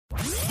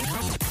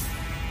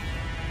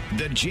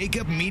The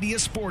Jacob Media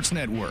Sports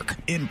Network,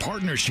 in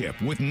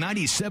partnership with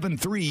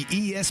 97.3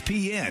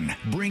 ESPN,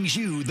 brings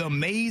you the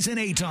Mays and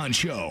Eitan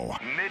Show.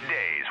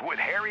 Middays with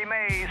Harry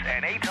Mays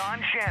and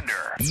Eitan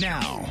Shander.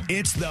 Now,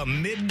 it's the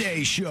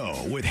Midday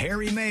Show with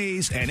Harry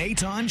Mays and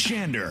Eitan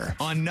Shander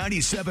on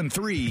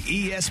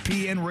 97.3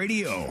 ESPN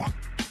Radio.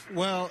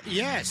 Well,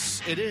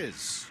 yes, it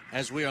is.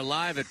 As we are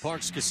live at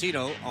Parx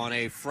Casino on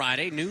a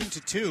Friday, noon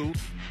to 2.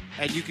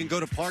 And you can go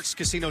to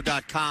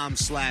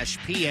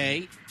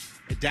parxcasino.com/PA,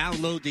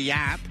 download the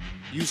app,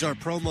 use our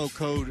promo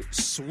code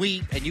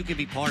SWEEP, and you can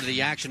be part of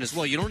the action as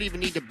well. You don't even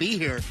need to be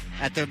here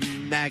at the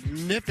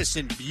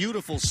magnificent,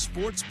 beautiful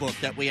sports book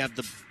that we have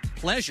the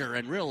pleasure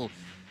and real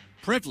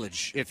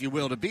privilege, if you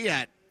will, to be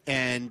at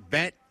and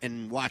bet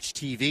and watch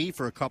TV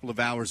for a couple of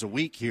hours a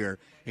week here,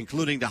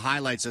 including the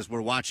highlights as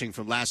we're watching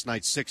from last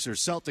night's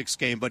Sixers-Celtics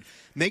game. But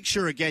make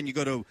sure, again, you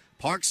go to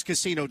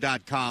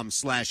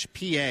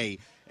parxcasino.com/PA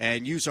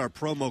and use our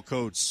promo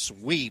code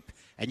SWEEP,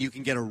 and you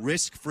can get a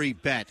risk-free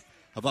bet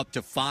of up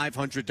to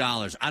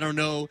 $500. I don't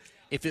know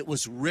if it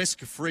was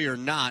risk-free or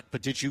not,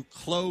 but did you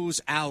close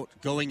out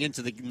going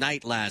into the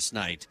night last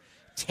night,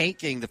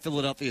 taking the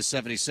Philadelphia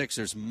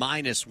 76ers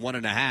minus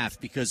 1.5?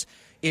 Because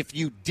if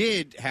you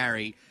did,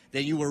 Harry,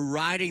 then you were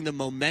riding the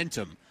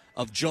momentum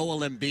of Joel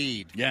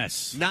Embiid.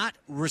 Yes. Not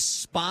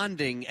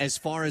responding as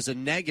far as a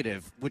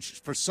negative, which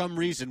for some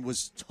reason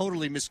was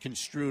totally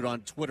misconstrued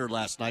on Twitter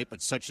last night,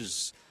 but such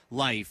is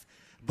life.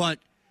 But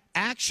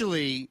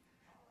actually,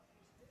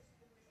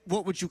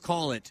 what would you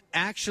call it?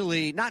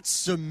 Actually, not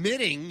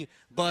submitting,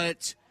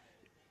 but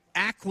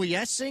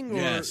acquiescing?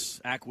 Or yes,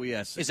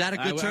 acquiescing. Is that a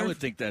good term? I would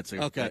think that's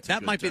a okay. That's a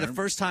that good might be term. the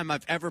first time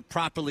I've ever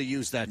properly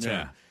used that term.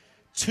 Yeah.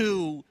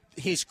 To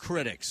his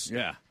critics.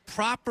 Yeah.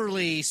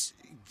 Properly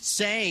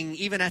saying,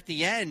 even at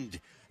the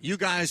end, you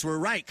guys were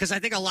right. Because I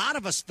think a lot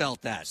of us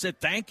felt that. Said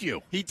thank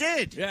you. He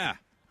did. Yeah.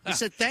 He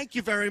said thank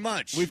you very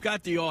much. We've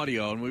got the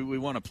audio, and we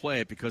want to play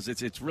it because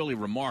it's really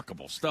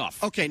remarkable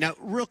stuff. Okay, now,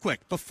 real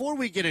quick, before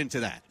we get into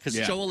that, because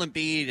Joel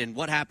Embiid and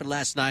what happened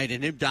last night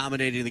and him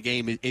dominating the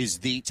game is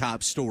the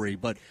top story.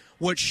 But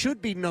what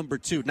should be number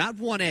two, not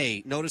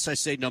 1A, notice I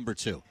say number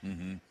two.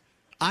 Mm-hmm.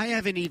 I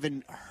haven't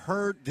even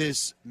heard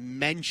this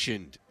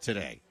mentioned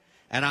today.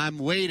 And I'm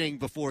waiting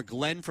before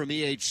Glenn from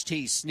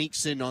EHT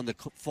sneaks in on the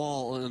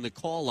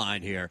call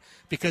line here,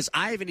 because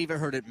I haven't even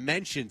heard it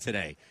mentioned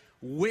today.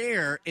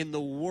 Where in the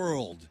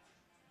world,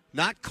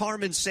 not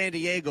Carmen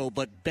Sandiego,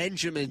 but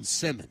Benjamin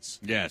Simmons?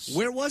 Yes.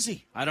 Where was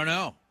he? I don't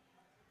know.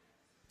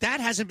 That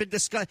hasn't been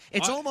discussed.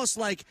 It's almost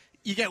like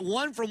you get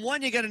one from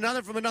one, you get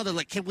another from another.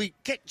 Like, can we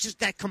get just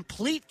that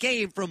complete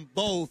game from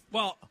both?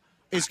 Well,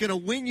 is going to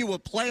win you a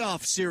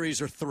playoff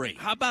series or three.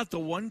 How about the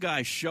one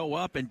guy show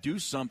up and do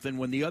something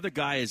when the other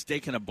guy is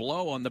taking a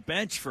blow on the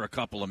bench for a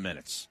couple of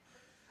minutes?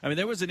 I mean,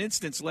 there was an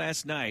instance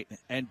last night,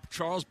 and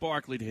Charles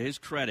Barkley, to his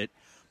credit,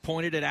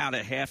 pointed it out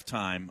at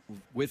halftime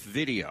with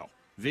video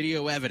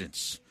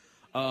evidence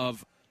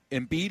of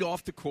Embiid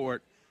off the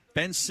court,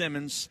 Ben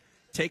Simmons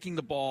taking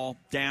the ball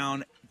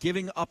down,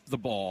 giving up the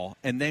ball,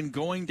 and then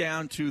going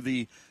down to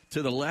the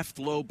left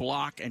low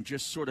block and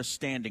just sort of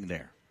standing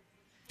there.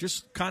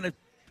 Just kind of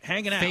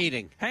hanging out.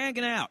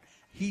 Hanging out.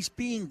 He's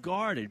being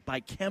guarded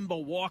by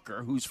Kemba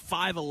Walker, who's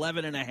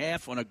 5'11 and a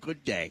half on a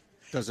good day.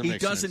 He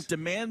doesn't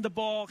demand the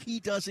ball. He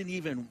doesn't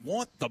even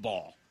want the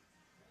ball.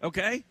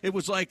 Okay? It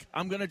was like,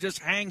 I'm going to just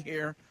hang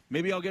here.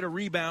 Maybe I'll get a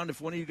rebound if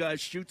one of you guys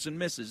shoots and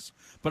misses,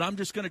 but I'm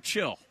just going to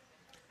chill.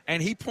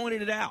 And he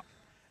pointed it out.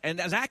 And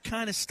that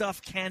kind of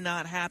stuff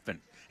cannot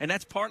happen. And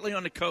that's partly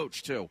on the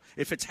coach, too.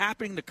 If it's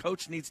happening, the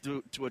coach needs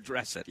to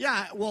address it.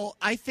 Yeah, well,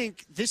 I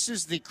think this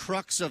is the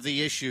crux of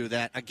the issue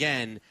that,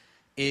 again,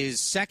 is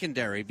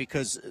secondary,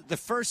 because the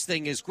first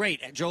thing is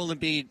great. Joel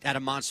Embiid had a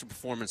monster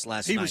performance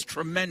last night. He was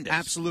tremendous.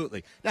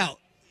 Absolutely. Now,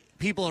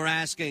 people are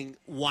asking,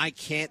 why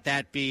can't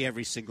that be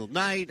every single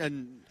night?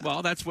 And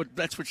well, that's what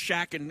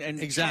Shaq and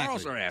exactly.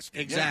 Charles are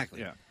asking.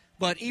 Exactly. Yeah.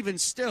 But even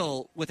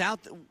still,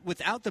 without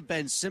the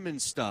Ben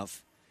Simmons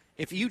stuff,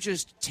 if you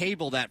just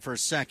table that for a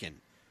second,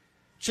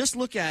 just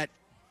look at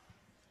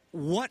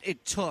what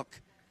it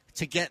took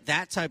to get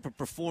that type of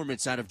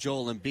performance out of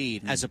Joel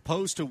Embiid, as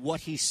opposed to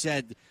what he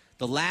said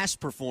the last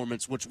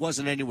performance, which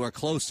wasn't anywhere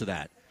close to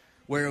that,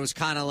 where it was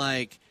kind of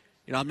like,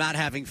 I'm not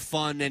having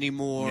fun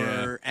anymore.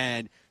 Yeah.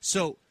 And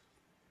so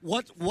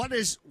what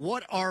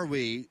are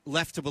we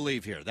left to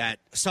believe here? That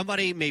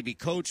somebody, maybe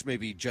coach,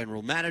 maybe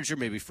general manager,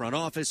 maybe front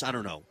office, I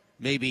don't know,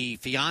 maybe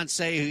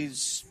fiance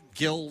who's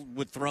Gil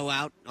would throw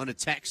out on a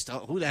text.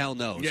 Who the hell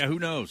knows? Yeah, who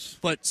knows?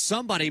 But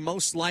somebody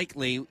most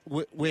likely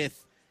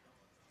with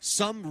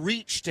some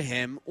reach to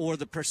him or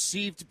the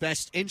perceived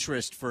best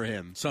interest for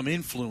him. Some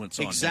influence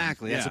on him.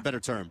 Exactly. That's a better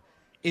term.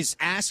 Is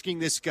asking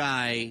this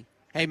guy,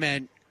 hey,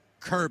 man,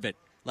 curb it.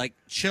 Like,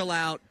 chill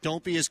out.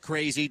 Don't be as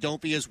crazy.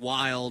 Don't be as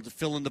wild.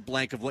 Fill in the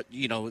blank of what,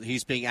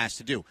 he's being asked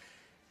to do.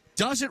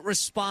 Doesn't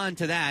respond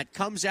to that,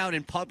 comes out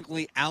and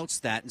publicly outs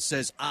that and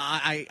says,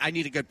 I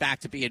need to get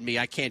back to being me.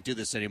 I can't do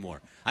this anymore.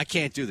 I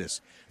can't do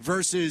this.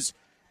 Versus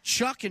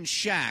Chuck and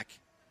Shaq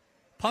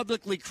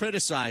publicly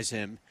criticize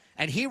him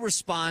and he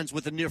responds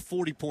with a near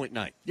 40-point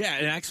night. Yeah,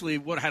 and actually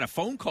had a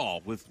phone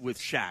call with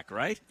Shaq,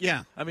 right?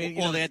 Yeah. I mean,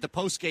 they had the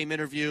post-game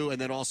interview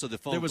and then also the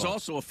phone call. There was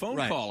also a phone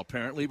call,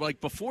 apparently,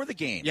 like before the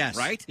game,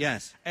 right?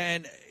 Yes.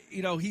 And,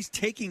 he's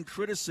taking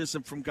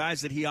criticism from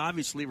guys that he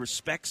obviously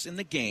respects in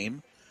the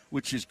game,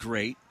 which is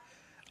great.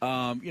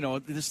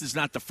 This is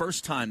not the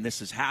first time this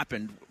has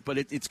happened, but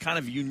it's kind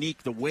of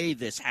unique the way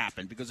this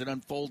happened because it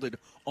unfolded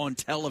on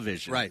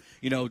television. Right.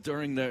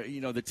 During the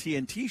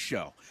TNT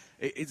show.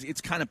 It's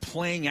kind of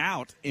playing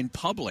out in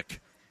public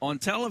on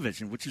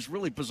television, which is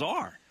really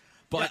bizarre.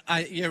 But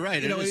you're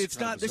right. It's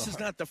not. This is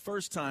not the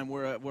first time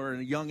where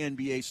a young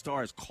NBA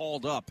star has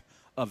called up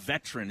a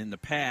veteran in the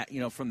past,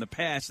 from the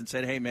past, and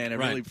said, "Hey, man, I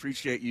really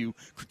appreciate you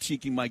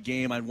critiquing my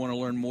game. I want to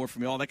learn more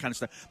from you, all that kind of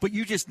stuff." But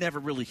you just never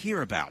really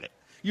hear about it.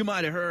 You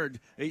might have heard,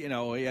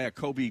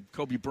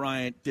 Kobe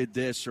Bryant did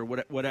this or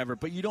whatever,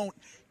 but you don't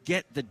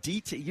get the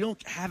detail. You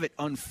don't have it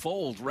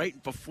unfold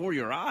right before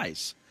your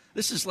eyes.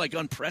 This is like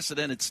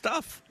unprecedented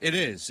stuff. It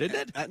is,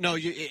 isn't it? No,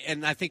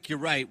 and I think you're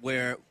right.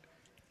 Where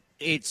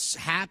it's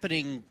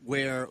happening,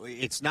 where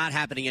it's not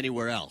happening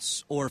anywhere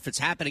else, or if it's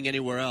happening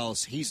anywhere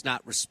else, he's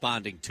not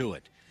responding to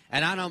it.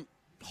 And I don't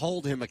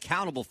hold him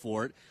accountable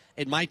for it.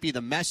 It might be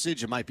the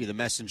message, it might be the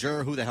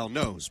messenger. Who the hell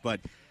knows? But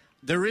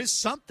there is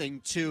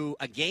something to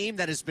a game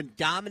that has been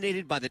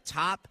dominated by the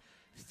top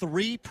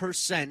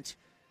 3%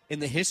 in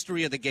the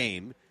history of the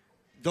game.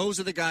 Those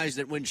are the guys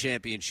that win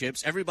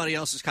championships. Everybody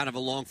else is kind of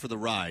along for the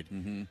ride.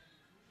 Mm-hmm.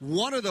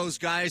 One of those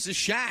guys is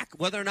Shaq,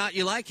 whether or not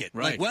you like it.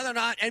 Right. Like whether or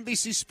not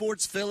NBC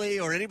Sports Philly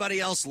or anybody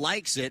else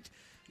likes it,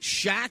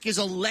 Shaq is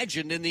a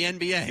legend in the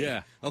NBA.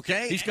 Yeah.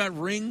 Okay? He's got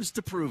rings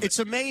to prove it. It's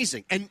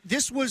amazing. And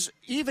this was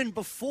even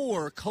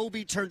before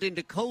Kobe turned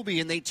into Kobe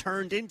and they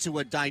turned into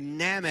a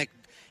dynamic,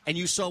 and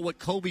you saw what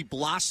Kobe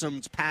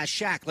blossomed past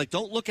Shaq. Like,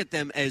 don't look at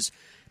them as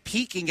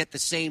peaking at the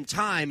same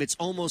time. It's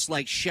almost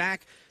like Shaq,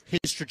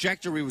 his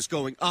trajectory was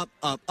going up,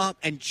 up, up.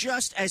 And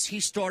just as he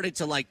started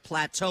to,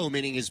 plateau,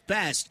 meaning his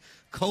best,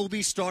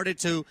 Kobe started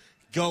to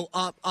go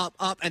up, up,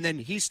 up. And then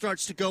he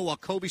starts to go while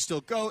Kobe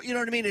still go. You know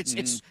what I mean?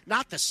 It's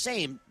not the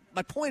same.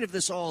 My point of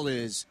this all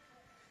is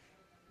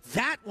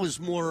that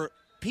was more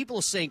 – people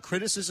are saying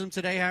criticism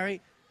today,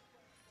 Harry.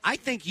 I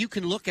think you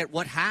can look at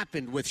what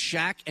happened with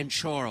Shaq and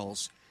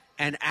Charles,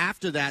 and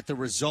after that, the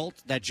result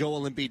that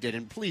Joel Embiid did.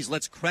 And please,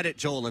 let's credit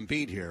Joel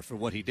Embiid here for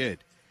what he did.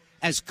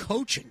 As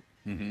coaching,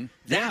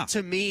 that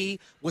to me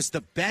was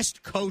the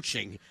best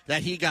coaching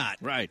that he got.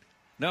 Right.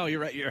 No,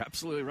 you're right. You're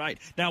absolutely right.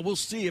 Now, we'll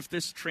see if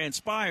this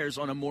transpires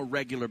on a more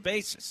regular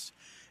basis.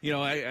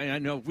 I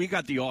know we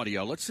got the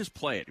audio. Let's just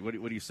play it. What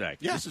do you say?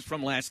 Yeah. This is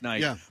from last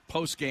night,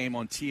 post-game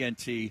on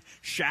TNT.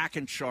 Shaq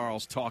and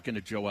Charles talking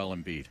to Joel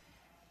Embiid.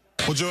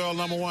 Well, Joel,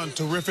 number one,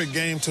 terrific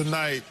game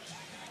tonight.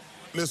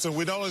 Listen,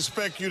 we don't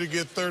expect you to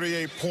get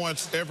 38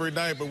 points every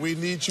night, but we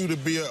need you to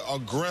be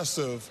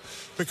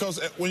aggressive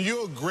because when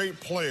you're a great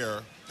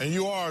player, and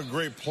you are a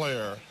great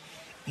player,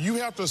 you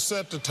have to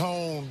set the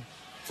tone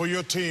for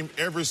your team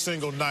every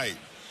single night.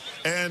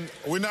 And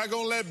we're not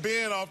going to let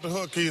Ben off the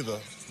hook either.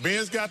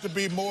 Ben's got to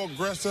be more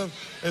aggressive,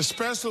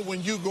 especially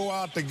when you go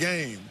out the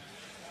game.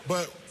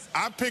 But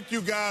I picked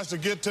you guys to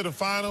get to the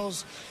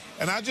finals,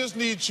 and I just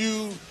need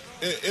you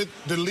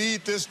to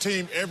lead this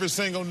team every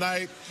single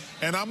night.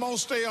 And I'm going to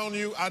stay on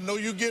you. I know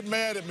you get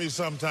mad at me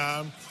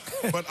sometime,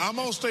 but I'm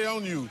going to stay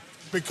on you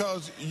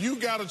because you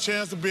got a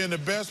chance of being the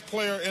best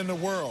player in the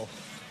world.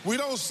 We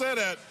don't say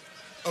that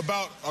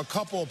about a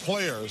couple of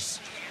players.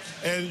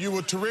 And you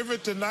were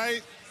terrific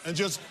tonight. And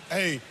just,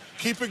 hey,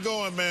 keep it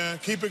going, man.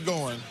 Keep it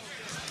going.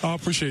 I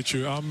appreciate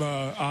you.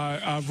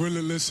 I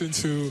really listened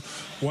to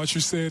what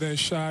you said and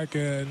Shaq,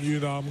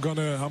 and I'm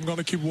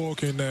gonna keep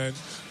working, and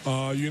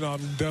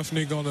I'm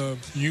definitely gonna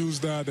use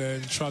that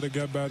and try to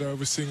get better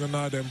every single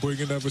night and bring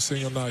it every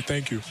single night.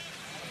 Thank you.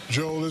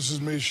 Joel, this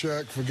is me,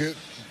 Shaq. Forget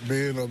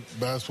being a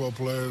basketball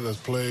player that's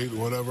played,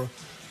 whatever.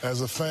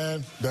 As a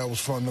fan, that was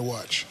fun to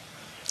watch.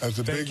 As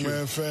a big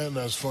man fan,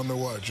 that's fun to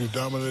watch. You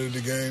dominated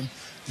the game.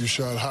 You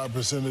shot high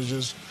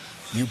percentages.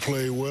 You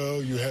played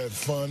well. You had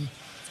fun.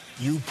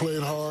 You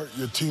played hard.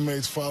 Your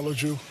teammates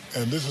followed you.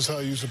 And this is how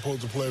you're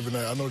supposed to play every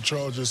night. I know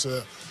Charles just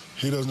said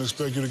he doesn't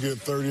expect you to get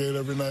 38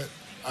 every night.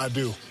 I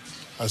do.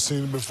 I've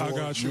seen it before. I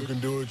got you. You can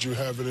do it. You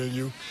have it in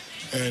you.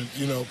 And,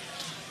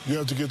 you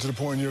have to get to the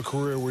point in your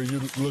career where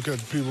you look at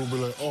the people and be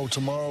like, oh,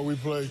 tomorrow we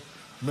play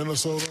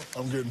Minnesota,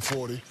 I'm getting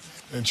 40,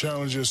 and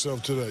challenge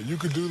yourself to that. You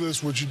could do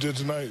this, what you did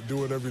tonight,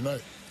 do it every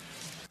night.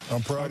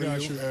 I'm proud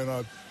of you,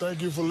 and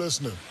thank you for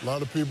listening. A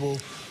lot of people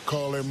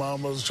call their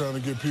mamas trying to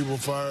get people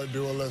fired,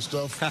 do all that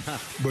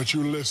stuff, but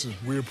you listen.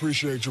 We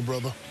appreciate you,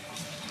 brother.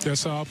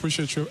 Yes, sir, I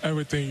appreciate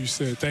everything you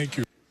said. Thank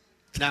you.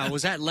 Now,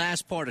 was that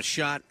last part a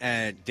shot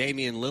at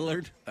Damian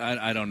Lillard?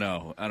 I don't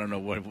know. I don't know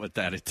what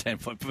that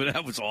intent was, but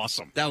that was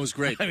awesome. That was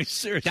great. I mean,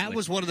 seriously. That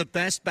was one of the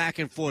best back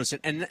and forths.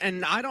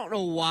 And I don't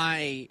know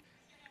why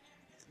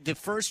the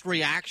first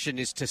reaction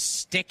is to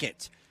stick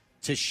it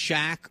to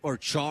Shaq or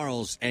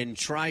Charles and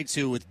try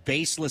to, with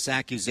baseless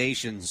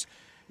accusations,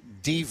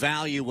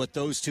 devalue what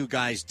those two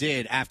guys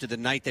did after the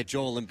night that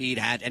Joel Embiid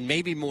had, and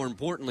maybe more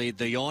importantly,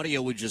 the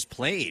audio we just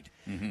played.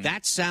 Mm-hmm.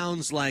 That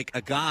sounds like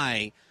a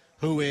guy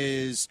who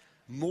is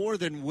more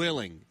than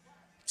willing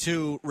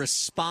to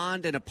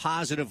respond in a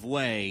positive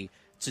way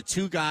to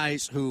two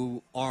guys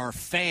who are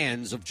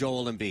fans of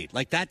Joel Embiid.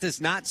 Like, that does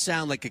not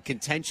sound like a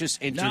contentious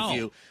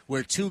interview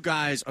where two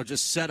guys are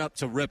just set up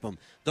to rip him.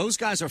 Those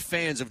guys are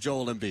fans of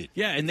Joel Embiid.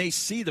 Yeah, and they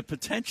see the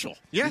potential.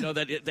 Yeah. You know,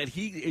 that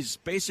he is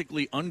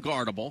basically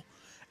unguardable,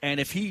 and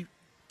if he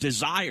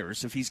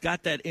desires, if he's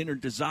got that inner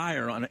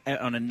desire on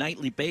a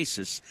nightly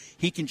basis,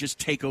 he can just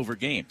take over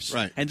games.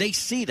 Right. And they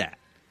see that,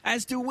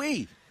 as do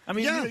we. I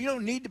mean, yeah. you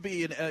don't need to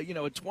be a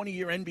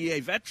 20-year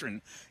NBA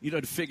veteran,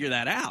 to figure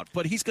that out.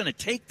 But he's going to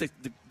take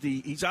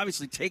he's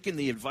obviously taken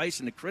the advice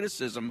and the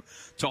criticism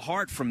to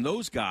heart from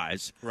those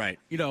guys, right?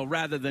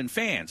 Rather than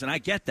fans, and I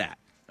get that.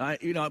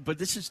 But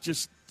this is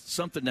just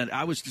something that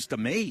I was just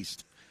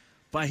amazed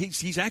by.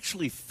 He's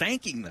actually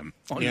thanking them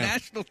on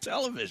national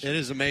television. It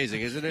is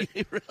amazing, isn't it?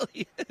 It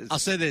really is. I'll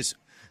say this: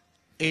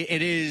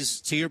 it is,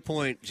 to your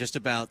point, just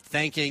about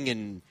thanking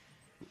and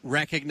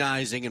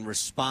recognizing and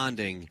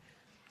responding.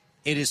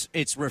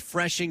 It's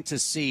refreshing to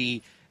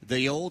see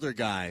the older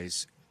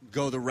guys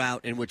go the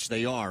route in which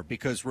they are,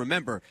 because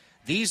remember,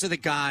 these are the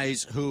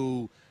guys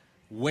who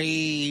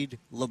Wade,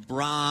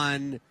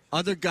 LeBron,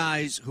 other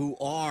guys who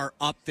are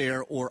up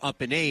there or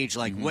up in age,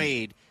 like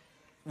Wade,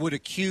 would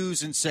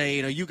accuse and say,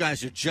 you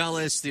guys are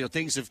jealous.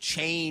 Things have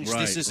changed.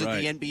 Right, this isn't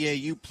the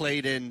NBA you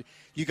played in.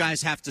 You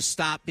guys have to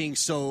stop being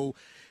so.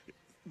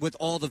 With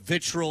all the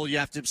vitriol, you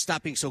have to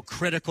stop being so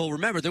critical.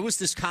 Remember, there was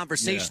this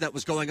conversation that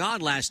was going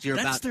on last year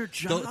that's about their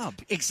job.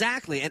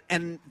 Exactly,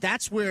 and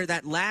that's where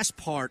that last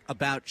part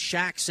about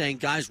Shaq saying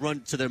guys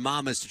run to their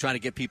mamas to try to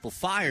get people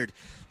fired.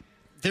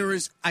 There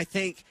is, I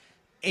think,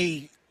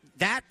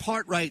 that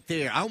part right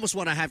there. I almost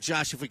want to have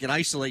Josh, if we can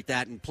isolate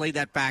that and play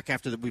that back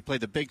after we play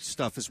the big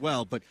stuff as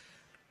well. But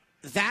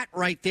that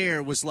right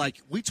there was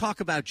like, we talk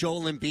about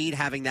Joel Embiid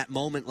having that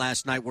moment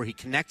last night where he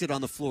connected on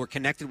the floor,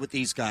 connected with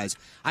these guys.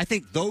 I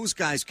think those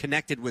guys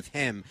connected with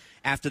him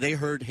after they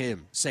heard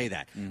him say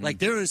that. Mm-hmm. Like,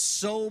 there is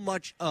so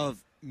much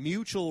of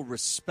mutual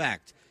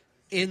respect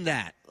in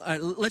that.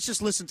 Let's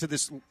just listen to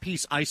this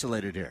piece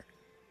isolated here.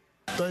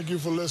 Thank you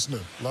for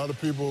listening. A lot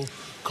of people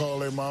call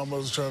their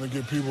mamas trying to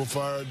get people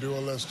fired, do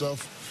all that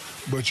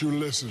stuff. But you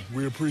listen.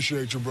 We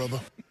appreciate you, brother.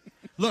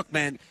 Look,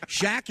 man,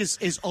 Shaq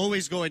is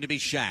always going to be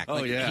Shaq.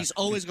 Oh, yeah. He's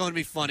always going to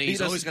be funny.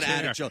 He's always going to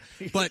add a joke.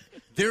 But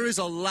there is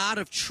a lot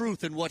of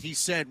truth in what he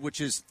said,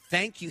 which is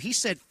thank you. He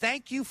said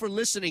thank you for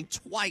listening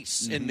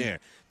twice in there.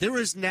 There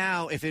is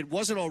now, if it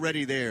wasn't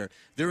already there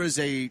is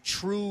a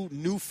true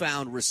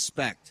newfound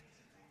respect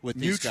with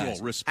these guys.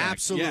 Mutual respect.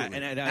 Absolutely.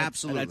 Yeah,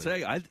 absolutely. And I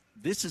tell you,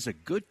 this is a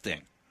good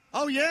thing.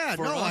 Oh, yeah.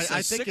 For No, us I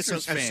as think it's a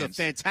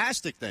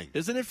fantastic thing.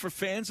 Isn't it for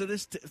fans of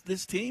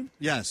this team?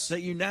 Yes.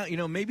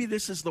 That maybe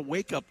this is the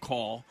wake-up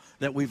call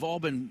that we've all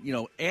been,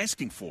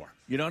 asking for.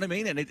 You know what I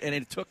mean? And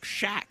it took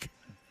Shaq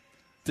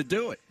to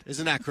do it.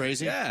 Isn't that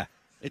crazy? Yeah.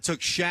 It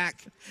took Shaq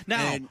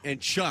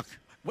and Chuck.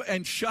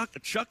 And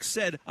Chuck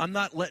said, "I'm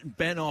not letting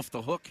Ben off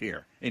the hook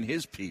here" in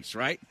his piece,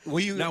 right?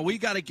 Now we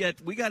got to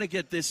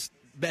get this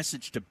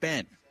message to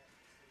Ben.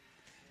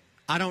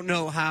 I don't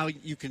know how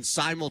you can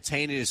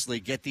simultaneously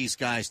get these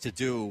guys to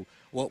do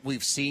what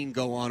we've seen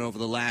go on over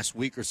the last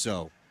week or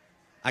so.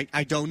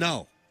 I don't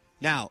know.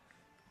 Now,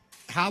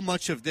 how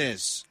much of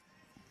this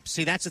 –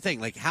 see, that's the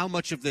thing. Like, how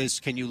much of this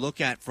can you look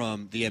at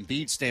from the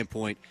Embiid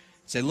standpoint?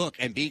 Say, look,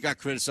 Embiid got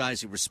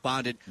criticized. He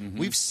responded. Mm-hmm.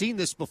 We've seen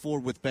this before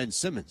with Ben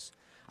Simmons.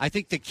 I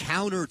think the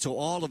counter to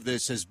all of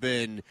this has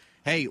been,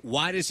 hey,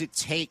 why does it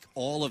take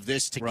all of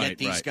this to get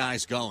these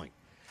guys going?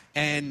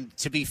 And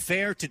to be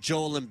fair to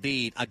Joel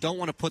Embiid, I don't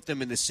want to put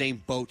them in the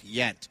same boat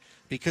yet,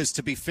 because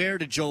to be fair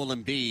to Joel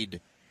Embiid,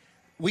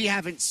 we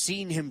haven't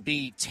seen him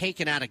be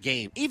taken out of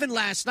game. Even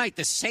last night,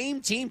 the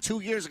same team 2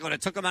 years ago that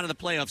took him out of the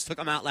playoffs took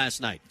him out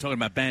last night. Talking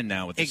about Ben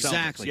now with the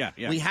exactly. Celtics.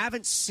 Yeah. We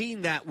haven't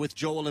seen that with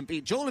Joel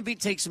Embiid. Joel Embiid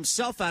takes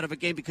himself out of a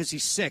game because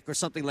he's sick or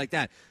something like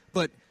that.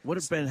 But what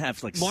did Ben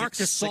have? Like Marc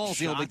six Gasol's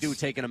the only dude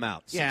taking him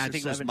out. I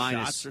think it was minus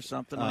shots or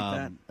something like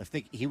that. I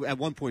think he at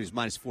one point he was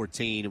minus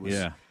 14. It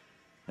was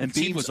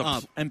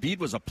Embiid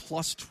was a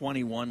plus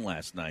 21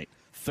 last night.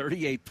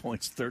 38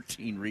 points,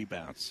 13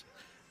 rebounds.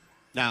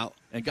 Now,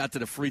 and got to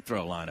the free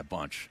throw line a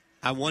bunch.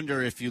 I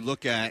wonder if you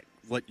look at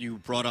what you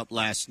brought up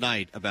last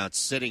night about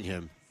sitting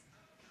him.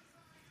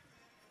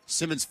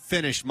 Simmons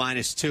finished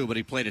 -2, but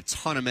he played a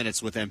ton of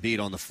minutes with Embiid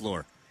on the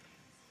floor.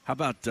 How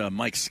about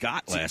Mike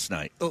Scott last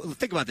night?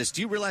 Think about this.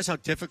 Do you realize how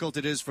difficult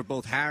it is for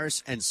both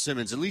Harris and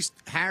Simmons? At least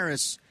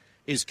Harris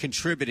is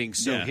contributing,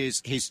 so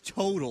his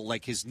total,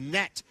 like his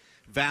net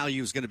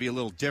value, is going to be a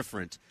little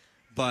different.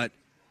 But,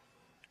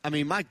 I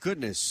mean, my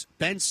goodness,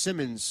 Ben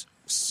Simmons,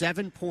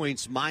 7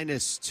 points,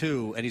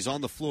 -2, and he's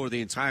on the floor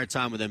the entire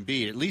time with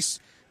Embiid. At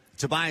least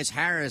Tobias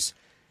Harris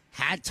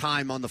had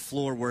time on the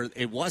floor where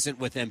it wasn't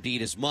with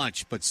Embiid as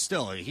much, but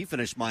still, he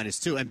finished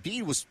 -2.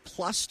 Embiid was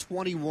plus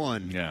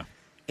 21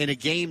 in a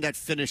game that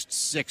finished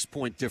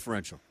 6-point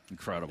differential.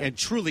 Incredible. And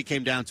truly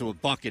came down to a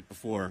bucket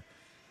before,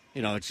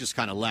 it's just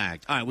kind of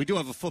lagged. All right, we do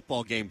have a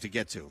football game to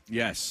get to.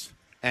 Yes.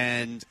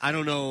 And I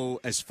don't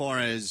know as far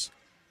as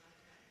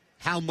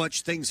how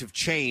much things have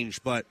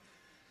changed, but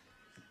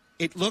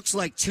it looks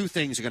like two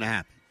things are going to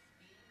happen.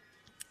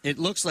 It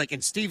looks like,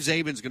 and Steve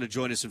Zabin's going to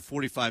join us in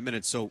 45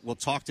 minutes, so we'll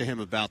talk to him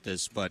about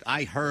this, but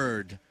I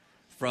heard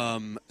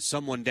from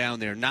someone down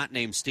there, not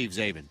named Steve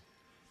Zabin,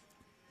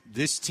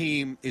 this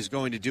team is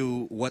going to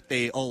do what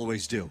they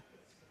always do.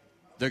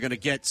 They're going to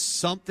get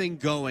something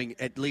going,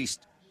 at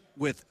least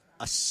with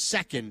a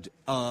second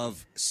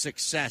of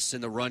success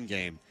in the run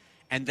game,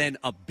 and then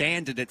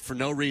abandon it for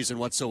no reason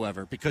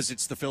whatsoever because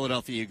it's the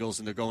Philadelphia Eagles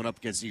and they're going up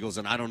against Eagles,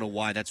 and I don't know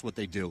why that's what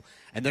they do.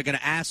 And they're going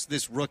to ask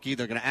this rookie,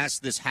 they're going to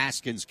ask this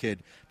Haskins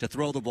kid to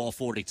throw the ball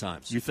 40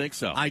 times. You think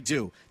so? I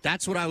do.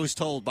 That's what I was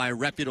told by a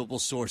reputable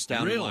source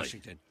down in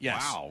Washington.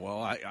 Yes. Wow.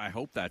 Well, I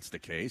hope that's the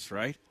case,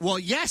 right? Well,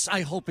 yes,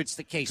 I hope it's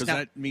the case. Because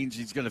that means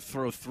he's going to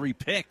throw 3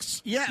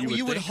 picks. Yeah,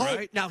 you would think, hope.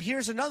 Right? Now,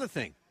 here's another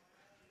thing.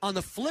 On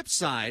the flip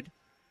side,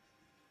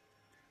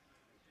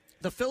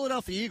 the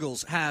Philadelphia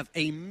Eagles have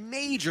a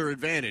major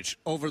advantage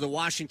over the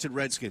Washington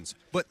Redskins,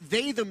 but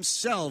they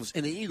themselves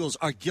and the Eagles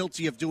are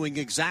guilty of doing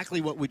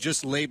exactly what we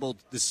just labeled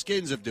the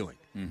Skins of doing.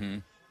 Mm-hmm.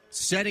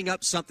 Setting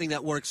up something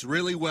that works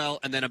really well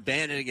and then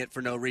abandoning it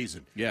for no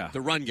reason. Yeah.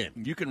 The run game.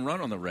 You can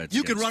run on the Redskins.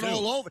 You can run too.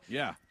 all over.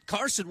 Yeah.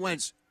 Carson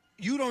Wentz,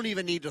 you don't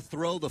even need to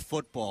throw the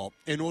football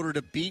in order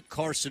to beat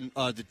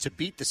to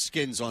beat the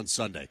Skins on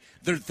Sunday.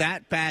 They're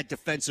that bad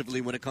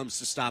defensively when it comes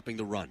to stopping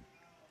the run.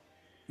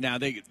 Now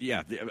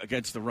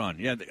against the run.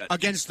 Yeah,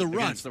 against the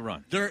run. Against the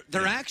run.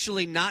 They're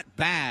actually not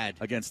bad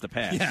against the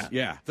pass.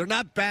 Yeah. They're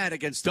not bad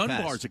against the pass.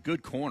 Dunbar's a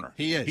good corner.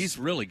 He is. He's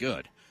really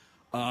good.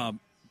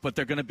 But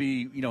they're going to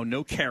be,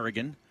 no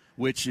Kerrigan,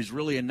 which is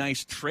really a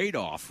nice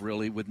trade-off,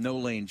 really, with no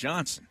Lane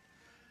Johnson,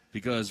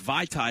 because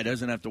Vaitai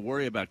doesn't have to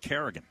worry about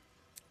Kerrigan.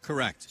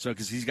 Correct. So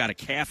because he's got a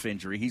calf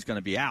injury, he's going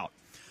to be out.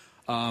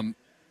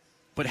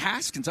 But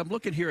Haskins, I'm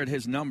looking here at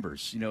his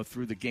numbers,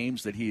 through the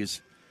games that he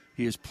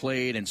has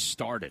played and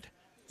started.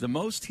 The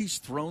most he's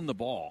thrown the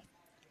ball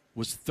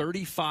was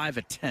 35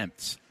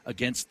 attempts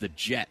against the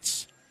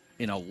Jets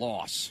in a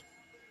loss.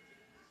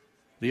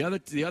 The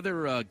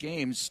other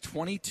games,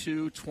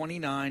 22,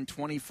 29,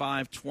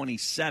 25,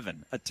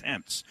 27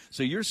 attempts.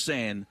 So you're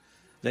saying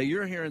that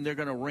you're hearing they're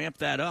going to ramp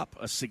that up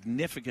a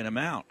significant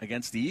amount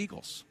against the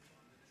Eagles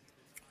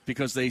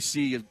because they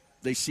see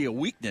a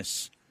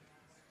weakness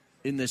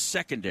in this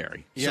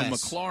secondary. Yes.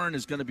 So McLaurin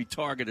is going to be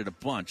targeted a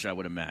bunch, I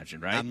would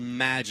imagine, right?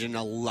 Imagine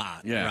a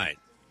lot. Yeah. Right.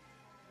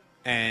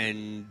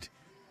 And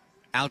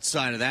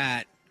outside of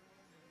that,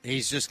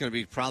 he's just going to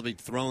be probably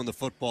throwing the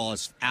football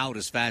out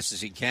as fast as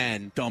he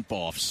can.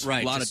 Dump-offs.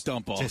 Right. A lot of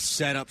dump-offs. To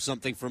set up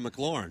something for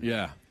McLaurin.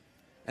 Yeah.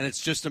 And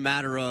it's just a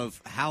matter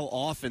of how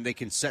often they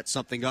can set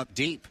something up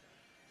deep.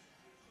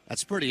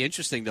 That's pretty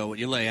interesting, though, what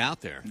you lay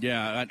out there.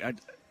 Yeah,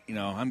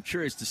 I'm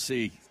curious to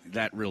see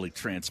that really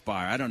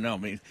transpire. I don't know. I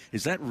mean,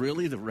 is that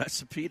really the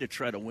recipe to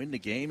try to win the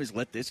game, is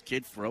let this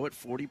kid throw it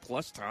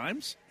 40-plus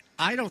times?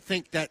 I don't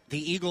think that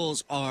the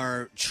Eagles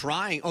are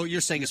trying. Oh,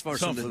 you're saying as far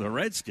as from the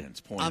Redskins'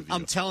 point of view.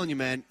 I'm telling you,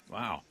 man.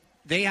 Wow.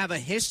 They have a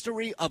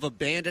history of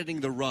abandoning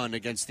the run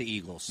against the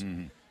Eagles.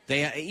 Mm-hmm.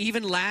 They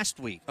even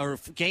last week, or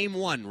game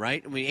one,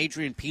 right? I mean,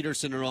 Adrian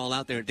Peterson and all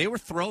out there, they were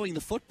throwing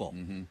the football.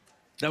 Mm-hmm.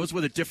 That was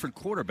with a different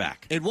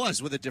quarterback. It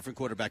was with a different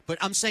quarterback. But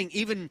I'm saying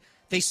even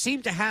they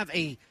seem to have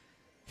a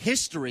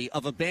history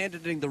of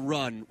abandoning the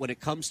run when it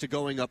comes to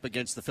going up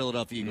against the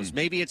Philadelphia Eagles.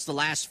 Maybe it's the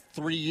last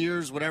 3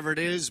 years, whatever it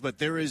is, but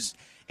there is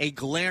a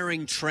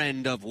glaring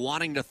trend of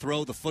wanting to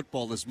throw the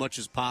football as much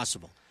as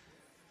possible.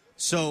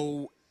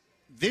 So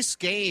this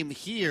game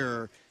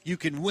here, you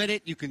can win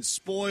it, you can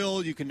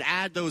spoil, you can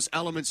add those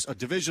elements, a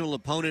divisional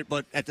opponent,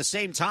 but at the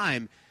same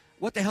time,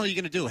 what the hell are you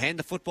going to do? Hand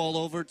the football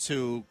over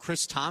to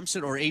Chris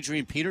Thompson or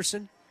Adrian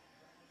Peterson?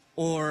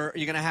 Or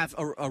you're going to have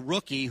a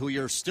rookie who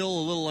you're still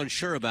a little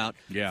unsure about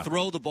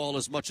throw the ball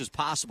as much as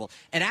possible.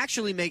 It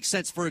actually makes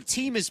sense for a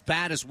team as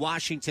bad as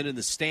Washington in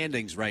the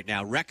standings right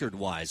now,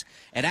 record-wise.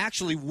 It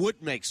actually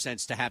would make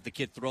sense to have the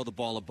kid throw the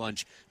ball a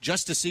bunch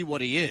just to see what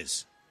he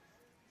is.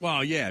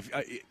 Well, yeah.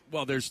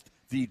 Well, there's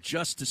the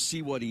just to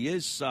see what he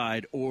is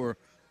side, or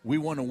we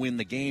want to win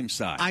the game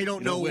side. I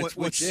don't know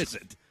which is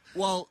it.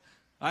 Well,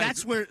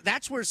 that's where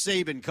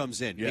Saban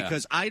comes in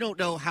because I don't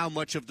know how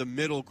much of the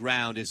middle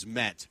ground is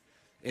met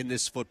in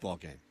this football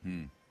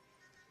game.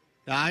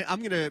 Now, I'm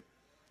going to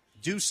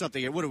do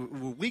something. We're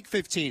week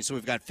 15, so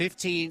we've got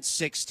 15,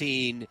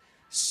 16,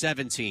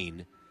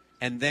 17,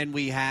 and then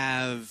we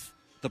have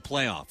the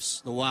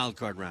playoffs, the wild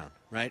card round,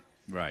 right?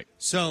 Right.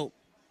 So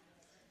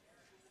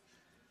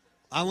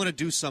I want to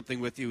do something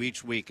with you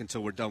each week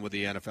until we're done with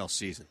the NFL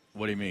season.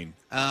 What do you mean?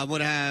 I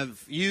want to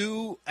have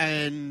you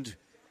and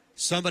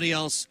somebody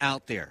else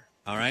out there,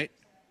 all right?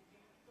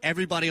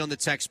 Everybody on the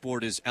text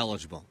board is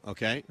eligible,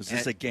 okay? Is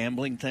this a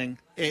gambling thing?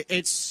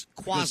 It's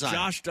quasi.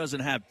 Josh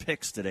doesn't have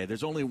picks today.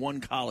 There's only one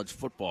college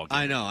football game.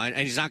 I know, and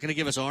he's not going to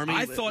give us Army.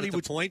 I thought he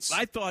would points.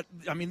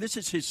 I mean, this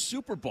is his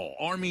Super Bowl,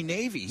 Army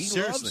Navy.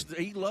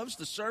 He loves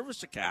the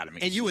service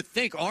academy. And you would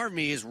think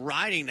Army is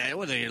riding that.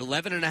 What are they,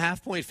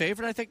 11.5 point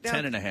favorite? I think now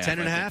 10.5.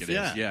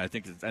 10.5. Yeah, I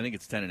think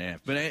it's 10.5.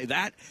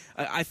 But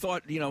I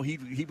thought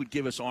he would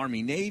give us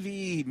Army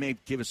Navy. He may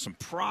give us some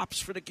props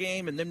for the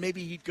game, and then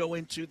maybe he'd go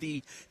into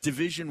the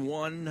Division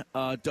I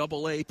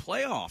AA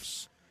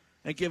playoffs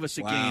and give us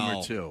a game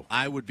or two.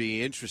 I would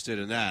be interested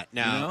in that.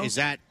 Now, is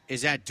that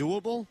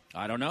doable?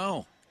 I don't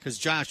know. Because,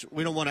 Josh,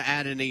 we don't want to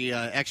add any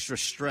extra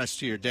stress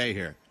to your day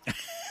here.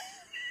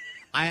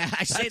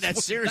 I say that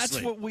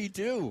seriously. That's what we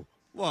do.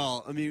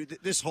 Well, I mean,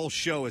 this whole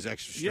show is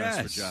extra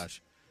stress for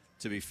Josh,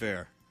 to be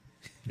fair.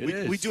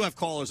 We do have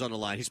callers on the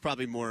line. He's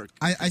probably more.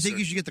 I think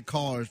you should get the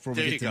callers before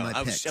we get to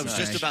my picks. I was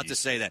just about to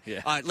say that.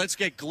 Yeah. All right, let's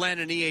get Glenn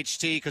and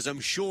EHT because I'm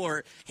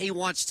sure he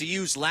wants to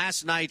use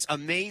last night's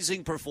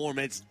amazing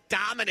performance,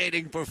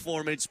 dominating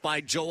performance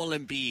by Joel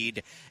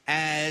Embiid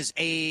as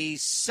a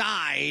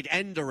side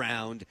end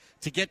around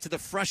to get to the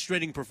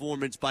frustrating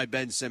performance by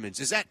Ben Simmons.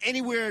 Is that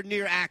anywhere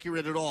near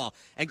accurate at all?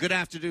 And good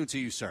afternoon to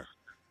you, sir.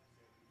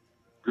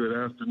 Good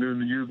afternoon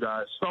to you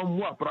guys.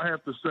 Somewhat, but I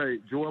have to say,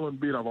 Joel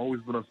Embiid, I've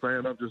always been a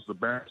fan of, just a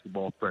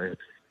basketball fan.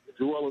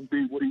 Joel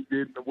Embiid, what he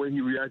did, the way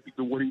he reacted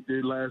to what he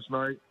did last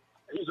night,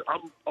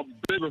 I'm a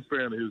bigger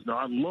fan of his now.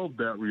 I love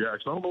that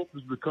reaction. I don't know if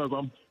it's because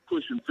I'm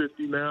pushing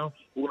 50 now,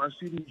 but when I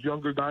see these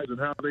younger guys and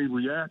how they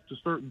react to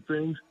certain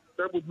things,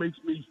 that's what makes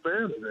me a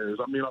fan of theirs.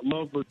 I mean, I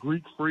love the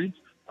Greek freaks.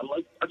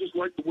 I just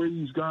like the way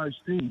these guys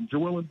team.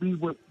 Joel Embiid,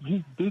 what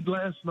he did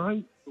last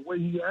night, the way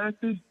he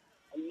acted,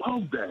 I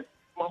love that.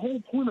 My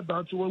whole point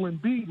about Joel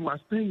Embiid, my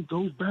thing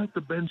goes back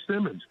to Ben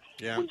Simmons.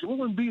 Yeah. When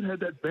Joel Embiid had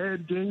that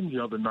bad game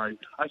the other night,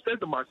 I said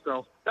to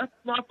myself, that's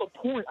not the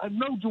point. I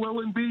know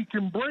Joel Embiid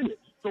can bring it,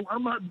 so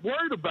I'm not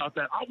worried about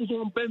that. I was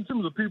on Ben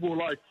Simmons, and people were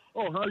like,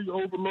 oh, how do you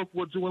overlook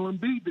what Joel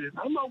Embiid did?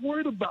 I'm not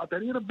worried about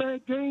that. He had a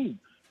bad game.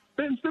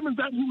 Ben Simmons,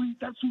 that's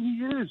who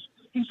he is.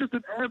 He's just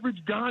an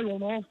average guy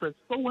on offense,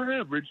 so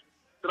average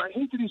that I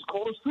hate that he's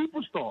called a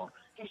superstar.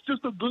 He's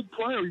just a good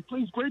player. He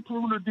plays great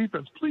perimeter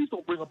defense. Please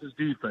don't bring up his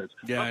defense.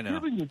 Yeah, I know.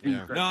 Giving you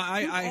defense. No,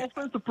 his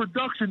offensive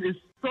production is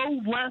so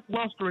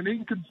lackluster and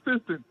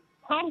inconsistent.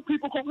 How do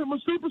people call him a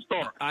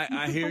superstar?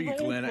 I hear you,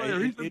 Glenn.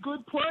 He's a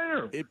good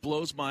player. It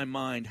blows my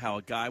mind how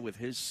a guy with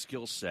his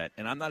skill set,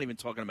 and I'm not even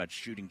talking about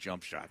shooting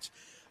jump shots,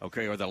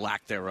 okay, or the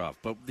lack thereof,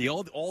 but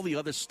all the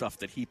other stuff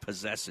that he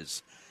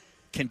possesses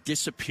can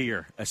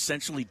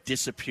essentially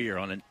disappear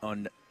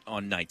on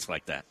nights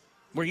like that,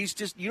 where he's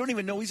just, you don't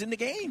even know he's in the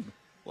game.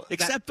 Well,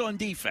 except on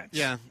defense.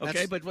 Yeah.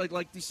 Okay, but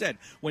like you said,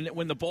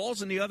 when the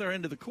ball's in the other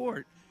end of the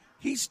court,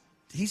 he's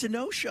a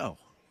no-show.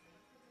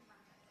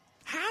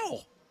 How?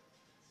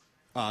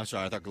 Oh,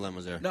 sorry, I thought Glenn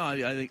was there. No,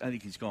 I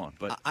think he's gone.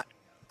 But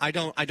I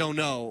don't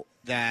know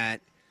that's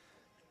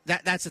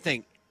the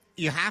thing.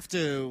 You have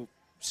to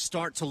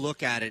start to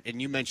look at it,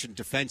 and you mentioned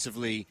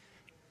defensively.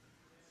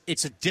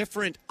 It's a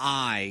different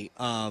eye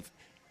of.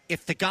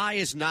 If the guy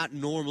is not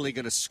normally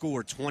going to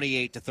score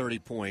 28 to 30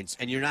 points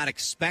and you're not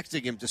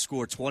expecting him to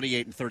score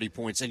 28 and 30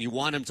 points and you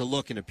want him to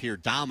look and appear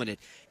dominant,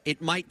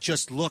 it might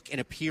just look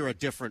and appear a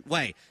different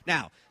way.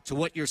 Now, to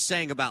what you're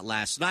saying about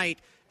last night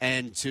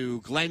and to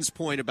Glenn's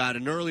point about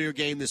an earlier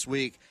game this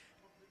week,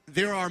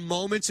 there are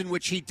moments in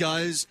which he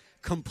does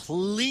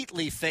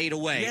completely fade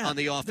away on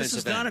the offensive end. This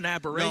is not an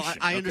aberration. No,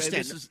 I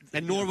understand.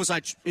 And nor was I.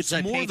 It's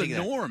more the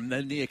norm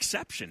than the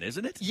exception,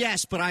 isn't it?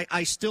 Yes, but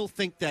I still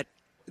think that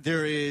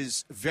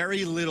there's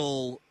very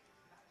little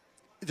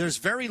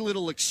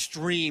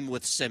extreme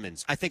with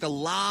Simmons. I think a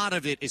lot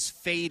of it is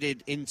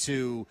faded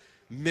into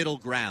middle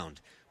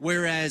ground.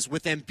 Whereas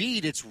with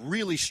Embiid, it's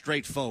really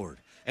straightforward.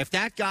 If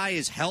that guy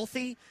is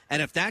healthy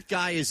and if that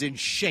guy is in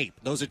shape,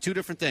 those are two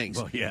different things.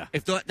 Well, yeah.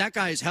 If that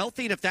guy is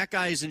healthy and if that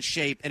guy is in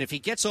shape and if he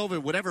gets over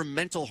whatever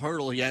mental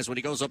hurdle he has when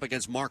he goes up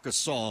against Marc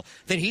Gasol,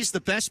 then he's the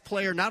best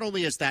player not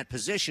only as that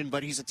position,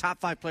 but he's a top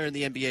 5 player in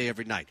the NBA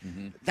every night.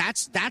 Mm-hmm.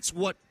 That's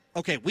what,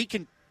 okay, we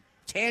can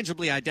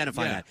tangibly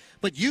identify that.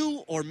 But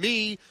you or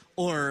me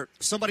or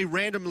somebody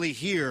randomly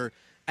here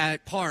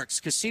at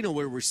Parks Casino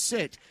where we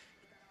sit,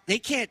 they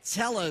can't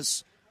tell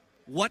us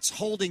what's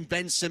holding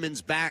Ben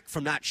Simmons back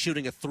from not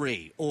shooting a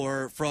three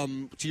or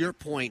from, to your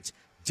point,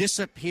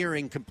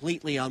 disappearing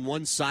completely on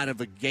one side of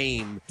a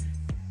game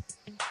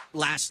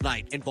last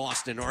night in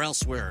Boston or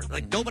elsewhere.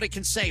 Like, nobody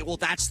can say, well,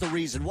 that's the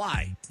reason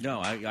why.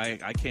 No,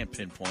 I can't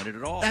pinpoint it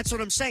at all. That's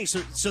what I'm saying.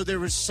 So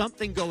there is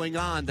something going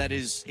on that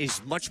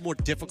is much more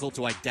difficult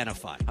to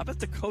identify. How about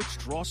the coach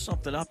draw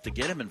something up to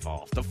get him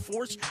involved? The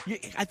force,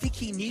 I think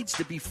he needs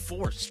to be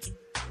forced.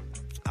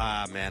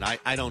 Man,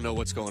 I don't know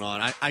what's going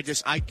on.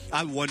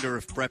 I wonder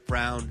if Brett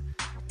Brown,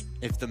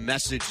 if the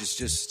message is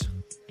just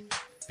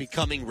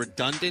becoming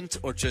redundant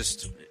or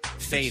just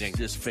fading.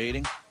 Just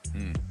fading?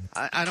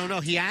 I don't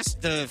know. He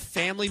asked the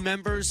family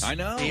members. I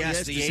know. He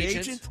asked the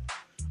agent.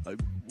 I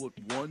want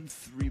 1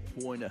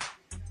 3-pointer.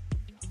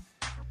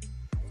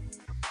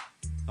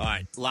 All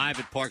right, live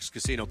at Parks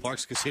Casino,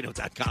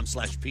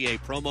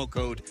 parkscasino.com/PA, promo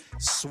code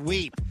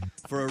SWEEP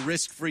for a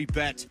risk-free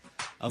bet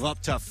of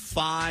up to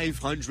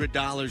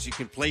 $500. You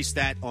can place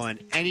that on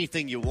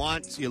anything you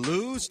want. You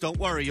lose, don't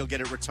worry, you'll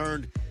get it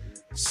returned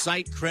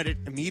site credit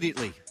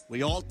immediately.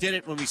 We all did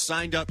it when we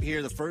signed up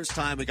here the first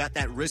time. We got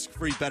that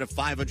risk-free bet of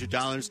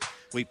 $500.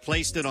 We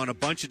placed it on a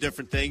bunch of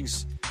different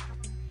things.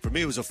 For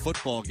me, it was a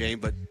football game,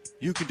 but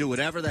you can do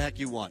whatever the heck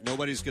you want.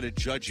 Nobody's going to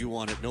judge you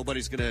on it.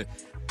 Nobody's going to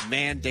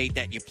mandate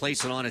that you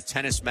place it on a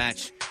tennis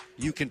match.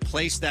 You can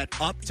place that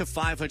up to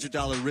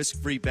 $500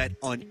 risk-free bet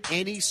on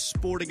any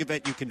sporting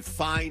event you can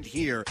find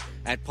here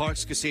at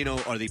Parks Casino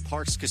or the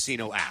Parks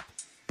Casino app.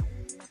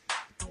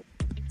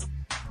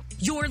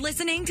 You're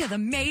listening to the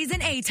Mays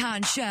and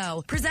Aton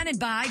Show, presented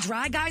by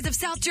Dry Guys of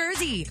South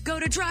Jersey. Go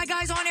to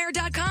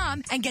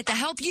DryGuysOnAir.com and get the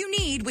help you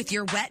need with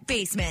your wet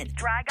basement.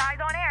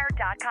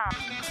 DryGuysOnAir.com.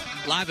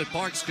 Live at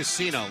Parks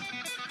Casino.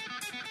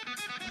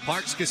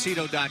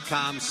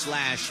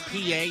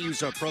 ParksCasino.com/PA.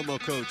 Use our promo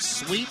code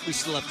SWEEP. We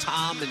still have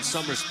Tom in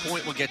Summers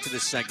Point. We'll get to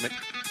this segment.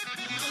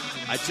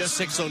 I just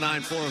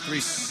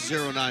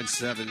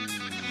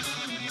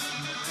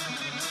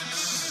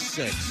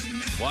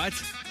 609-403-0976. What?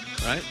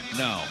 Right?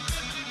 No.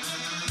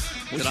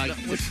 You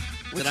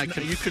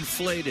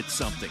conflated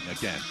something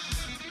again.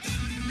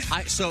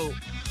 So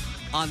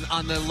on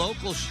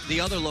the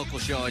other local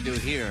show I do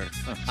here,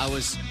 I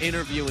was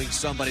interviewing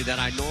somebody that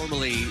I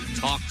normally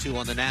talk to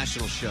on the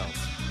national show,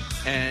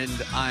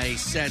 and I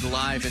said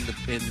live in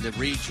the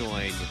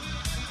rejoin,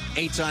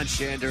 Eitan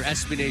Shander,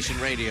 SB Nation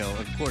Radio.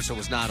 Of course, I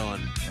was not on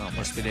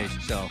SB Nation,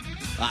 so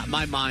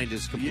my mind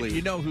is complete.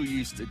 You know who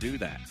used to do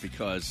that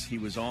because he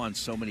was on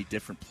so many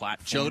different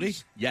platforms. Jody?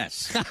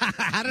 Yes.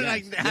 How did I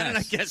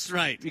guess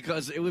right?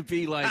 Because it would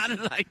be like how did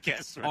I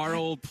guess right? Our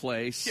old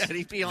place. Yeah,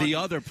 he'd be on the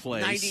other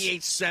place.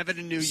 98.7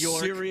 in New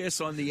York.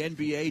 Sirius on the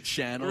NBA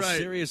channel. Right.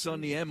 Sirius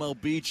on the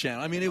MLB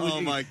channel. I mean, it was.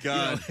 Oh my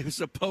God! It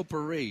was a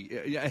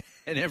potpourri. Yeah,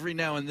 and every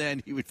now and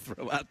then he would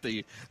throw out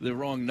the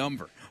wrong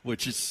number,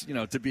 which is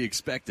to be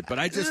expected. But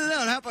it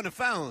happened to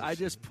Fallon. I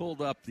just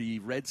pulled up the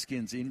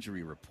Redskins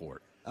injury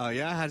report. Oh,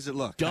 yeah? How does it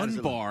look?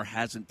 Dunbar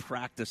hasn't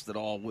practiced at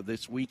all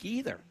this week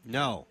either.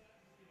 No.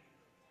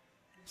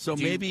 So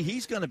maybe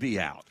he's going to be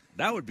out.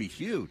 That would be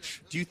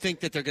huge. Do you think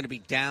that they're going to be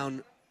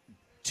down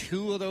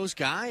two of those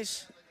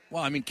guys?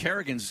 Well, I mean,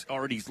 Kerrigan's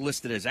already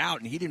listed as out,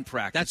 and he didn't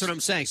practice. That's what I'm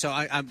saying. So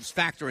I'm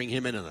factoring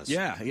him into this.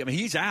 Yeah. I mean,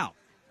 he's out.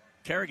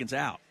 Kerrigan's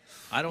out.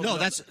 I don't know.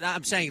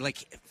 I'm saying, like,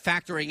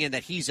 factoring in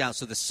that he's out,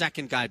 so the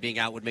second guy being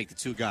out would make the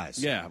two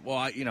guys. Yeah.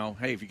 Well,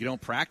 hey, if you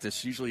don't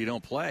practice, usually you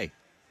don't play.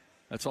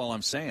 That's all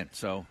I'm saying.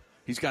 So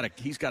he's got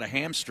a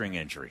hamstring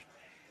injury.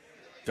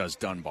 Does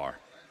Dunbar?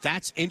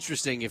 That's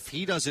interesting. If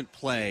he doesn't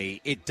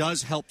play, it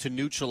does help to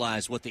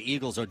neutralize what the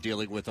Eagles are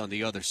dealing with on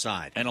the other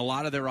side. And a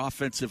lot of their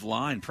offensive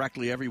line,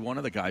 practically every one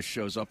of the guys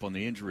shows up on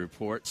the injury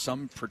report.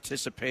 Some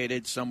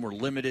participated, some were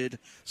limited.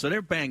 So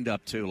they're banged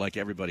up, too, like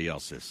everybody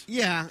else is.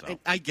 Yeah, so.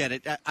 I get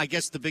it. I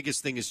guess the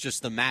biggest thing is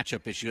just the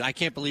matchup issue. I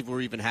can't believe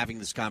we're even having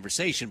this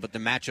conversation, but the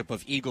matchup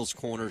of Eagles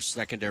corner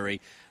secondary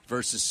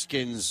versus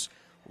Skins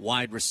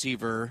wide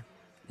receiver,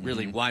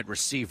 wide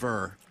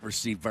receiver,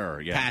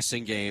 yeah.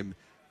 Passing game.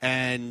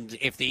 And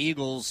if the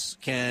Eagles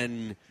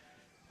can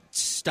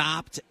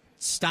stop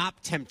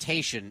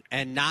temptation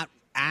and not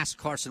ask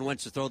Carson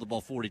Wentz to throw the ball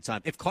 40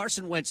 times. If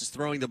Carson Wentz is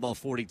throwing the ball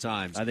 40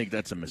 times. I think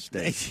that's a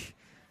mistake.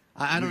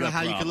 I don't know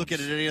how you can look at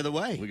it any other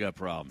way. We got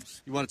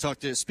problems. You want to talk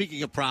to,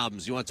 speaking of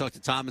problems, you want to talk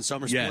to Tom in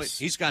Summers Point? Yes.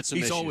 He's got some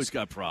issues. He's always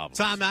got problems.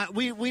 Tom,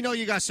 we know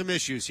you got some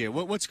issues here.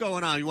 What's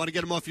going on? You want to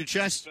get them off your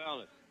chest?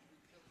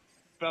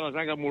 Fellas,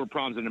 I got more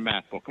problems than the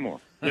math book. Come on.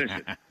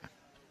 Listen.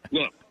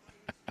 Look.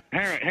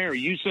 Harry,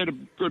 you said a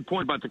good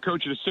point about the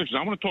coach of the Sixers.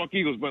 I want to talk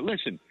Eagles, but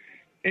listen,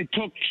 it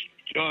took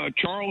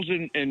Charles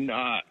and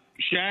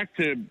Shaq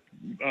to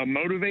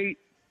motivate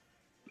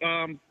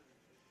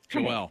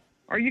Joel.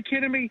 Are you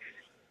kidding me?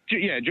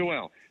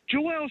 Joel.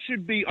 Joel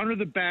should be under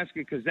the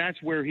basket because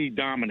that's where he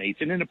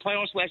dominates. And in the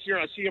playoffs last year,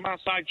 I see him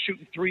outside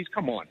shooting threes.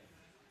 Come on.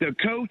 The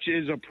coach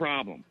is a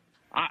problem.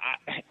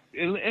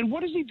 And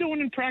what is he doing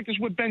in practice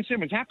with Ben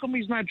Simmons? How come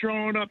he's not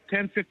drawing up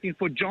 10,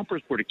 15-foot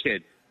jumpers for the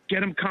kid?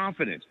 Get him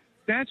confidence.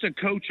 That's a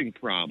coaching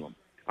problem.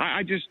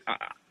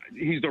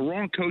 He's the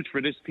wrong coach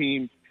for this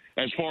team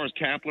as far as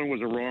Kaplan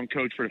was a wrong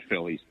coach for the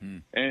Phillies.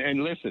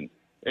 And listen,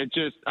 it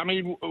just,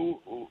 do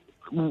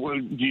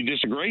you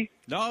disagree?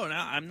 No,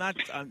 I'm not.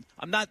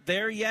 I'm not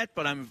there yet,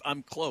 but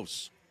I'm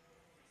close.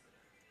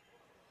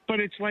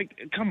 But it's like,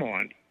 come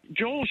on.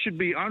 Joel should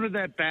be under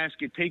that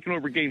basket, taking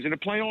over games. In the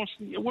playoffs,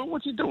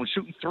 what's he doing?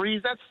 Shooting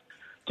threes?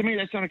 To me,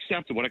 that's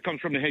unacceptable. That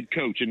comes from the head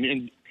coach.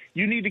 And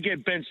you need to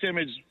get Ben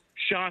Simmons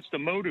shots to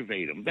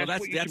motivate him.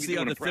 That's the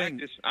other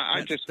thing.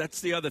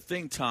 That's the other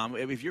thing, Tom.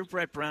 If you're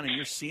Brett Brown and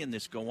you're seeing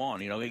this go on,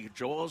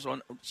 Joel's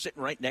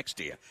sitting right next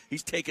to you.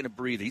 He's taking a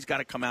breather. He's got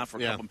to come out for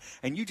a couple.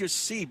 And you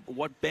just see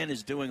what Ben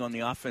is doing on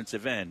the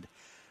offensive end.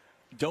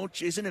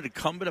 Isn't it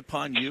incumbent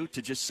upon you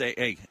to just say,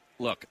 hey,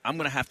 look, I'm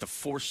going to have to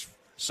force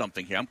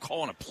something here. I'm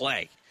calling a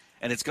play,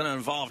 and it's going to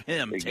involve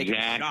him taking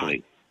a shot.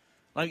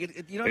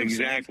 Like, you know what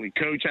exactly.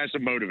 I'm saying? Coach has to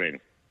motivate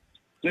him.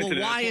 Listen,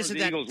 well, why as isn't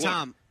far as that, the Eagles,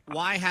 Tom?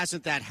 Why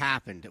hasn't that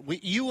happened?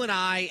 You and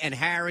I and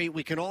Harry,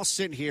 we can all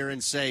sit here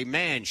and say,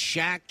 man,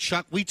 Shaq,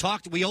 Chuck,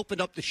 we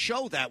opened up the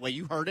show that way.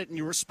 You heard it and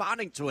you're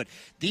responding to it.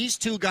 These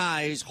two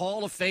guys,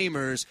 Hall of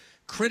Famers,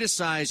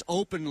 criticize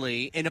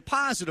openly in a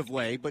positive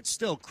way, but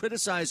still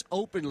criticize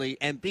openly.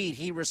 Embiid,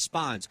 he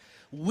responds.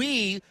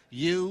 We,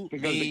 you,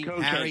 me,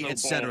 Harry,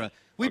 etc.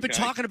 We've been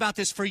talking about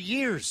this for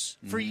years.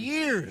 For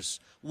years.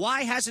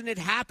 Why hasn't it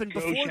happened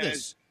before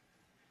this?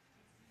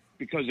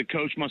 Because the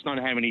coach must not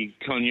have any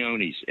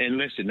cojones. And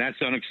listen, that's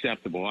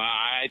unacceptable.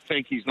 I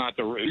think he's not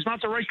the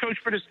right coach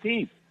for this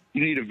team.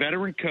 You need a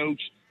veteran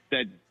coach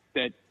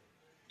that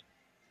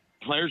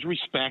players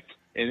respect.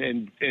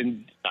 And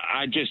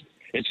I just,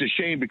 it's a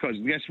shame because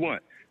guess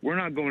what? We're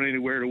not going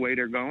anywhere the way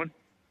they're going.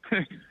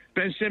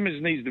 Ben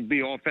Simmons needs to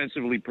be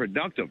offensively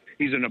productive.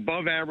 He's an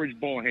above-average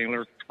ball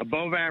handler,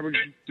 above-average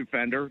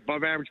defender,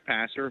 above-average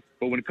passer.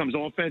 But when it comes to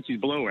offense, he's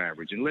below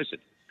average. And listen,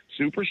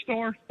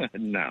 superstar?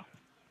 No.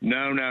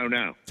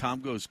 No.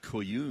 Tom goes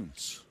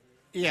coyoons.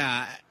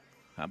 Yeah.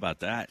 How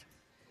about that?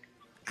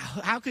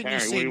 How can you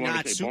say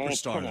not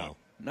superstar, though?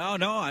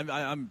 No.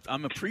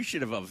 I'm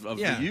appreciative of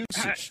the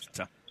usage.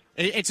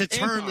 It's a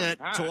term that,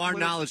 to our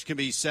knowledge, can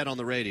be said on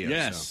the radio.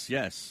 Yes.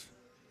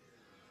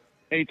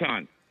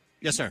 Eitan.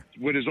 Yes, sir.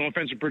 With his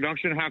offensive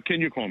production, how can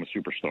you call him a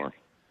superstar?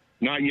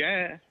 Not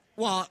yet.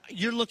 Well,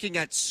 you're looking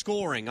at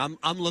scoring. I'm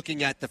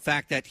looking at the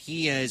fact that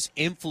he has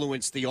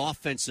influenced the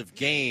offensive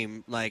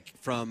game, like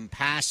from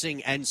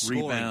passing and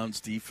scoring, rebounds,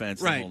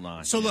 defense, right. The whole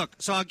nine. So look,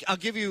 I'll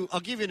give you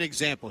an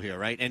example here,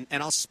 right? And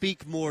I'll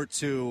speak more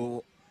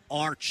to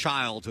our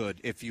childhood,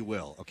 if you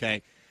will.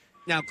 Okay.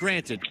 Now,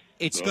 granted,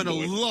 it's going to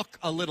look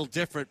a little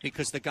different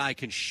because the guy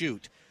can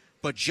shoot,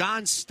 but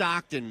John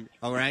Stockton,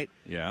 all right,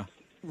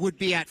 would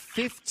be at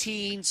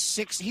 15,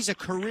 16. He's a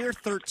career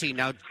 13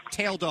 now,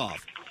 tailed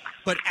off.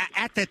 But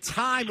at the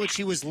time which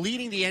he was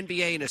leading the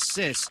NBA in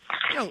assists,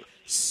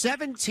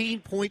 17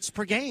 points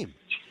per game.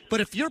 But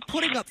if you're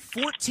putting up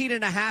 14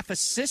 and a half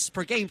assists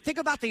per game, think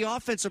about the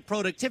offensive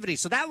productivity.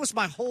 So that was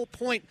my whole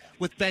point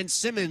with Ben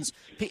Simmons.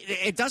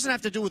 It doesn't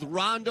have to do with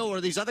Rondo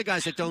or these other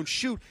guys that don't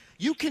shoot.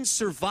 You can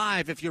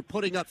survive if you're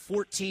putting up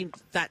 14,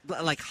 that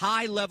like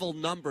high-level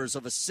numbers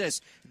of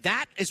assists.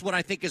 That is what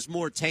I think is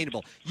more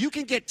attainable. You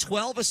can get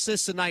 12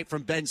 assists a night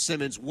from Ben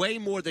Simmons, way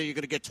more than you're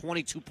going to get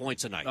 22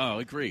 points a night. Oh,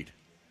 agreed.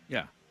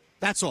 Yeah.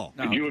 That's all.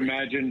 Could you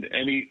imagine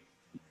any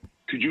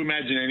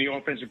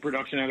offensive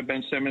production out of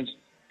Ben Simmons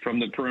from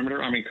the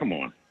perimeter? I mean, come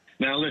on.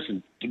 Now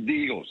listen, the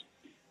Eagles.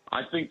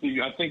 I think these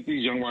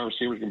young wide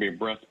receivers can be a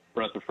breath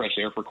of fresh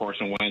air for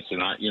Carson Wentz,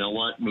 and you know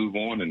what? Move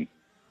on, and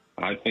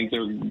I think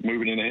they're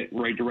moving in the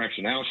right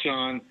direction.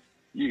 Alshon,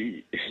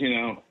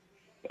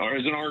 or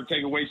isn't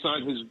Artega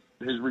Wayside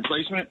his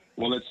replacement?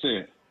 Well, let's see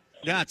it.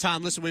 Yeah,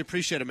 Tom, listen, we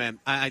appreciate it, man.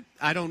 I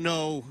don't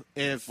know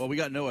if... Well, we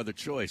got no other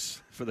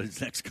choice for the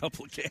next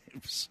couple of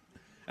games.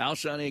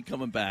 Alshon ain't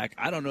coming back.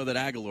 I don't know that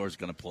Aguilar's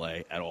going to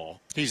play at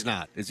all. He's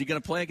not. Is he going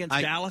to play against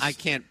Dallas? I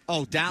can't...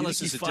 Oh,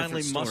 Dallas is a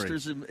finally different story.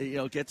 musters him,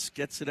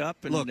 gets it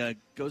up and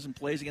goes and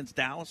plays against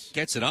Dallas?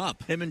 Gets it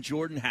up. Him and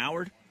Jordan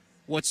Howard?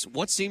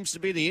 What seems to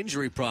be the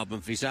injury problem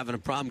if he's having a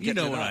problem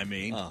getting it up? You know what I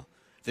mean.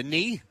 The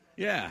knee?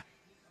 Yeah.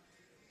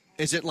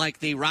 Is it like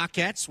the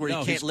Rockettes where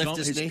he can't lift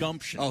his knee?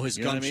 Gumption. Oh, his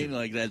gumption. What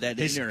I mean? Like that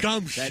his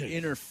gumption. That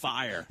inner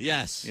fire.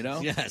 Yes.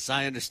 Yes,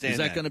 I understand. Is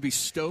that going to be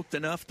stoked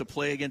enough to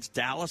play against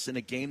Dallas in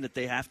a game that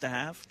they have to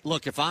have?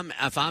 Look, if I'm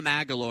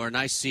Aguilar and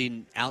I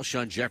seen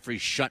Alshon Jeffrey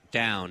shut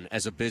down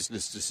as a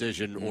business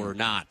decision or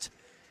not,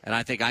 and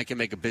I think I can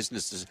make a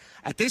business decision.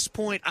 At this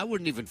point, I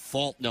wouldn't even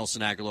fault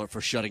Nelson Aguilar for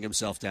shutting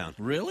himself down.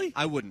 Really?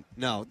 I wouldn't.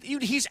 No.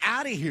 He's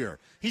out of here.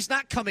 He's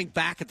not coming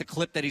back at the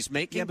clip that he's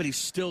making. Yeah, but he's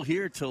still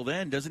here till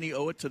then. Doesn't he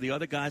owe it to the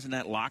other guys in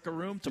that locker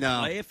room to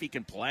play if he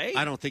can play?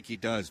 I don't think he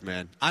does,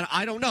 man.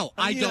 I don't know.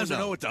 He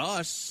doesn't owe it to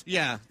us.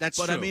 Yeah, that's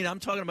true. But, I mean, I'm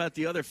talking about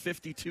the other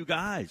 52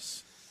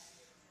 guys.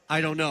 I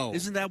don't know.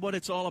 Isn't that what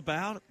it's all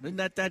about? Isn't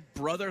that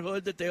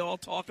brotherhood that they all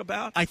talk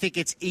about? I think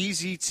it's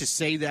easy to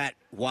say that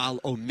while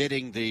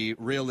omitting the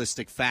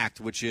realistic fact,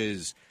 which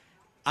is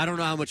I don't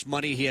know how much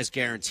money he has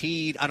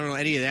guaranteed. I don't know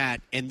any of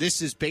that. And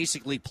this is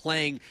basically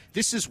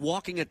this is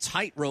walking a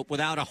tightrope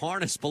without a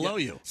harness below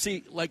you.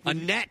 See, like a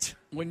net.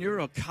 When you're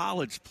a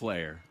college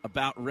player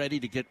about ready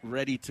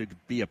to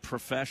be a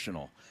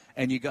professional,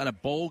 and you got a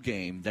bowl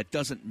game that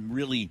doesn't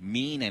really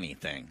mean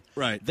anything,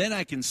 right? Then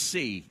I can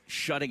see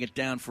shutting it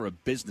down for a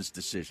business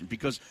decision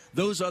because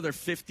those other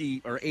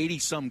 50 or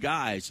 80-some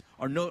guys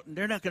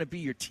they're not going to be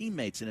your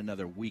teammates in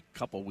another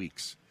couple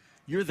weeks.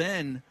 You're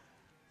then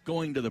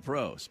going to the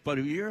pros. But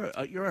if you're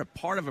a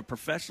part of a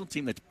professional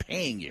team that's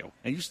paying you,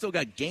 and you still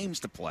got games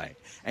to play,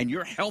 and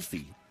you're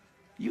healthy,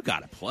 you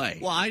got to play.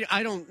 Well,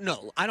 I don't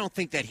know. I don't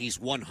think that he's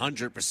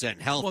 100%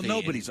 healthy. Well,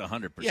 nobody's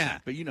 100%. Yeah,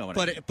 but you know what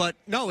I mean. But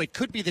no, it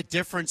could be the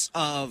difference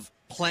of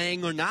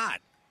playing or not.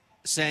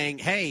 Saying,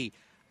 hey,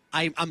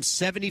 I'm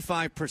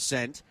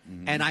 75%,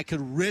 and I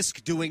could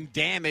risk doing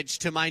damage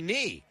to my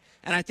knee.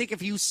 And I think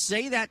if you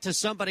say that to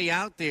somebody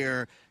out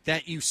there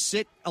that you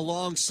sit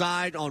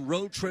alongside on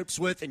road trips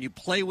with and you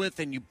play with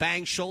and you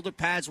bang shoulder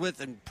pads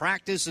with and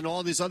practice and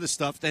all this other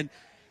stuff, then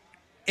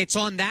it's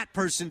on that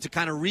person to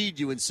kind of read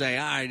you and say,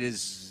 all right,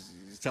 is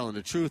he telling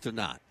the truth or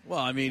not? Well,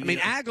 I mean,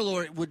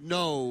 Aguilar would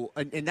know,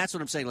 and that's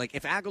what I'm saying. Like,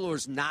 if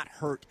Aguilar's not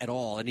hurt at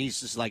all and he's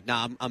just like,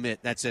 nah, I'm it,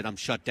 that's it, I'm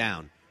shut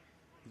down,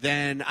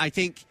 then I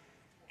think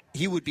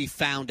he would be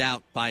found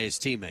out by his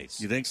teammates.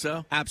 You think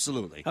so?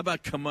 Absolutely. How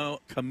about Camus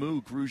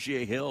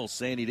Grugier-Hill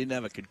saying he didn't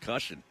have a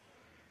concussion?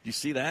 Did you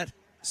see that?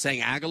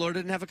 Saying Aguilar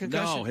didn't have a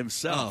concussion? No,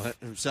 himself.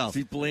 Oh, himself.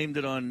 He blamed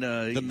it on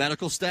the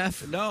medical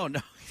staff? No.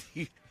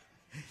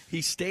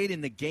 He stayed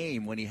in the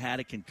game when he had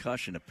a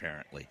concussion,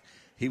 apparently.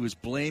 He was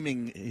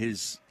blaming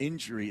his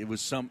injury. It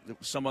was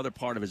some other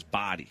part of his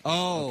body.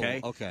 Oh,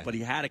 okay. But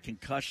he had a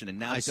concussion, and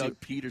now Doug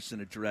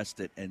Peterson addressed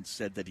it and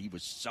said that he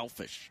was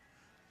selfish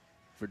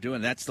for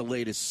doing. That's the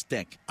latest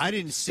stink. I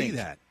didn't see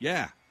that.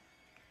 Yeah.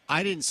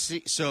 I didn't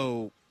see.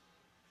 So,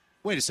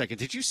 wait a second.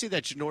 Did you see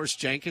that Janoris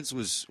Jenkins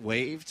was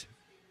waived?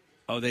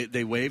 Oh,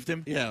 they waived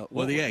him? Yeah.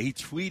 Well, he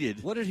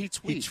tweeted. What did he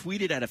tweet? He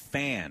tweeted at a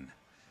fan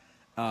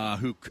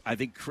who I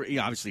think he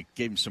obviously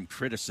gave him some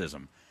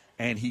criticism,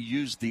 and he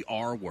used the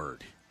R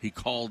word. He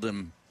called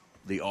him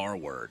the R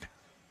word,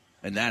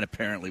 and that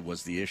apparently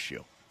was the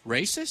issue.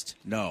 Racist?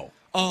 No.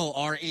 Oh,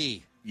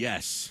 R-E.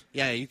 Yes.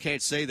 Yeah, you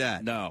can't say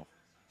that. No.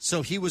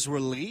 So he was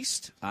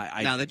released?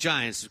 Now, the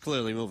Giants are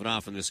clearly moving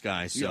on from this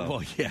guy. So. Yeah,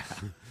 well, yeah.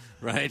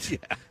 Right? Yeah.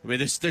 I mean,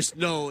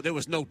 there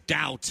was no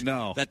doubt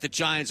that the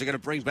Giants are going to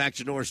bring back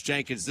Janoris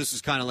Jenkins. This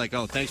is kind of like,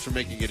 oh, thanks for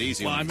making it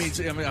easy. Well, I mean,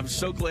 I'm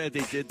so glad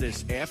they did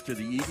this after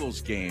the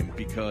Eagles game,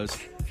 because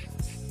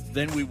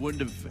then we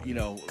wouldn't have,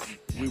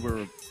 we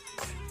were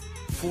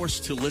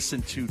forced to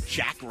listen to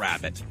Jack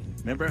Rabbit.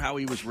 Remember how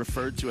he was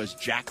referred to as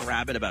Jack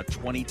Rabbit about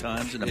 20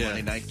 times in a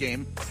Monday night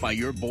game by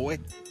your boy?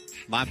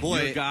 My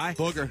boy, your guy?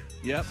 Booger.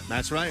 Yep.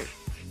 That's right.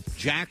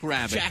 Jack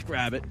Rabbit. Jack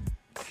Rabbit.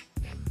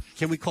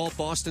 Can we call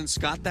Boston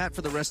Scott that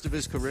for the rest of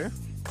his career?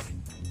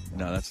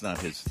 No, that's not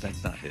his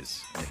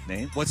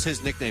nickname. What's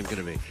his nickname going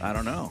to be? I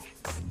don't know.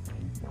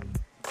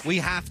 We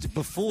have to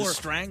before. The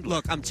Strangler.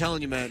 Look, I'm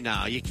telling you, man.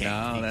 No, you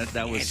can't. No,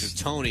 that was Andrew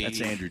Toney. That's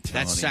Andrew Toney.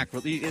 That's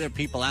sacrilege. There are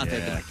people out there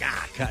that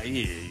are like,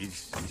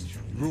 he's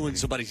ruining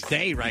somebody's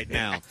day right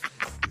now,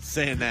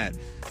 saying that.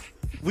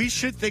 We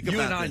should think about this.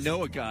 You and I this.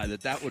 know a guy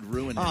that would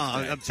ruin his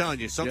day. I'm telling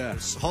you.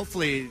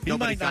 Hopefully, he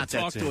nobody might not got that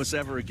talk to us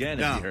ever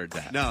again if he heard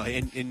that. No,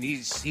 and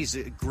he's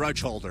a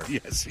grudge holder.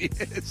 Yes, he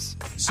is.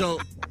 So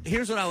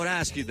here's what I would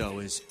ask you, though,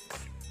 is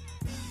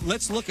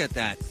let's look at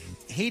that.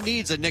 He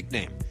needs a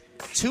nickname.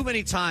 Too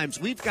many times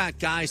we've got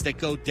guys that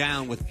go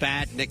down with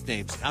bad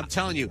nicknames. I'm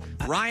telling you,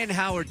 Ryan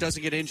Howard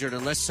doesn't get injured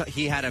unless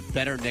he had a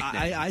better nickname.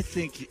 I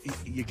think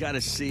you got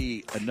to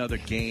see another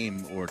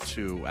game or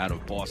two out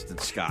of Boston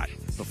Scott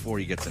before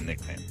he gets a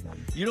nickname.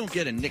 You don't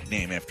get a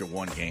nickname after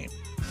one game.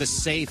 The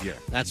Savior.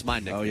 That's my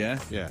nickname. Oh, yeah?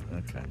 Yeah.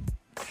 Okay.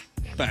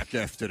 Back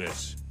after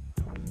this.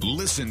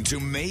 Listen to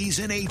Mays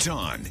and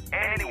Aton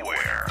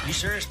anywhere. You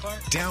serious, Clark?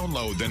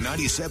 Download the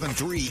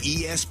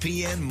 97.3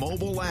 ESPN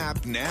mobile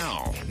app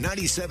now.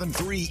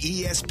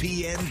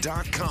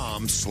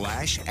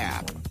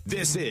 97.3ESPN.com/app.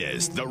 This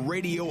is the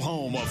radio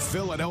home of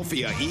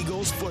Philadelphia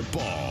Eagles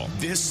football.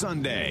 This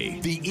Sunday,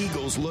 the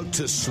Eagles look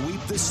to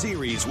sweep the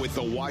series with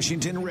the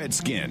Washington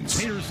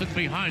Redskins. Peterson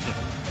behind him.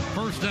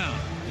 First down.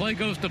 Play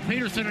goes to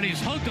Peterson, and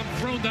he's hooked him,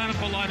 thrown down at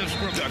the line of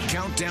scrimmage. The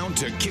Countdown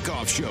to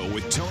Kickoff show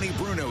with Tony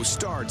Bruno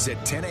starts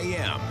at 10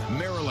 a.m.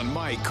 Merrill and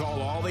Mike call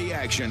all the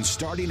action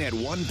starting at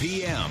 1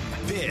 p.m.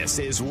 This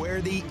is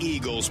where the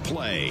Eagles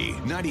play.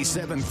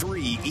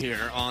 97.3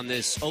 here on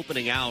this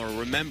opening hour.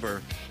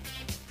 Remember,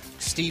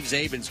 Steve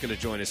Zabin's going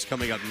to join us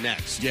coming up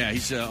next. Yeah,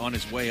 he's on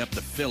his way up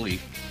to Philly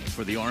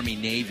for the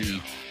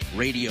Army-Navy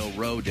Radio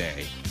Row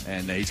Day,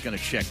 and he's going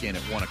to check in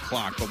at 1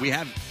 o'clock. But we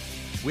have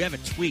a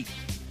tweet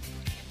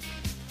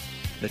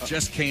that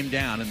just came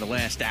down in the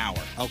last hour.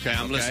 Okay,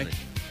 I'm listening.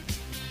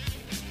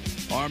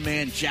 Our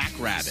man Jack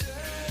Rabbit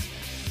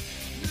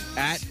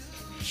at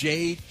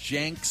J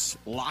Jenks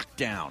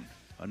Lockdown.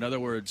 In other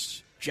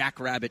words, Jack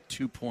Rabbit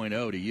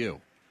 2.0 to you.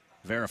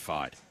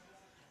 Verified.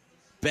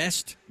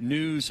 Best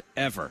news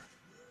ever.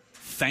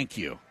 Thank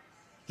you.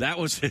 That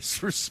was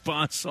his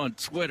response on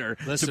Twitter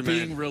to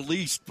being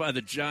released by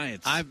the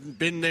Giants. I've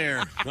been there,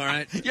 all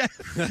right? Yeah,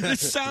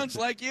 this sounds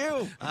like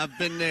you. I've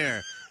been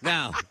there.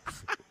 Now,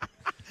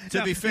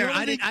 to be fair,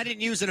 I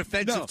didn't use an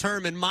offensive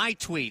term in my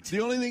tweet.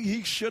 The only thing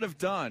he should have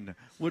done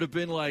would have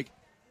been like,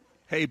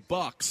 hey,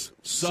 Bucks,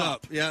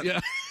 sup.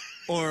 Yeah.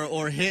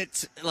 Or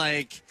hit,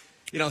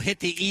 hit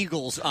the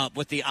Eagles up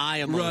with the eye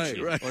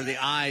emoji. Right. Or the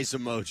eyes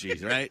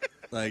emoji, right?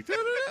 Like,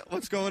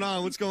 what's going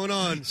on? What's going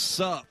on?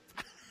 Sup.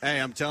 Hey,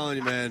 I'm telling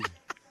you, man,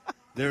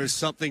 there is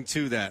something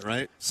to that,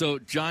 right? So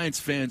Giants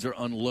fans are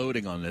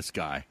unloading on this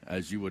guy,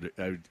 as you would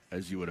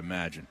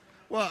imagine.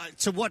 Well,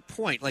 to what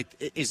point? Like,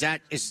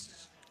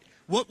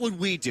 what would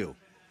we do?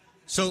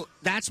 So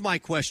that's my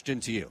question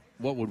to you.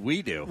 What would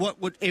we do?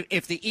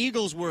 If the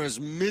Eagles were as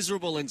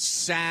miserable and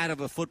sad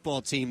of a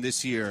football team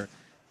this year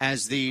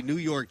as the New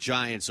York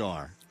Giants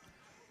are?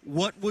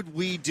 what would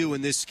we do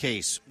in this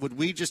case? Would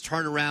we just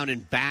turn around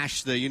and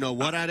bash the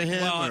what out of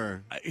him?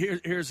 Or?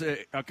 Here's a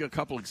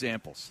couple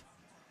examples.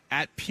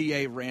 At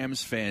PA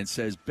Rams fan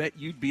says, bet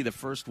you'd be the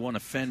first one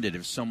offended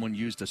if someone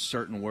used a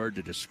certain word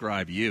to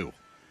describe you.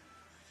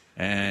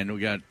 And we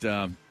got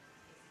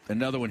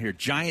another one here.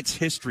 Giants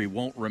history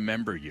won't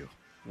remember you.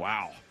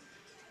 Wow.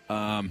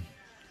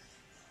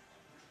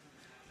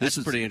 This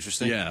is pretty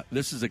interesting. Yeah,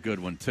 this is a good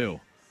one, too.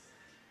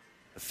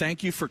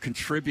 Thank you for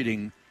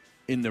contributing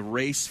in the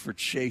race for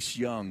Chase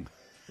Young.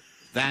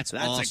 That's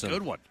awesome. a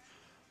good one.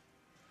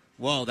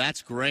 Whoa,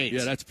 that's great.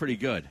 Yeah, that's pretty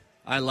good.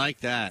 I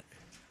like that.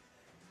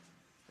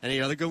 Any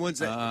other good ones?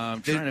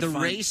 The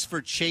race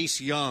for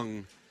Chase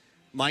Young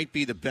might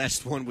be the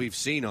best one we've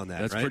seen on that.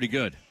 That's right? pretty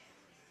good.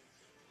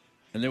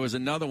 And there was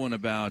another one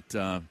about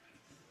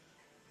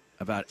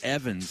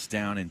Evans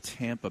down in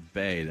Tampa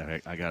Bay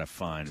that I got to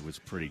find. It was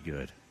pretty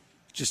good.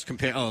 Just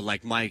compare. Oh,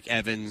 like Mike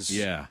Evans.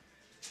 Yeah.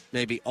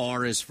 Maybe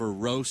R is for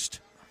roast,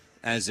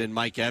 as in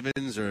Mike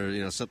Evans,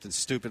 or something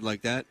stupid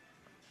like that.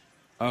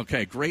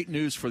 Okay, great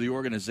news for the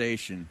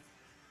organization.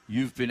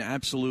 You've been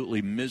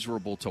absolutely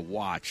miserable to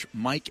watch.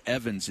 Mike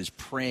Evans is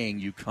praying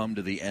you come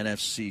to the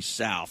NFC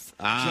South,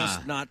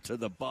 just not to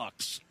the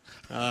Bucs.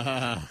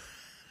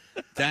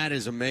 That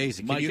is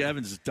amazing. Mike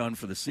Evans is done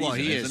for the season,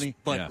 isn't he?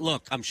 But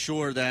look, I'm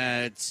sure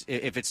that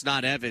if it's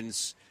not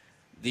Evans,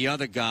 the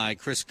other guy,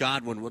 Chris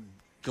Godwin, would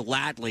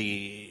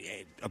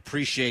gladly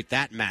appreciate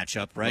that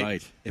matchup, right?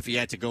 Right. If he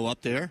had to go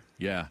up there.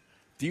 Yeah.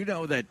 Do you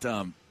know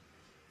that,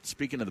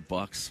 speaking of the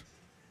Bucs,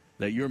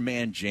 that your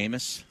man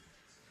Jameis...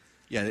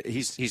 Yeah,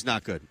 he's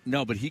not good.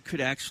 No, but he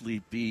could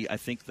actually be, I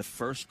think, the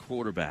first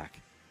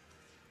quarterback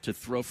to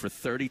throw for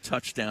 30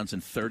 touchdowns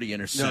and 30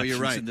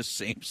 interceptions in the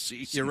same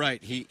season. You're right.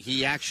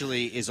 He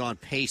actually is on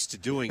pace to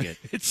doing it.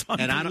 It's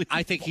unbelievable. And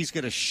I think he's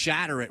going to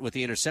shatter it with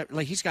the interception.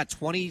 Like, he's got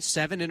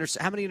 27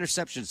 How many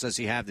interceptions does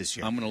he have this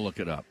year? I'm going to look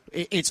it up.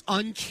 It's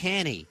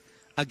uncanny.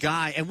 A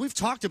guy, and we've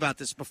talked about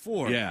this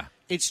before. Yeah.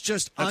 It's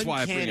just That's uncanny.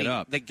 why I bring it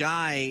up. The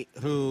guy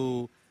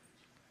who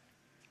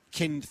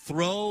can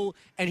throw,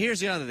 and here's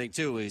the other thing,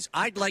 too, is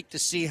I'd like to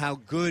see how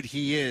good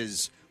he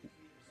is.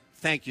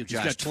 Thank you,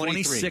 Josh. He's got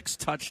 26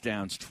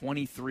 touchdowns,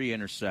 23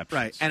 interceptions.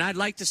 Right, and I'd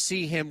like to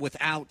see him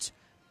without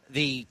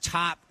the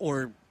top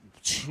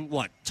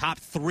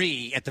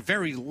three, at the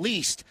very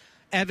least.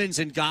 Evans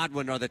and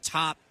Godwin are the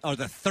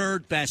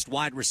third best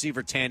wide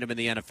receiver tandem in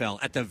the NFL,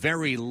 at the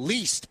very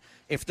least,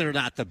 if they're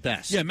not the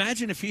best. Yeah,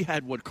 imagine if he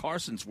had what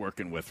Carson's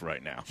working with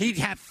right now. He'd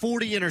have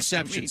 40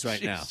 interceptions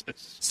right now.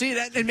 See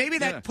that, and maybe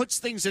that puts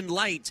things in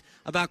light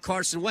about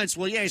Carson Wentz.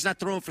 Well, yeah, he's not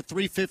throwing for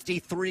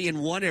 353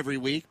 and 1 every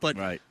week, but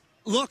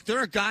look, there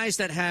are guys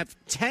that have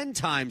 10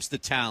 times the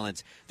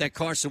talent that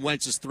Carson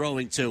Wentz is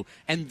throwing to,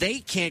 and they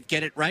can't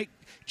get it right.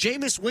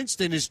 Jameis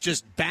Winston is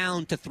just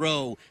bound to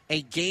throw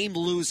a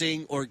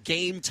game-losing or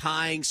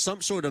game-tying,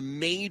 some sort of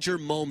major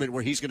moment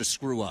where he's going to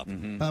screw up.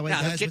 Mm-hmm. By the way,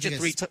 now, guys, he'll get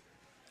you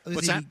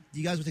What's that?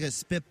 You guys would take a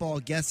spitball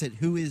guess at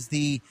who is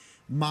the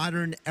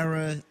modern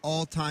era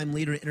all-time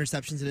leader in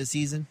interceptions in a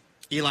season?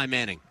 Eli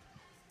Manning.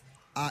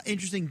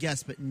 Interesting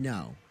guess, but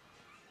no.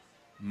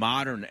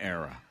 Modern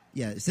era.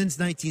 Yeah, since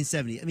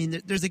 1970. I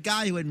mean, there's a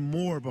guy who had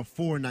more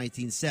before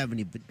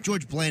 1970, but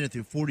George Blanda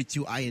threw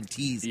 42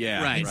 INTs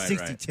in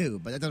 62,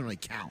 but that doesn't really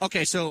count.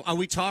 Okay, so are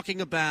we talking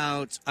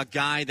about a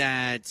guy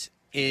that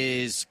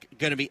is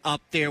going to be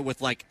up there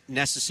with, like,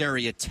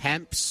 necessary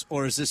attempts,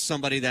 or is this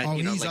somebody that,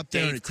 he's like up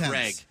there in Dave Craig?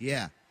 attempts.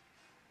 Yeah.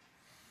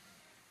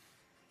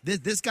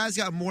 This guy's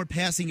got more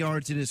passing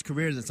yards in his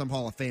career than some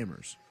Hall of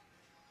Famers.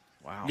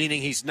 Wow.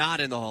 Meaning he's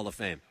not in the Hall of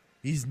Fame.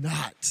 He's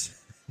not.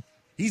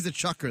 He's a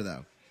chucker,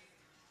 though.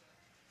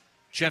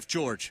 Jeff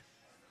George.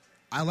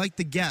 I like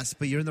the guess,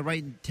 but you're in the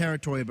right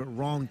territory, but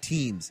wrong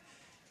teams.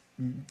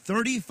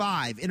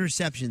 35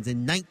 interceptions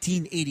in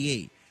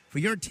 1988. For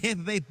your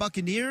Tampa Bay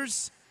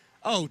Buccaneers...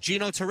 Oh,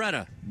 Gino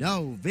Torretta.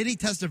 No, Vinny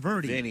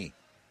Testaverde. Vinny.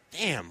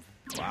 Damn.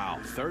 Wow,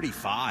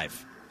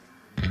 35.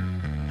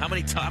 How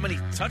many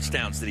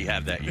touchdowns did he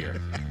have that year?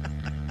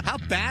 How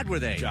bad were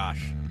they?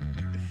 Josh.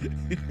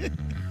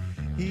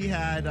 He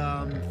had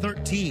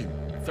 13.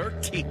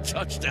 13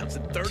 touchdowns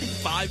and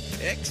 35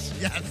 picks?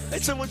 Yes.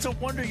 It's a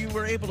wonder you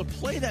were able to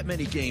play that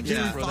many games.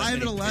 Yeah,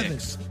 5-11.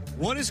 Picks.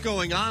 What is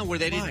going on where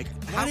they didn't?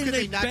 How could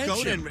they not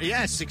go to?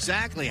 Yes,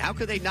 exactly. How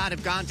could they not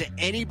have gone to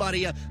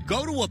anybody?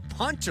 Go to a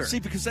punter.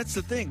 See, because that's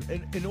the thing.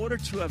 In order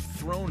to have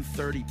thrown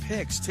 30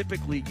 picks,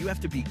 typically you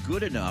have to be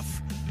good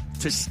enough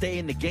to stay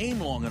in the game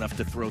long enough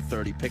to throw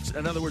 30 picks.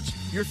 In other words,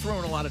 you're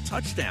throwing a lot of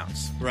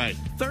touchdowns. Right.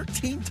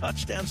 13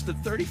 touchdowns to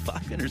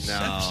 35 interceptions.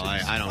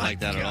 No, I don't like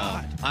that at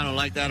all. I don't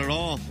like that at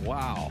all.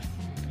 Wow.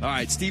 All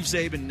right, Steve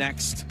Zabin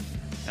next.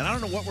 And I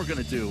don't know what we're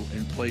going to do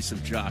in place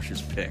of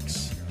Josh's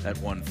picks at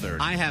 1:30.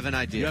 I have an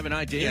idea. You have an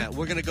idea? Yeah,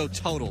 we're going to go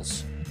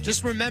totals.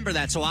 Just remember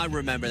that so I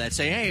remember that.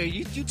 Say, hey,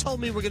 you told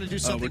me we're going to do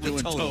something we're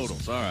with doing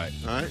totals. All right.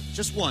 All right.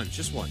 Just one.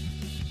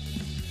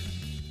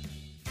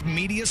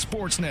 Media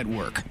Sports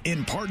Network,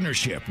 in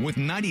partnership with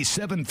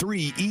 97.3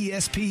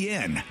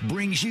 ESPN,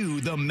 brings you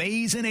the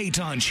Mays and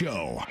Eitan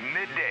Show.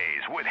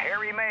 Middays with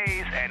Harry Mays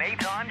Mays and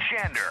Eitan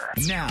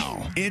Shander.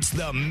 Now, it's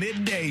the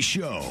Midday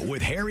Show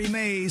with Harry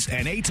Mays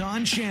and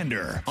Eitan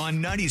Shander on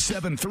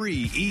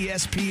 97.3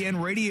 ESPN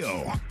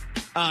Radio. All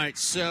right,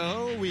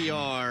 so we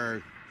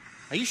are...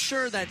 Are you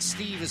sure that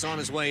Steve is on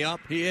his way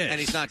up? He is. And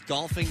he's not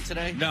golfing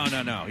today? No.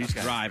 He's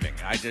driving.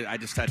 I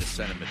just had to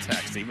send him a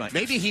text.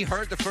 Maybe he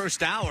heard the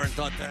first hour and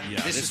thought that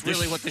this is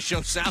really what the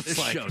show sounds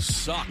like. This show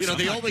sucks. You know,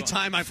 the only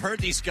time I've heard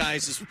these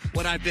guys is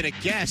when I've been a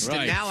guest,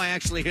 and now I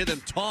actually hear them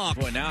talk.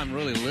 Boy, now I'm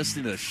really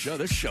listening to the show.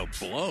 This show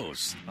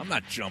blows. I'm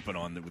not jumping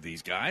on with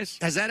these guys.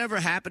 Has that ever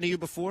happened to you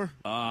before?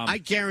 I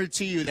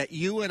guarantee you that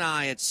you and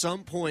I, at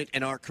some point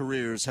in our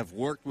careers, have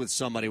worked with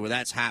somebody where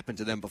that's happened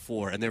to them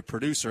before, and their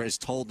producer has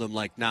told them,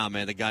 like, nah,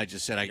 man, the guy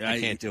just said, I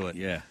can't do it.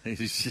 Yeah.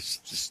 He's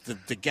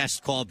just the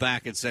guest called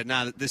back and said,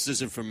 nah, this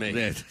isn't for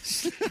me.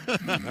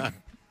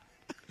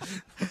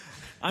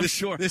 I'm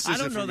sure. I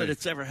don't know for that me.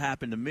 it's ever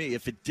happened to me.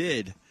 If it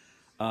did,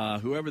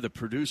 whoever the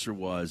producer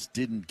was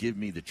didn't give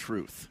me the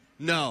truth.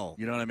 No.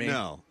 You know what I mean?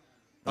 No.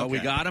 Oh, we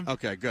Okay. got him?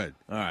 Okay, good.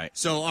 All right.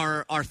 So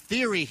our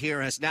theory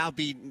here has now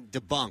been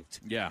debunked.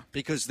 Yeah.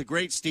 Because the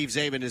great Steve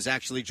Zabin is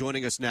actually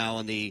joining us now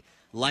on the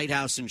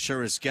Lighthouse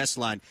Insurance guest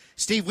line.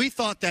 Steve, we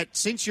thought that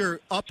since you're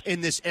up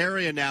in this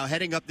area now,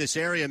 heading up this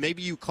area,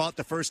 maybe you caught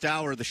the first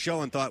hour of the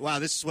show and thought, wow,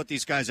 this is what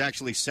these guys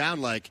actually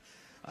sound like.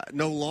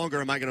 No longer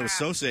am I going to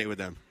associate with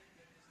them.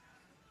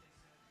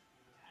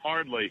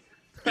 Hardly.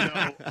 You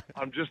know,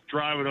 I'm just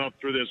driving up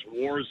through this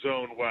war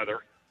zone weather.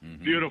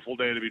 Beautiful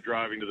day to be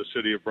driving to the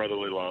city of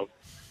brotherly love.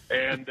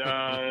 And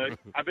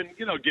I've been,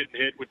 getting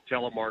hit with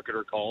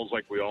telemarketer calls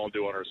like we all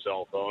do on our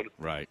cell phone.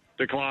 Right.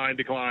 Decline.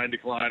 I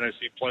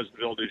see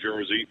Pleasantville, New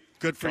Jersey.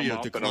 Good for come you,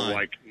 up, decline. And I'm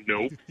like,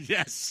 nope.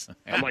 Yes.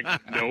 I'm like,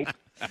 nope.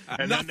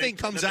 And Nothing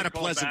comes out of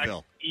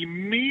Pleasantville.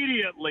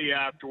 Immediately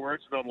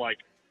afterwards, and I'm like,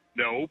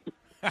 nope.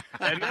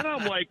 And then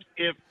I'm like,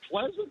 if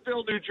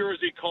Pleasantville, New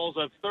Jersey calls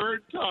a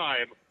third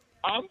time,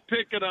 I'm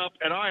picking up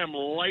and I am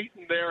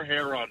lighting their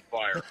hair on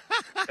fire.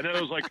 And then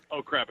I was like,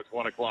 oh, crap, it's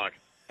 1 o'clock.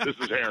 This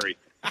is Harry.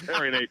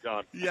 Harry and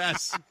Eitan.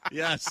 Yes.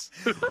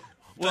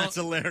 That's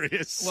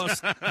hilarious. Well,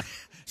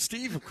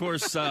 Steve, of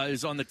course,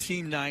 is on the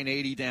Team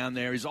 980 down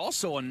there. He's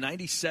also on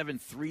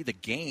 97.3 The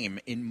Game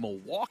in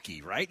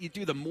Milwaukee, right? You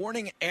do the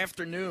morning,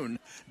 afternoon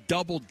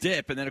double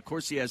dip, and then, of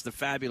course, he has the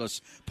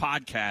fabulous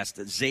podcast,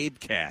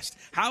 Zabecast.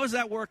 How is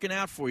that working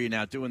out for you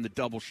now, doing the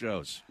double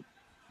shows?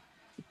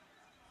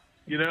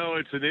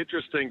 It's an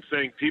interesting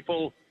thing.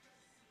 People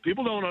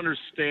don't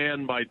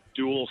understand my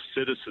dual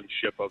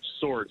citizenship of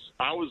sorts.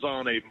 I was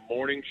on a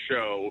morning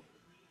show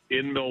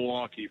in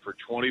Milwaukee for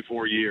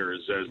 24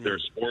 years as their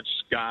sports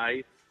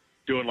guy,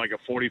 doing like a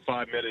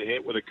 45-minute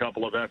hit with a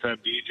couple of FM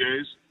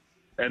DJs.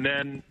 And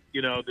then,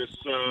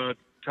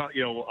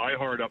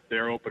 iHeart up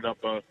there opened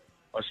up a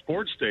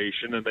sports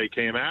station, and they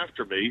came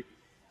after me,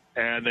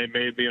 and they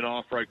made me an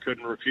offer I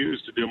couldn't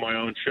refuse to do my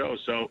own show.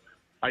 So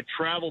I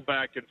travel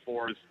back and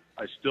forth.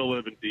 I still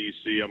live in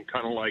D.C. I'm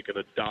kind of like an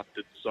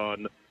adopted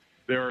son.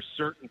 There are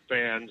certain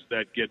fans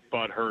that get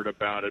butthurt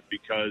about it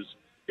because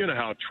you know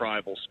how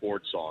tribal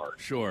sports are.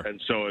 Sure.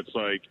 And so it's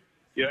like,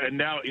 and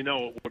now,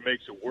 what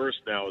makes it worse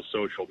now is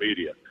social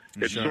media.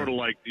 It's sort of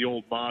like the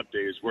old mob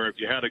days where if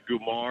you had a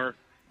Gumar,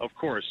 of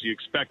course, you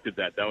expected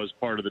that. That was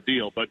part of the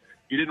deal. But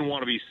you didn't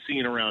want to be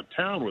seen around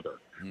town with her.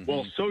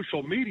 Well,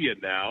 social media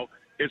now,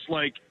 it's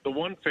like the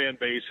one fan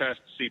base has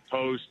to see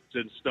posts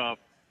and stuff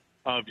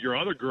of your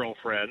other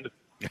girlfriend,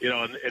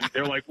 and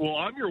they're like, well,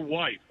 I'm your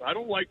wife. I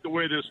don't like the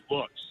way this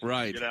looks.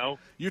 Right.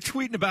 You're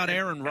tweeting about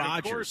Aaron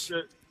Rodgers.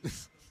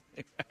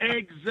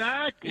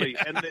 Exactly.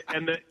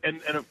 And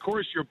of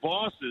course your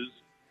bosses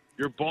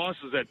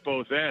at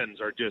both ends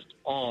are just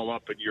all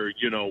up in your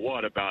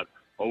you-know-what about,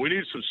 oh, we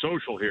need some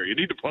social here. You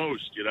need to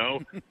post,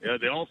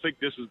 They all think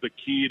this is the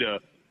key to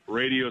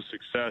radio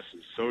success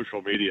is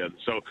social media. And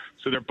so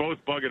they're both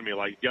bugging me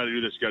like, you got to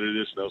do this, you got to do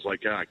this. And I was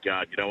like, oh,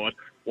 God, you know what?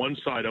 One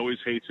side always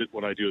hates it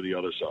when I do the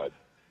other side.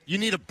 You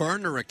need a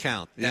burner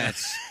account.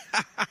 That's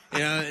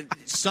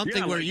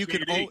something where like you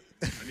can. I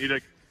need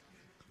a.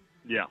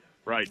 Yeah,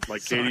 right.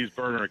 Like Katie's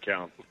burner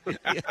account.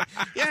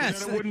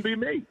 Yes, it wouldn't be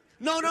me.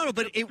 No.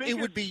 But it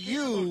would be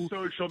you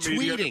social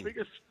media, tweeting.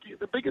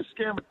 The biggest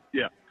scam.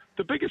 Yeah,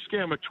 the biggest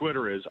scam of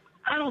Twitter is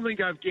I don't think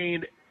I've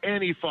gained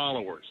any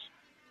followers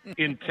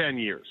in 10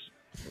 years.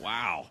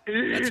 Wow,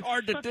 it's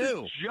hard to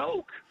do. A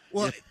joke.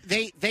 Well,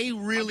 they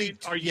really.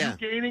 Are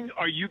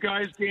you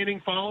guys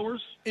gaining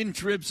followers? In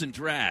dribs and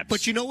drabs.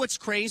 But you know what's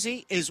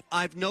crazy is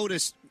I've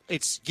noticed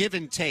it's give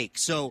and take.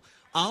 So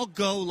I'll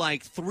go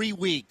like 3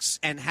 weeks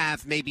and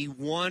have maybe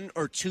 1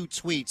 or 2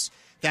 tweets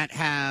that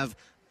have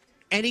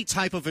any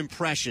type of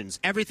impressions.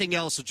 Everything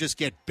else will just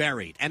get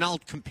buried. And I'll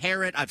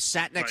compare it. I've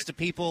sat next to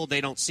people.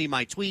 They don't see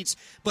my tweets.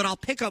 But I'll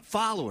pick up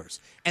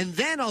followers. And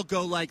then I'll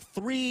go like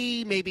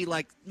 3, maybe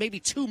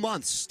 2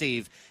 months,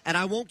 Steve, and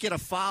I won't get a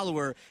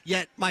follower,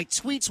 yet my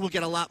tweets will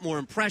get a lot more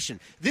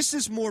impression. This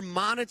is more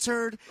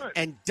monitored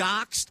and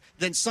doxed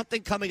than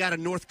something coming out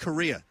of North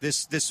Korea,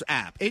 this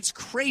app. It's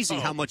crazy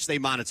how much they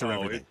monitor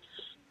everything.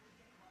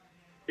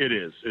 It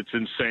is. It's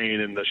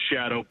insane. And the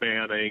shadow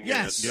banning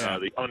and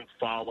the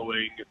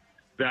unfollowing.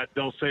 that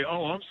they'll say,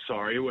 "Oh, I'm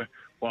sorry.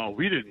 Well,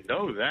 we didn't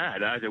know that.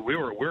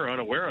 We're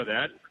unaware of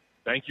that.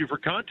 Thank you for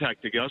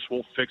contacting us.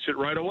 We'll fix it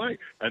right away."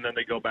 And then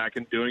they go back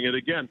and doing it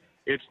again.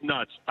 It's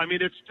nuts. I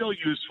mean, it's still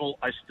useful.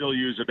 I still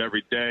use it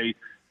every day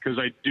because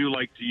I do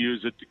like to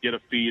use it to get a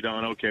feed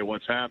on, okay,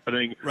 what's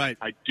happening. Right.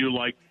 I do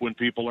like when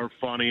people are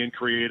funny and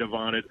creative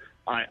on it.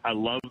 I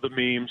love the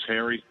memes,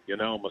 Harry. You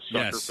know, I'm a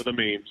sucker for the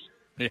memes.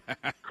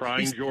 Yeah.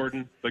 Crying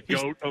Jordan, the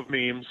goat of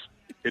memes.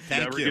 It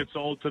never gets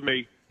old to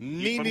me.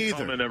 Me Keep 'em neither.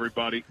 coming,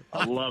 everybody.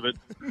 I love it.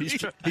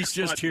 He's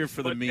just here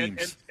for the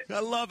memes. I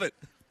love it.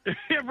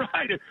 Yeah,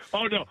 right.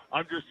 Oh, no,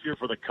 I'm just here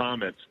for the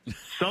comments.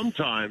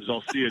 Sometimes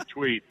I'll see a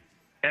tweet,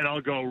 and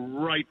I'll go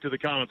right to the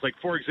comments. Like,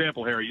 for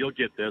example, Harry, you'll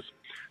get this.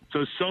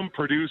 So some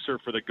producer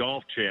for the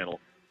Golf Channel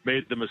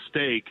made the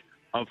mistake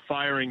of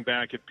firing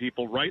back at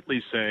people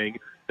rightly saying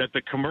that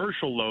the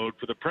commercial load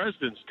for the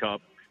President's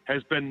Cup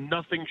has been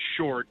nothing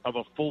short of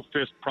a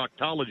full-fist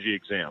proctology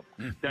exam,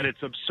 that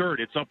it's absurd.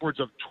 It's upwards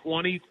of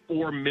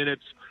 24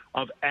 minutes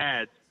of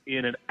ads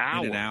in an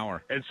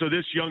hour. And so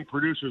this young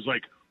producer's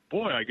like,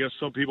 boy, I guess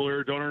some people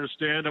here don't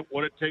understand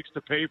what it takes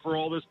to pay for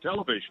all this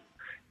television.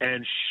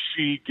 And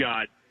she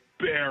got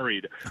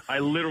buried. I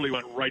literally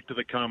went right to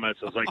the comments.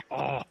 I was like,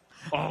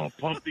 oh,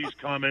 pump these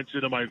comments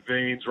into my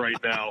veins right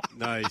now.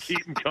 Nice.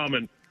 Keep them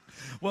coming.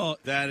 Well,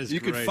 that is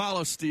you great. can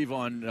follow Steve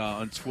on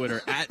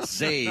Twitter at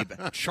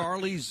Zabe,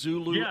 Charlie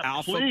Zulu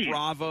Alpha please.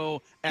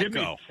 Bravo Echo. Give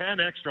me 10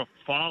 extra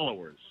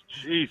followers.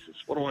 Jesus,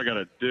 what do I got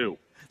to do?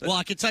 Well,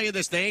 I can tell you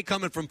this: they ain't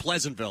coming from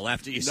Pleasantville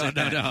after you said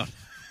that. No.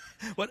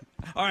 What?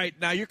 All right,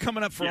 now you're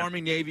coming up for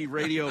Army Navy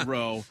Radio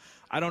Row.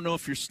 I don't know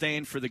if you're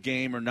staying for the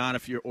game or not,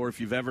 if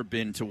you've ever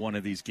been to one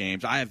of these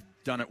games. I have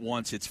done it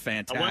once. It's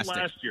fantastic. I went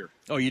last year.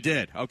 Oh, you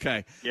did?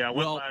 Okay. Yeah, I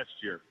went last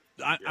year.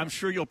 I'm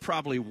sure you'll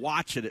probably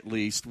watch it at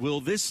least. Will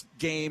this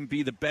game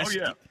be the best?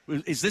 Oh,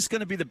 yeah. Is this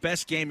going to be the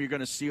best game you're going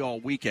to see all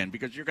weekend?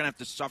 Because you're going to have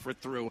to suffer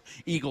through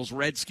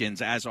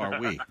Eagles-Redskins, as are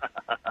we.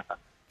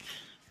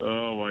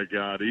 Oh, my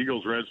God.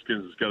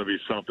 Eagles-Redskins is going to be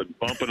something.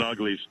 Bumping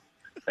uglies.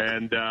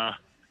 And,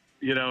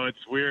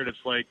 it's weird.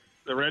 It's like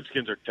the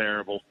Redskins are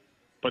terrible,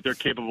 but they're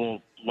capable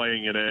of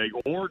laying an egg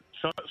or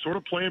sort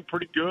of playing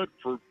pretty good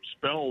for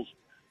spells.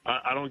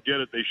 I don't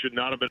get it. They should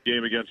not have been a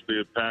game against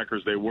the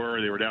Packers. They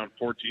were down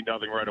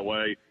 14-0 right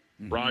away.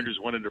 Mm-hmm. Rodgers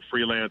went into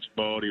freelance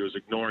mode. He was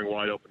ignoring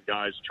wide-open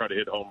guys to try to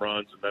hit home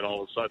runs, and then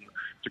all of a sudden,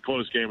 it's a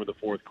close game in the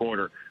fourth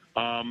quarter.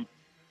 I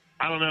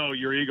don't know.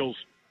 Your Eagles,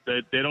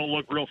 they don't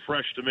look real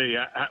fresh to me.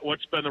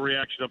 What's been the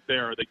reaction up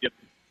there? Are they getting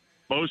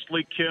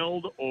mostly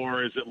killed,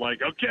 or is it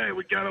like, okay,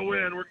 we got to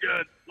win, we're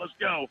good, let's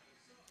go?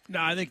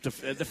 No, I think the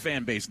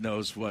fan base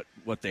knows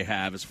what they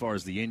have as far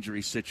as the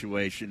injury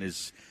situation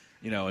is.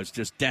 It's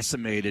just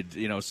decimated,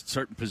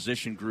 certain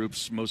position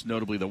groups, most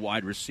notably the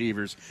wide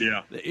receivers.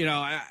 Yeah.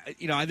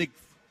 I think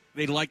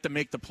they'd like to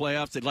make the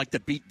playoffs. They'd like to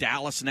beat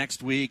Dallas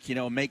next week,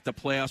 make the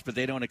playoffs, but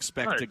they don't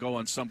expect to go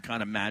on some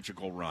kind of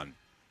magical run.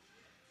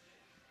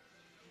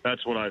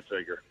 That's what I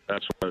figure.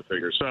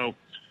 So,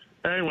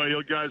 anyway,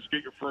 you guys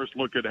get your first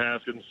look at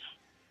Haskins,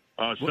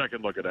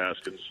 second look at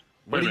Haskins.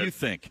 What do you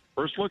think?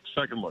 First look,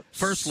 second look?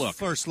 First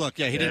look.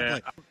 Yeah, he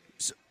didn't play.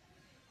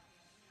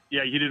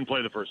 Yeah, he didn't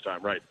play the first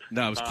time, right?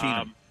 No, it was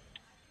Keenum.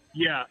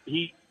 Yeah,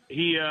 he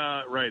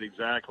right,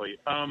 exactly.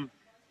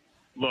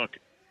 Look,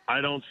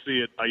 I don't see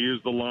it. I use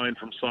the line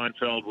from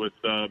Seinfeld with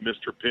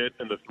Mr. Pitt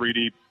in the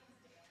 3D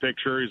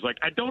picture. He's like,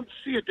 I don't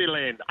see it,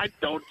 Elaine. I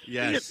don't see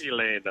it,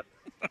 Elaine.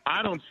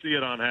 I don't see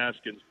it on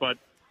Haskins. But,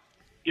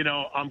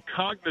 I'm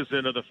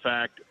cognizant of the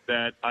fact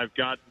that I've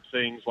gotten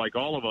things like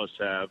all of us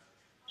have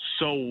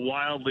so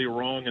wildly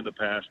wrong in the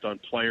past on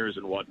players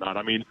and whatnot.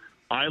 I mean,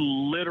 I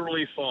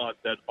literally thought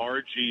that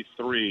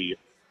RG3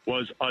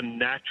 was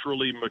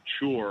unnaturally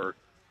mature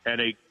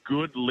and a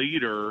good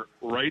leader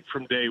right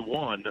from day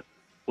one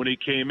when he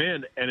came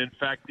in. And, in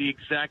fact, the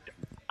exact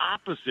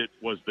opposite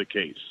was the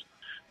case,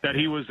 that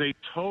he was a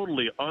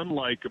totally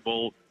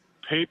unlikable,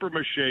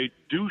 papier-mâché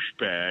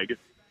douchebag,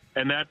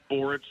 and that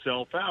bore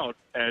itself out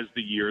as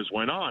the years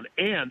went on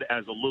and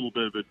as a little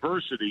bit of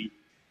adversity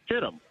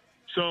hit him.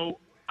 So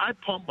I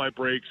pump my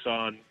brakes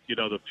on,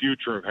 the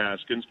future of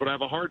Haskins, but I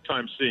have a hard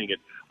time seeing it.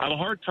 I have a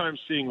hard time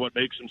seeing what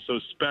makes him so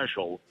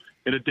special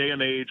in a day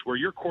and age where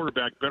your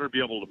quarterback better be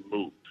able to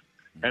move.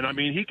 And, I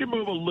mean, he can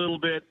move a little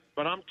bit,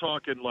 but I'm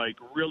talking like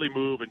really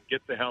move and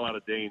get the hell out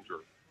of danger.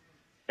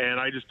 And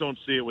I just don't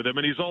see it with him.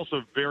 And he's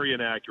also very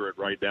inaccurate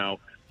right now,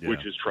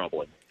 which is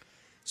troubling.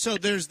 So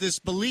there's this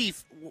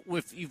belief,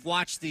 if you've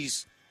watched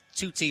these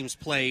two teams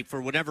play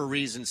for whatever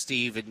reason,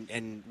 Steve,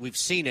 and we've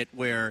seen it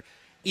where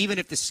even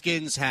if the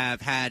Skins have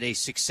had a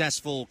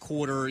successful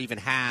quarter, even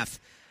half,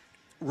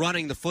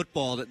 running the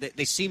football,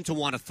 they seem to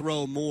want to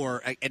throw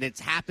more, and it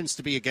happens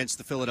to be against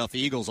the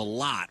Philadelphia Eagles a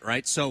lot,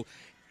 right? So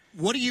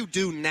what do you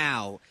do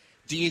now?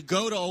 Do you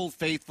go to Old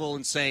Faithful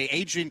and say,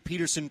 Adrian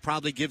Peterson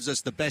probably gives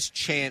us the best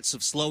chance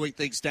of slowing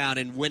things down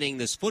and winning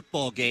this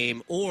football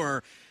game?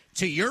 Or,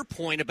 to your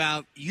point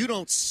about you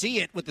don't see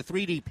it with the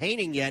 3D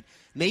painting yet,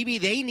 maybe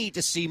they need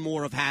to see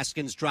more of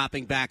Haskins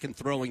dropping back and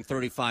throwing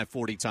 35,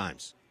 40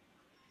 times?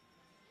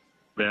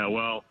 Yeah,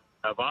 well,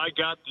 have I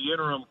got the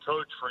interim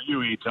coach for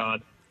you,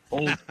 Eton?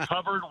 Old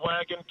covered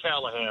wagon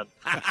Callahan.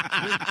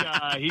 This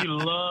guy, he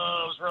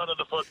loves running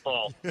the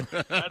football.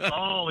 That's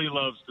all he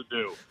loves to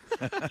do.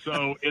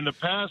 So in the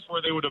past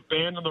where they would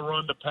abandon the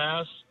run to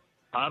pass,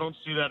 I don't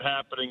see that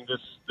happening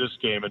this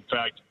game. In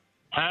fact,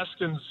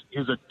 Haskins,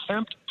 his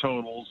attempt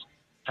totals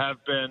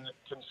have been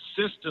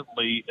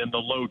consistently in the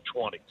low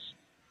 20s.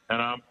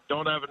 And I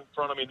don't have it in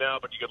front of me now,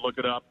 but you can look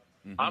it up.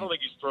 Mm-hmm. I don't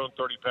think he's thrown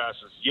 30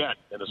 passes yet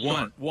in a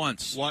start.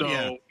 Once. Once.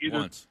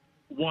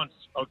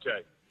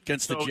 Okay.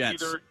 Against the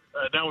Jets.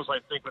 That was, I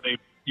think, when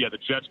the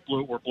Jets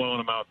were blowing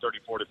them out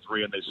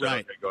 34-3, and they said,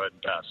 okay, go ahead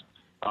and pass.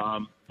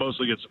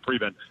 Mostly against the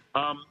prevent.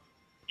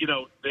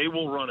 They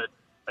will run it,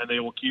 and they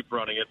will keep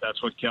running it.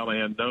 That's what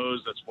Callahan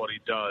knows. That's what he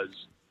does.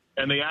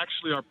 And they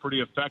actually are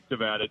pretty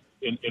effective at it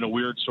in a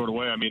weird sort of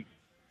way. I mean,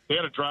 they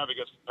had a drive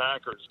against the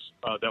Packers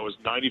that was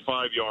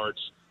 95 yards,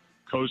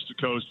 coast to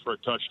coast for a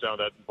touchdown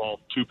that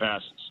involved 2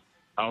 passes.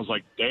 I was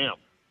like, damn,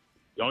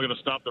 y'all going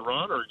to stop the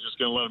run or just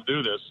going to let them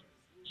do this?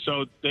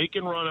 So they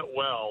can run it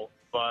well,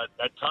 but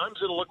at times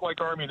it'll look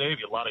like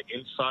Army-Navy, a lot of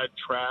inside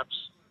traps.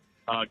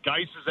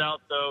 Geis is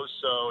out, though,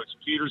 so it's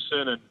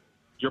Peterson and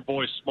your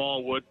boy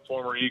Smallwood,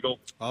 former Eagle.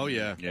 Oh,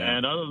 yeah.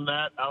 And other than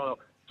that, I don't know.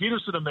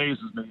 Peterson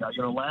amazes me.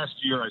 Last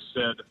year I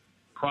said,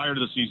 prior to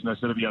the season, I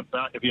said if you had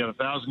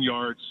 1,000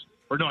 yards,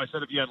 or no, I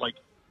said if you had like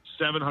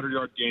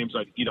 700-yard games,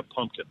 I'd eat a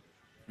pumpkin.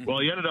 Well,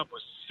 he ended up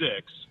with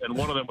 6, and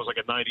one of them was like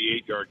a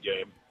 98-yard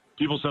game.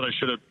 People said I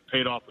should have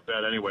paid off the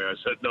bet anyway. I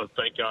said, no,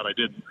 thank God I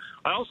didn't.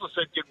 I also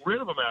said get rid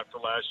of him after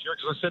last year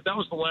because I said that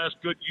was the last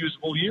good,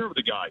 usable year of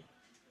the guy.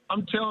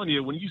 I'm telling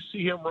you, when you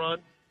see him run,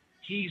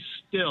 he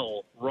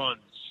still runs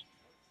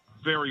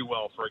very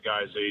well for a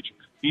guy's age.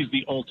 He's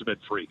the ultimate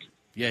freak.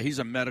 Yeah, he's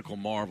a medical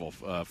marvel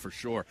for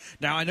sure.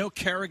 Now, I know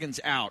Kerrigan's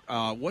out.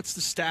 What's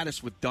the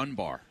status with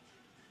Dunbar?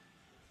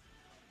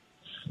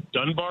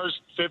 Dunbar's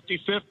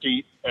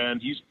 50-50,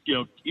 and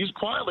he's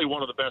quietly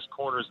one of the best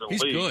corners in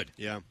the league. He's good.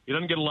 Yeah. He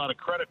doesn't get a lot of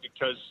credit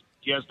because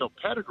he has no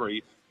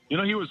pedigree. He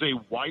was a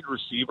wide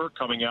receiver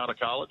coming out of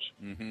college.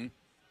 Mm-hmm.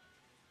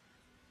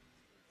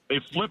 They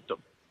flipped him.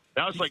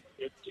 Now it's like,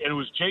 and it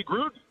was Jay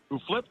Gruden who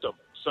flipped him.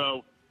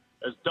 So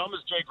as dumb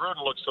as Jay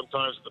Gruden looks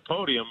sometimes at the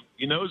podium,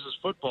 he knows his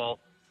football.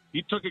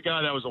 He took a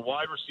guy that was a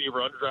wide receiver,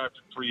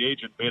 undrafted free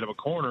agent, made him a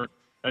corner,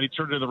 and he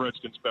turned it into the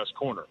Redskins' best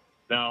corner.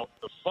 Now,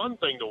 the fun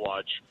thing to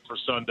watch for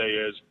Sunday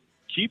is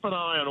keep an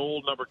eye on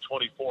old number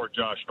 24,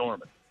 Josh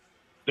Norman.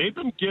 They've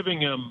been giving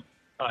him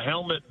a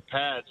helmet and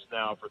pads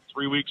now for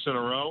 3 weeks in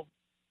a row,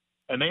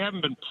 and they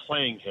haven't been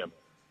playing him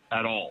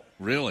at all.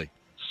 Really?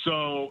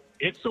 So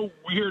it's a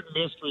weird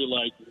mystery,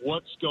 like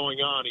what's going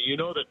on. And you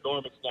know that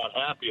Norman's not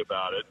happy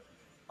about it,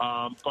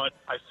 but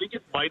I think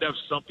it might have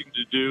something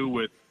to do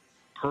with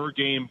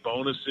per-game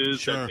bonuses.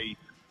 Sure. That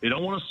they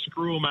don't want to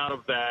screw him out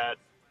of that.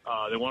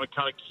 They want to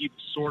kind of keep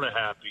sort of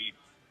happy,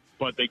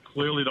 but they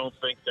clearly don't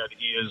think that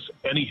he is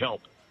any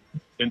help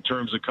in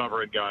terms of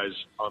covering guys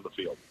on the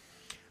field.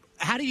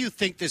 How do you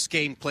think this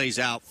game plays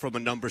out from a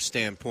number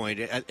standpoint?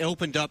 It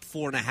opened up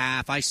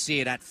 4.5. I see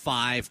it at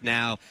 5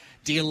 now.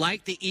 Do you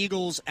like the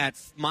Eagles at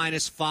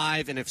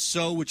 -5? And if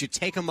so, would you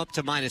take them up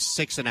to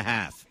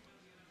 -6.5?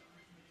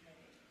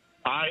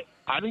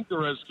 I think the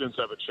Redskins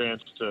have a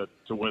chance to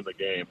win the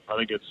game. I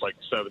think it's like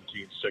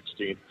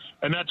 17-16.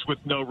 And that's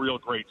with no real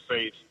great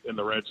faith in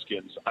the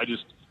Redskins.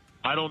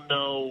 I don't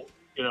know,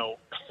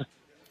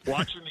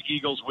 watching the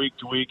Eagles week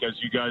to week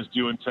as you guys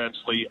do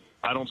intensely,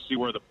 I don't see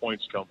where the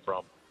points come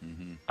from.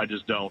 Mm-hmm. I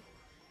just don't.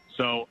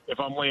 So if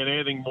I'm laying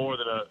anything more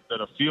than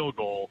a field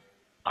goal,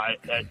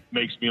 that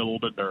makes me a little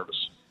bit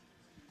nervous.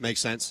 Makes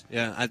sense.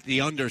 Yeah,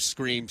 the under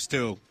screams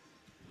too.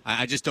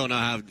 I just don't know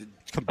how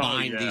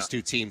combined these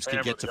two teams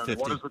can get to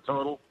 50. What is the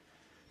total?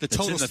 The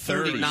total's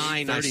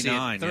 39.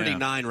 39,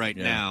 39 right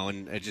now,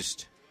 and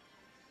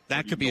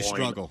that could be a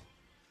struggle.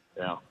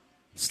 Yeah.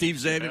 Steve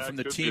Zabin from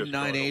the Team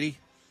 980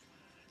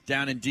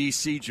 down in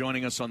D.C.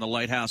 joining us on the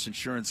Lighthouse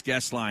Insurance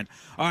guest line.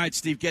 All right,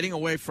 Steve, getting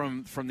away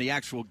from the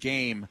actual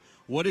game,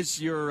 what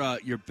is your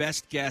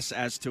best guess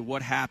as to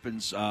what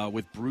happens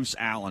with Bruce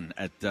Allen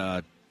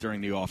during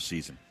the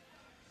offseason?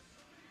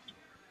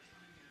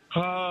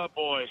 Oh,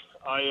 boy.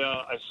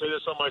 I say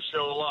this on my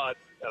show a lot,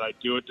 and I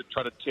do it to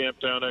try to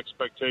tamp down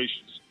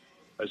expectations.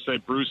 I say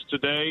Bruce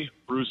today,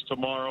 Bruce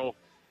tomorrow,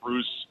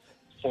 Bruce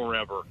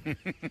forever.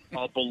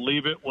 I'll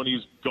believe it when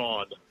he's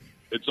gone.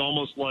 It's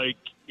almost like,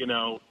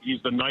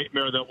 he's the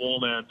nightmare that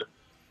won't end.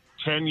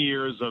 10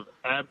 years of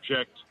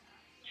abject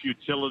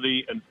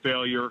futility and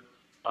failure.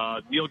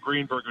 Neil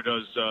Greenberg, who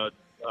does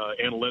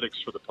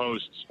analytics for the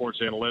Post, sports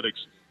analytics,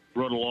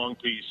 wrote a long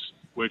piece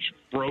which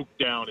broke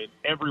down in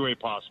every way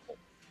possible.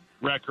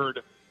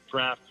 Record,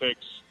 draft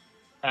picks,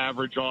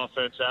 average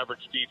offense,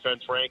 average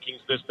defense, rankings,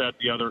 this, that,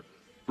 the other.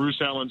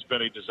 Bruce Allen's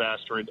been a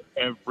disaster in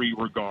every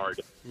regard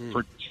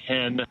for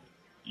 10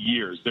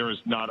 years. There is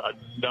not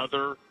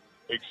another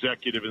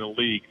executive in the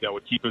league that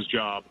would keep his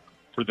job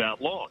for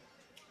that long.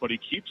 But he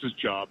keeps his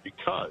job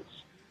because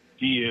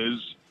he is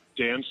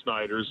Dan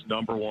Snyder's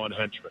number one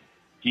henchman.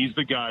 He's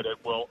the guy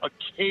that will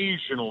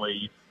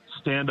occasionally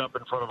stand up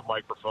in front of a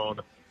microphone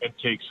and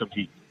take some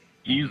heat.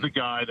 He's the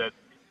guy that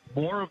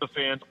more of the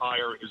fans'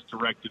 ire is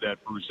directed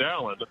at Bruce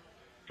Allen,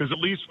 because at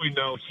least we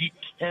know he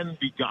can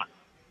be gotten.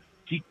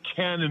 He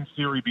can, in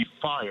theory, be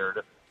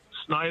fired.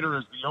 Snyder,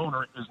 as the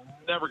owner, is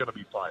never going to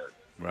be fired.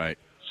 Right.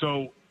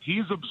 So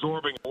he's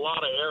absorbing a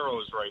lot of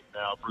arrows right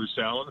now, Bruce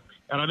Allen,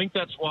 and I think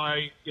that's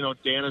why,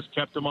 Dan has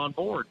kept him on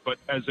board. But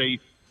as a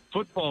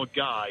football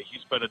guy,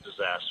 he's been a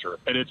disaster.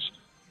 And it's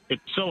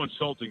so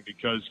insulting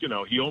because,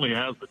 he only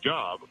has the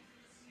job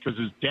because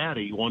his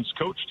daddy once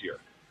coached here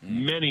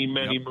many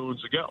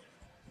moons ago.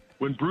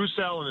 When Bruce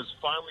Allen is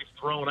finally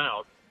thrown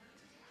out,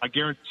 I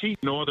guarantee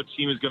no other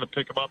team is going to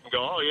pick him up and go,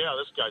 oh, yeah,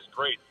 this guy's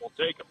great. We'll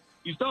take him.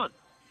 He's done.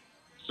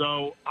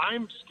 So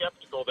I'm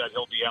skeptical that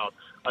he'll be out.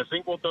 I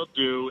think what they'll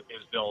do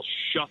is they'll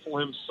shuffle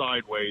him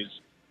sideways,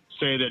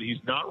 say that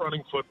he's not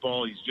running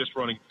football, he's just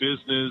running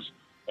business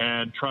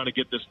and trying to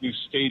get this new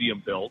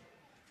stadium built.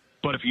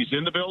 But if he's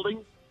in the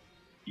building,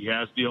 he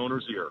has the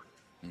owner's ear.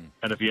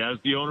 And if he has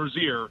the owner's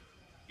ear,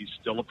 he's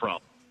still a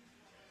problem.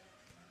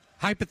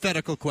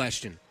 Hypothetical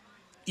question.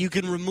 You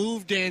can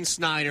remove Dan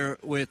Snyder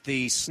with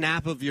the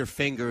snap of your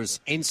fingers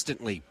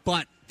instantly,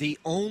 but the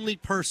only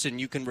person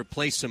you can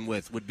replace him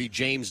with would be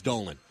James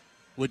Dolan.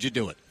 Would you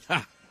do it?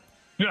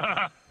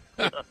 That's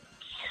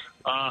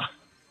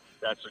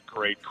a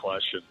great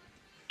question.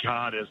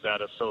 God, is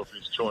that a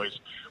Sophie's choice?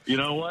 You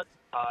know what?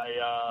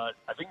 I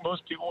think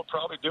most people will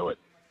probably do it.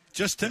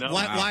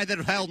 Why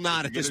the hell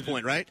not at this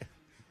point, right?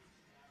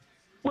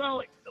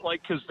 Well,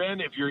 because then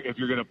if you're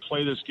going to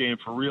play this game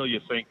for real,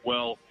 you think,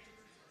 well,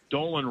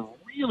 Dolan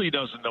really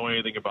doesn't know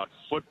anything about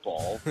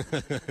football.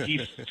 He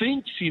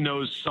thinks he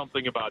knows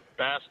something about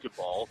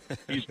basketball.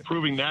 He's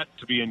proving that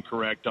to be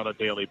incorrect on a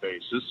daily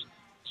basis.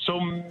 So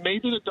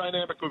maybe the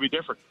dynamic would be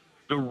different.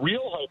 The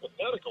real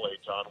hypothetical,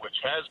 Eitan, which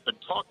has been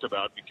talked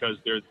about because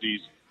there's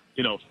these,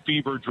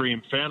 fever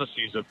dream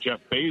fantasies of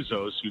Jeff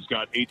Bezos, who's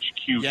got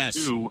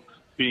HQ2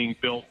 being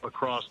built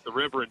across the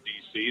river in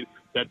D.C.,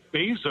 that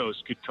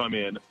Bezos could come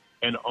in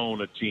and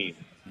own a team.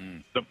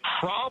 The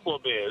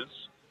problem is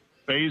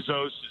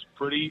Bezos is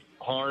pretty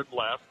hard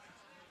left.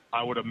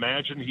 I would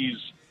imagine he's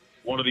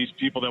one of these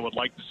people that would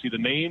like to see the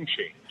name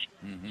change.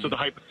 So the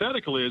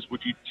hypothetical is,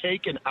 would you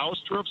take an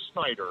ouster of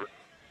Snyder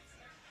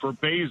for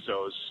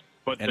Bezos,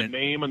 but the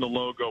name and the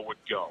logo would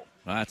go?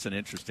 Well, that's an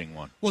interesting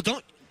one. Well,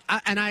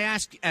 and I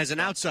ask as an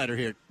outsider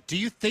here, do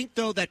you think,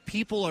 though, that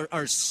people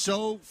are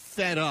so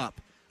fed up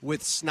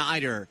with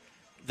Snyder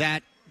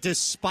that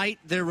despite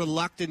their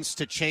reluctance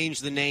to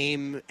change the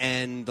name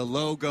and the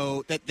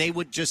logo, that they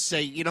would just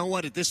say, you know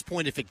what, at this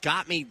point, if it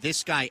got me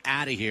this guy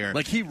out of here.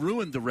 Like he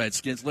ruined the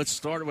Redskins. Let's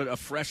start with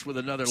afresh with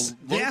another logo.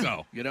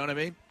 Yeah. You know what I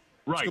mean?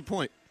 Right. That's a good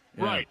point.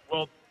 Yeah. Right.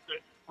 Well,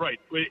 right.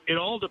 It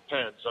all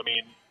depends. I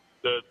mean,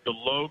 the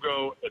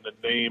logo and the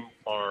name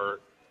are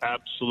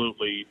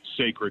absolutely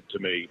sacred to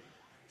me.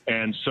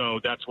 And so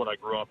that's what I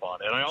grew up on.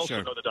 And I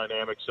also know the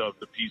dynamics of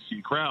the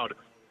PC crowd.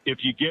 If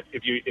you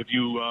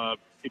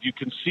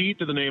concede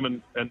to the name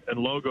and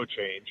logo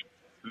change,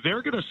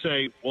 they're going to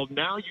say, well,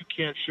 now you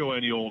can't show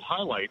any old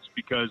highlights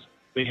because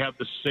they have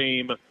the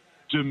same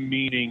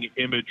demeaning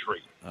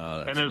imagery.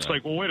 And then it's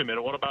like, well, wait a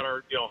minute, what about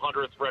our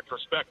 100th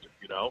retrospective,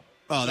 Oh,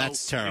 so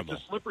that's terrible.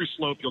 It's a slippery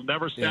slope you'll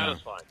never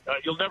satisfy.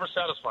 You'll never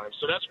satisfy them.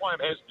 So that's why I'm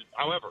hesitant.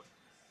 However,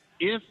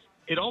 if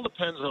it all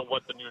depends on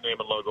what the new name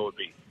and logo would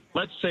be.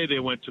 Let's say they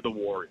went to the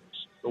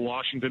Warriors, the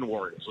Washington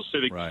Warriors. Let's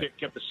say they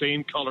kept the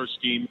same color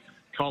scheme,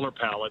 color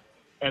palette,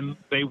 and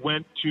they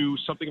went to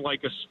something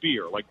like a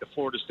spear, like the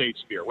Florida State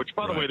spear, which,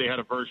 by the way, they had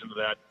a version of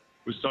that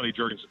with Sonny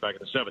Jurgensen back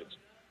in the 70s.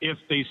 If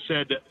they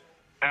said,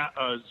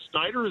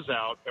 Snyder is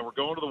out, and we're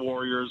going to the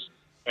Warriors,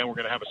 and we're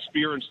going to have a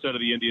spear instead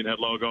of the Indian head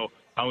logo,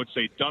 I would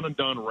say, done and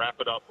done, wrap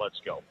it up, let's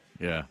go.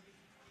 Yeah.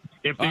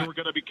 If they were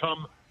going to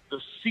become the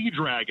Sea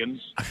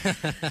Dragons,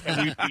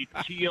 and we'd be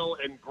teal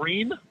and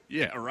green?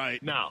 Yeah,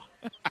 right. No.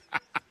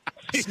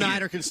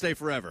 Snyder can stay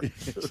forever.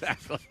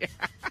 Exactly.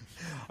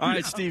 All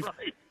right, Steve.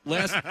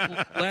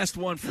 Last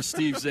one for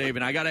Steve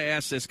Zabin. I got to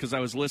ask this because I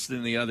was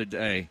listening the other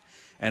day,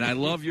 and I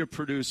love your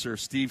producer,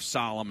 Steve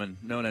Solomon,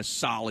 known as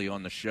Solly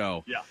on the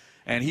show. Yeah.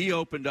 And he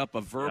opened up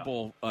a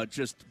verbal,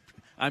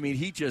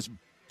 he just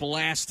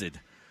blasted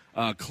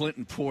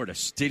Clinton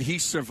Portis. Did he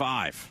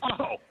survive?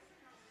 Oh.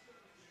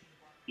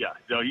 Yeah,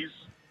 no,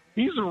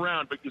 he's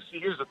around, but you see,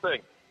 here's the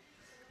thing.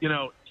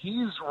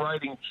 He's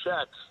writing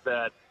checks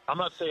that I'm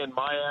not saying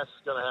my ass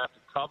is going to have to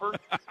cover,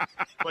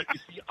 but you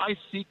see, I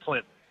see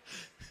Clinton.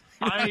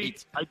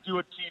 Right. I do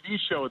a TV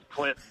show with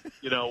Clinton,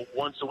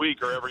 once a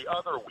week or every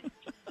other week.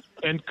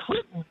 And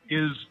Clinton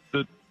is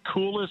the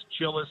coolest,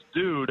 chillest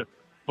dude,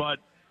 but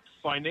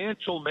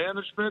financial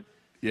management,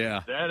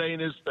 that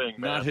ain't his thing,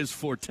 man. Not his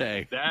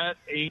forte. That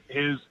ain't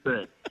his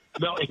thing.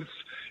 No,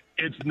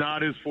 it's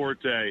not his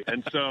forte.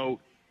 And so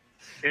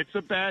it's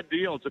a bad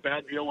deal. It's a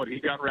bad deal what he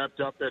got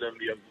wrapped up in and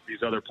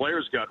these other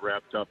players got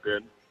wrapped up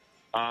in.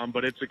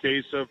 But it's a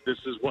case of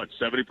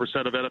 70%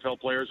 of NFL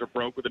players are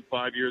broke within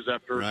 5 years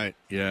after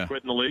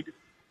quitting the league.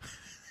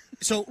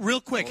 So real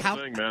quick,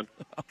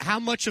 how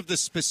much of the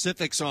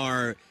specifics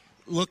are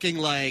looking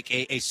like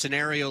a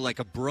scenario like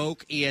a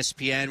broke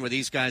ESPN where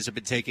these guys have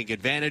been taking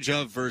advantage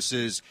of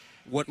versus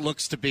what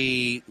looks to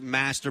be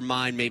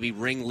mastermind, maybe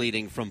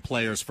ringleading from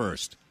players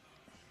first?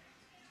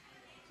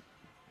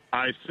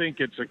 I think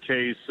it's a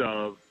case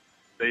of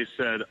they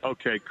said,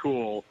 okay,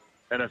 cool,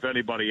 and if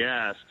anybody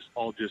asks,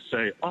 I'll just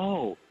say,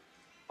 oh,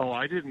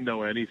 I didn't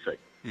know anything.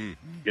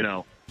 You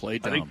know, play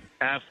dumb. I think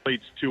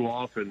athletes too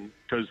often,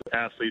 because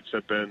athletes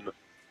have been,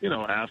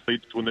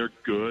 athletes when they're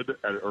good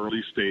at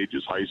early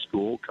stages, high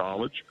school,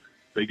 college,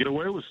 they get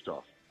away with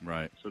stuff.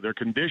 Right. So they're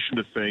conditioned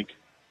to think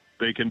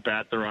they can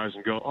bat their eyes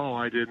and go, oh,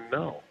 I didn't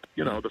know.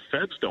 The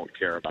feds don't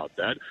care about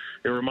that.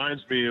 It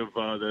reminds me of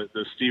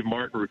the Steve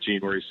Martin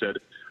routine where he said,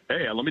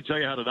 hey, let me tell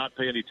you how to not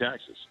pay any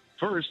taxes.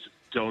 First,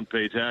 don't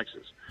pay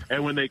taxes.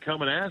 And when they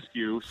come and ask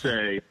you,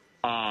 say,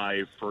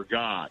 I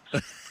forgot.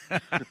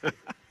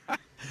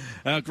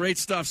 Great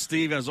stuff,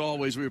 Steve. As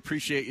always, we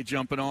appreciate you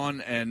jumping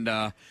on, and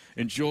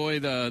enjoy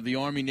the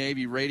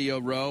Army-Navy radio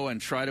row,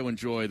 and try to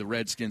enjoy the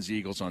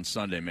Redskins-Eagles on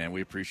Sunday, man.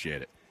 We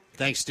appreciate it.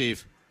 Thanks,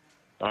 Steve.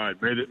 All right,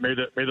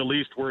 may the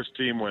least worst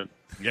team win.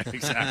 Yeah,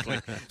 exactly.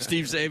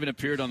 Steve Zabin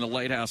appeared on the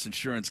Lighthouse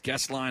Insurance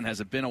guest line.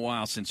 Has it been a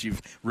while since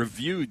you've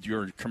reviewed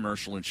your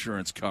commercial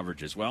insurance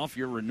coverages? Well, if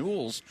your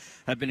renewals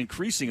have been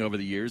increasing over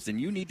the years, then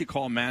you need to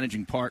call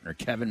managing partner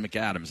Kevin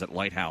McAdams at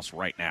Lighthouse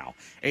right now.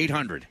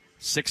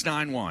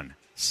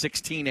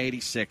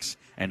 800-691-1686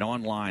 and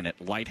online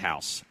at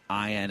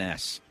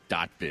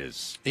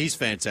lighthouse.ins.biz. He's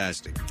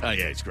fantastic. Oh,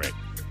 yeah, he's great.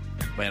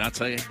 Man, I'll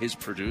tell you, his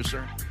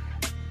producer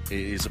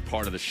is a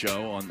part of the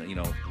show on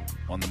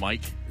the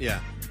mic. Yeah.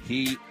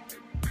 He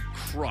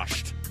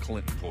crushed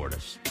Clinton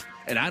Portis.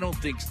 And I don't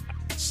think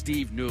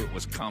Steve knew it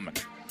was coming.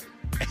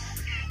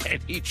 And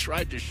he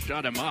tried to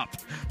shut him up.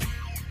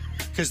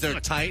 Because they're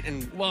tight?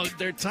 Well,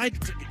 they're tight.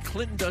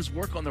 Clinton does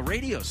work on the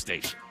radio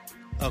station.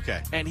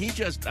 Okay. And he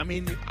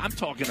I'm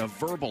talking a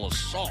verbal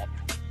assault.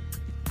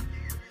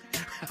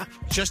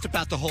 Just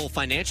about the whole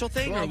financial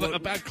thing? Well, or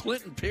about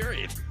Clinton,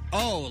 period.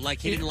 Oh,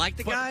 like he didn't like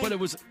the guy? But it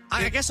was...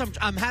 I guess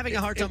I'm having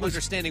a hard time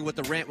understanding what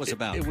the rant was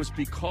about. It was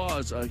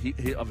because of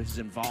his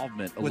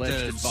involvement, with alleged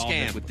the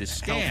involvement scam, with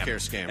this scam. Healthcare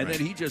scam, and right.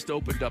 then he just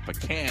opened up a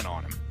can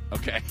on him,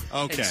 okay?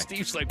 Okay. And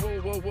Steve's like,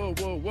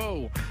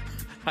 whoa.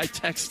 I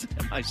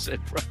texted him. I said,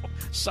 bro,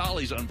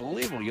 Solly's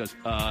unbelievable. He goes,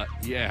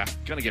 yeah,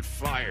 gonna get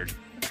fired.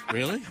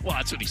 Really? Well,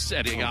 that's what he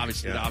said. It Oh,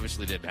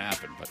 obviously didn't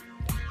happen, but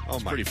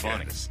it's pretty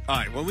funny. All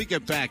right, when we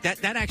get back,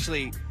 that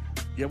actually...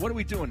 Yeah, what are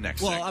we doing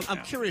next? Well,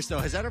 I'm curious, though.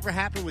 Has that ever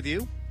happened with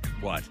you?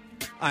 What?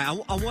 I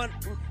want...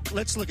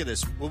 Let's look at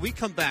this. When we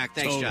come back,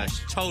 thanks,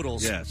 Josh.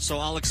 Totals. Yes. So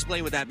I'll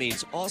explain what that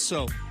means.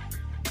 Also,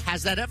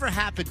 has that ever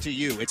happened to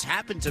you? It's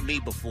happened to me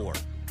before.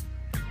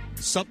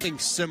 Something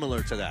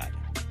similar to that.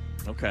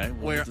 Okay.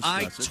 Where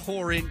I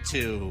tore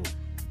into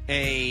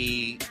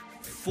a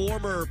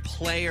former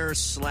player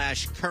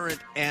 / current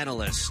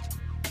analyst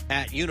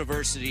at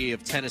University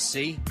of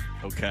Tennessee.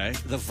 Okay.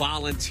 The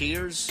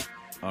Volunteers.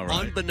 All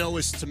right.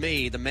 Unbeknownst to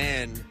me, the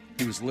man...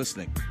 He was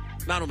listening.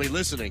 Not only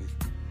listening,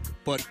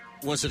 but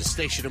was a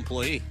station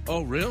employee.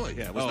 Oh, really?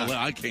 Yeah.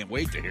 I can't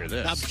wait to hear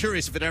this. I'm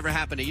curious if it ever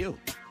happened to you.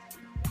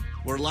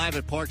 We're live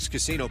at Parks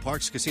Casino,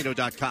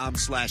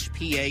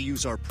 parkscasino.com/PA.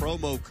 Use our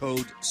promo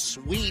code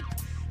SWEEP,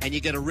 and you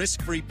get a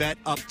risk-free bet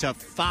up to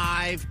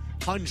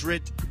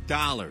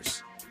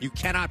 $500. You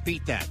cannot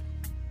beat that.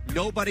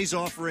 Nobody's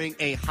offering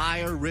a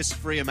higher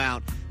risk-free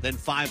amount than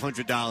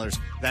 $500.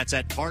 That's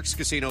at Parks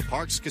Casino,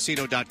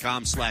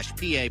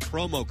 parkscasino.com/PA,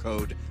 promo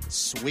code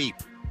SWEEP.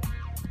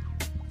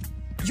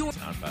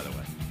 By the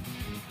way.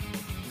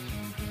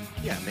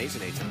 Yeah,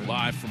 amazing 8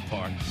 Live from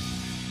Park.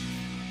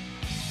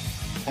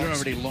 You're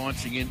already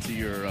launching into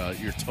your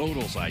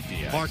totals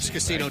idea.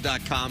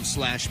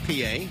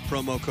 ParksCasino.com/PA,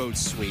 promo code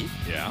SWEEP.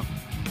 Yeah.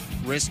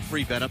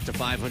 Risk-free bet up to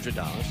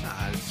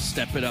 $500.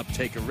 Step it up,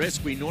 take a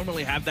risk. We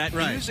normally have that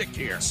music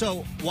here.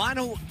 So why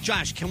don't,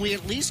 Josh, can we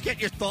at least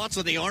get your thoughts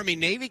on the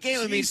Army-Navy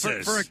game? Jesus. I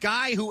mean, for a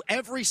guy who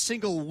every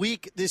single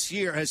week this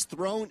year has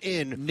thrown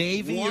in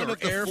Navy one or of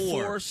the Air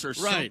four. Force or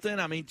Right.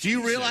 something. I mean, do you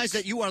Jesus. realize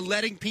that you are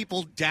letting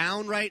people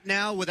down right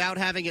now without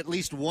having at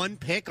least one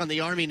pick on the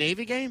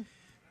Army-Navy game?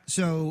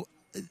 So,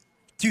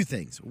 two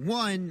things.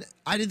 One,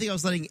 I didn't think I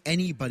was letting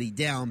anybody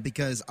down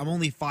because I'm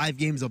only 5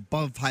 games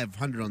above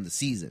 500 on the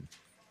season.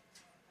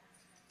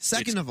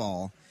 Second of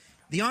all,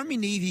 the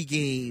Army-Navy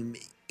game,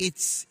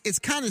 it's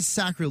kind of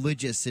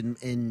sacrilegious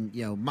in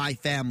my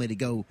family to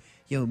go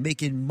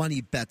making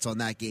money bets on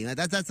that game.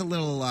 That's a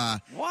little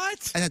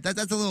what?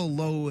 That's a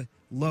little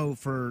low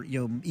for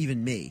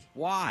even me.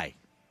 Why?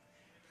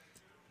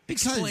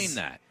 Explain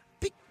that.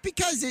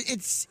 Because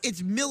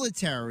it's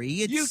military.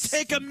 You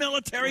take a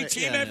military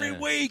team every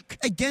week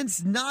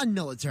against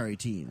non-military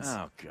teams.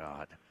 Oh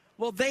God.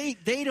 Well, they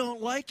don't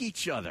like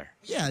each other.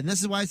 Yeah, and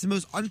this is why it's the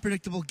most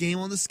unpredictable game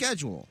on the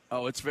schedule.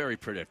 Oh, it's very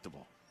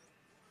predictable.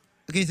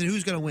 Okay, so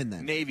who's going to win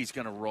then? Navy's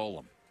going to roll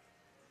them.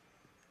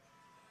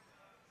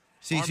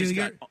 See,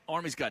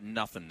 Army's got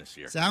nothing this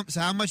year. So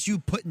how much you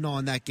putting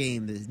on that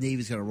game that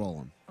Navy's going to roll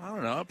them? I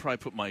don't know. I'll probably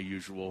put my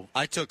usual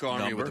I took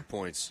Army number. with the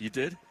points. You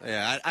did?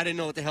 Yeah, I didn't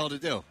know what the hell to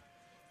do.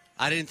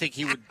 I didn't think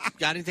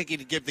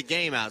he'd give the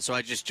game out, so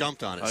I just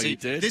jumped on it. Oh, See, you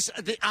did?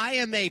 I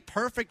am a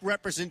perfect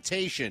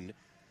representation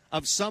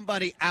of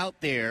somebody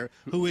out there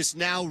who is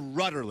now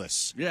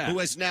rudderless, who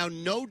has now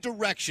no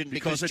direction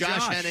because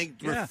Josh Henning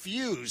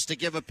refused to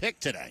give a pick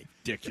today.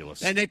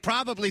 Ridiculous. And they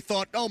probably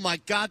thought, oh, my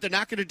God, they're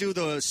not going to do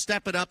the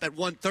step it up at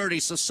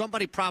 1:30, so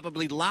somebody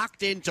probably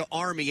locked into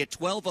Army at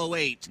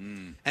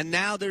 12:08, and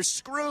now they're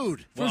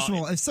screwed. First of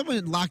all, if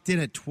someone locked in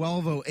at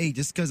 12:08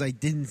 just because I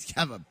didn't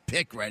have a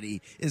pick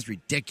ready is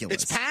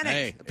ridiculous. It's panic.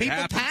 Hey,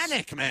 People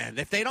panic, man.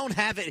 If they don't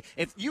have it,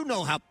 if you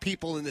know how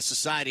people in this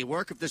society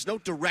work, if there's no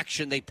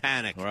direction, they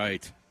panic.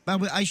 Right.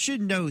 But I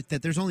should note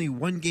that there's only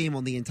one game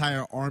on the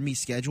entire Army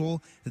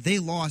schedule that they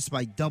lost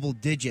by double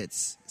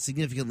digits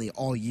significantly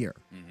all year.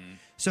 Mm-hmm.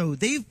 So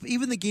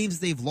even the games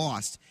they've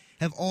lost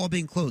have all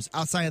been close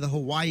outside of the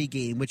Hawaii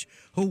game, which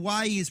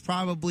Hawaii is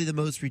probably the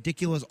most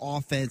ridiculous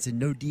offense and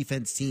no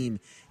defense team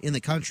in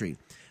the country.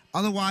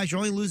 Otherwise, you're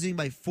only losing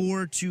by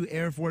 4 to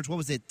Air Force. What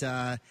was it?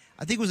 I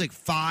think it was like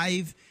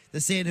 5 the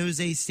San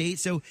Jose State.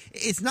 So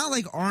it's not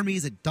like Army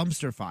is a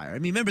dumpster fire. I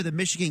mean, remember the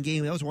Michigan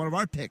game? That was one of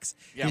our picks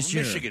this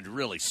year. Michigan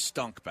really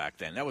stunk back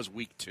then. That was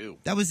week 2.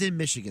 That was in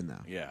Michigan,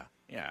 though. Yeah,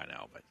 I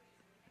know, but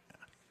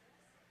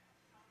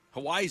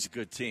Hawaii's a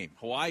good team.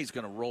 Hawaii's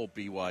going to roll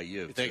BYU.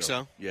 You think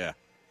so? Yeah.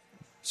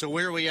 So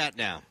where are we at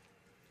now?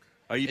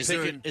 Are you is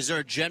picking? Is there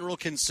a general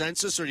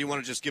consensus, or do you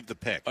want to just give the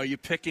pick? Are you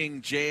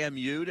picking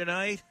JMU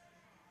tonight?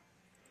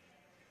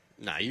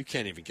 Nah, you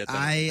can't even get that.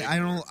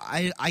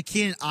 I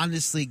can't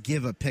honestly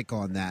give a pick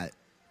on that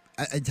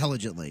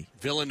intelligently.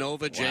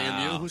 Villanova,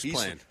 JMU, who's he's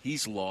playing?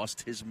 He's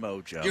lost his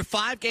mojo. You're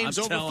 5 games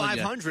I'm over telling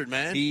 500,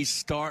 man. He's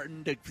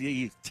starting to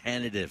be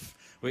tentative.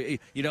 You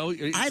know,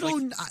 I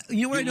don't.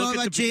 You know what I know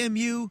about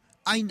JMU?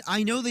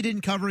 I know they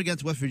didn't cover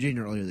against West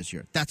Virginia earlier this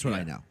year. That's what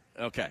I know.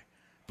 Okay.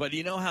 But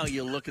you know how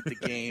you look at the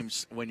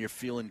games when you're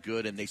feeling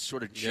good and they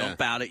sort of jump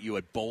out at you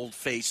at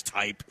bold-face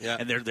type,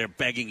 and they're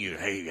begging you,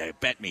 hey,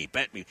 bet me.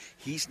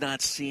 He's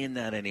not seeing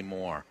that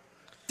anymore.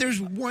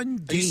 There's one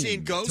game. Are you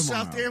seeing ghosts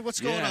tomorrow. out there?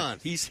 What's going on?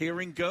 He's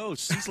hearing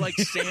ghosts. He's like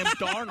Sam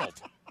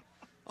Darnold.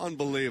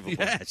 Unbelievable.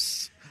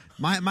 Yes.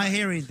 My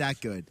hair ain't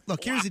that good.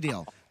 Look, here's the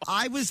deal.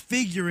 I was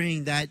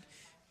figuring that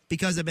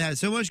because I've had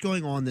so much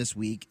going on this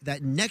week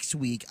that next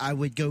week I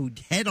would go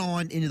head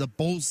on into the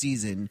bowl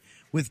season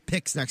with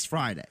picks next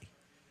Friday.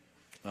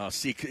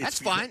 That's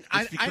fine.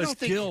 I don't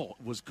think Gil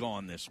think was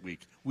gone this week.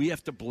 We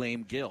have to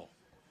blame Gil.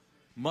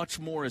 Much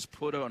more is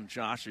put on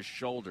Josh's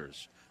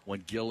shoulders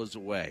when Gil is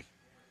away.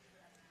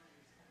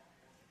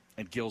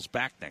 And Gil's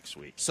back next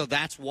week. So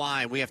that's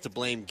why we have to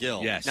blame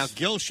Gil. Yes. Now,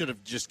 Gil should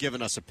have just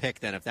given us a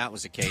pick then if that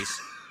was the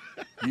case.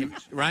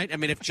 Right? I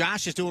mean, if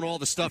Josh is doing all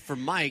the stuff for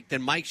Mike,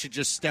 then Mike should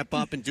just step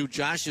up and do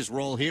Josh's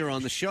role here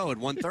on the show at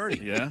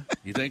 1:30. Yeah?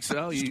 You think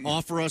so? Just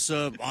offer us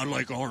I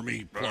like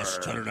Army plus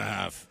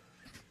 10.5.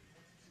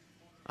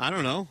 I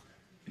don't know.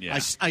 Yeah.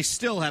 I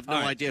still have no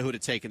idea who to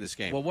take in this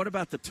game. Well, what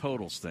about the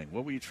totals thing?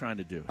 What were you trying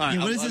to do? Right,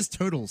 what is this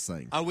totals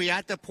thing? Are we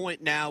at the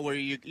point now where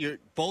you're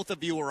both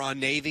of you are on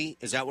Navy?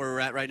 Is that where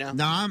we're at right now?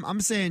 No, I'm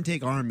saying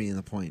take Army in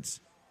the points.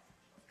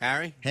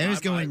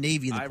 Harry's going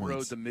Navy in the points. I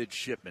rode the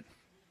midshipman.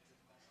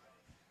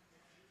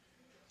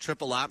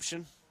 Triple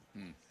option?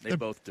 They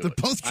both do they're it.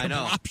 both I triple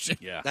know. option.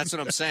 Yeah. That's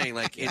what I'm saying.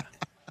 Like,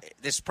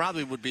 this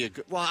probably would be a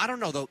good. Well, I don't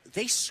know though.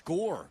 They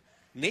score.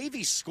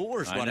 Navy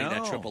scores running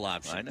that triple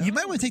option. I know. You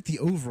might want to take the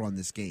over on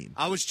this game.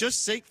 I was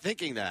just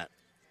thinking that.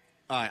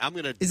 All right, I'm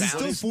going to. Is it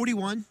still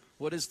 41?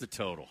 What is the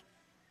total?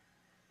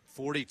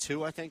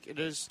 42, I think it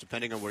is,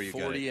 depending on where you go.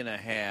 40 and a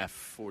half,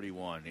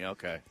 41. Yeah,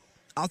 okay.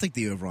 I'll take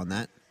the over on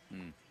that.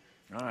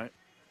 All right.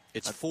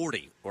 It's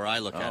 40 where I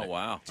look at it. Oh,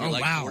 wow. Do you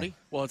like 40?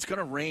 Well, it's going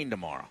to rain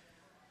tomorrow.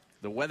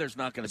 The weather's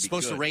not going to be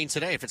supposed good. to rain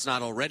today if it's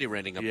not already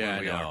raining up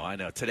where we are. I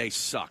know. Today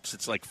sucks.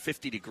 It's like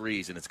 50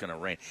 degrees and it's going to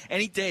rain.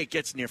 Any day it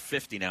gets near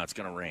 50 now, it's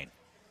going to rain.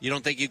 You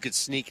don't think you could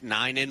sneak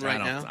 9 in right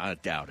now? I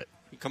doubt it.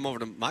 You come over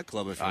to my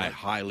club if you I want.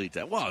 highly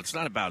doubt. Well, it's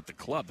not about the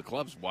club. The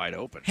club's wide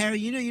open. Harry,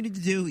 you know what you need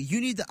to do? You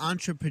need to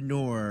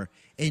entrepreneur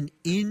an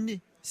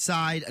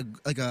inside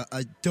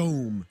a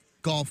dome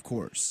golf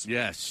course.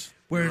 Yes.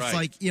 Where right. it's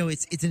like,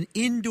 it's an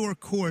indoor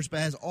course but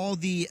has all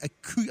the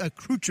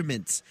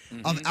accoutrements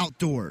of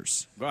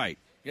outdoors. Right.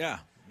 Yeah.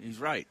 He's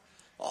right.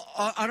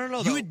 I don't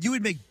know, though. You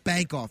would make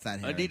bank off that,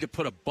 Harry. I need to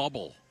put a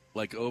bubble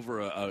like over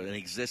an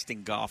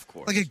existing golf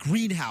course. Like a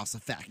greenhouse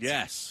effect.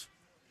 Yes.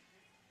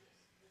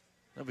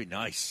 That'd be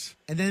nice.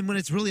 And then when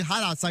it's really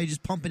hot outside, you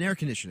just pump in air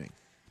conditioning.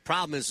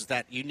 Problem is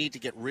that you need to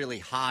get really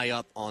high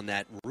up on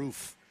that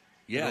roof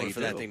in order for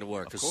that thing to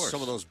work. Because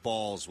some of those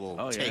balls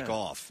will take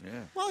off.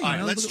 Yeah. Well,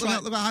 look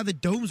at how the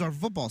domes are for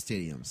football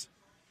stadiums.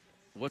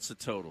 What's the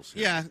totals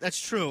here? Yeah, that's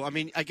true. I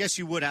mean, I guess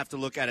you would have to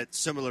look at it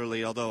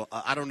similarly, although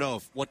I don't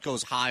know what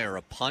goes higher,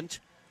 a punt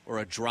or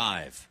a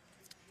drive.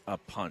 A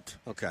punt.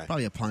 Okay.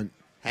 Probably a punt.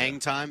 Hang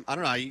time? I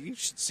don't know. You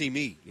should see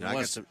me. I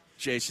guess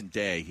Jason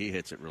Day, he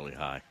hits it really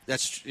high.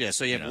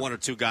 So you have one or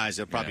two guys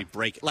that probably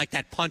break it. Like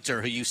that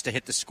punter who used to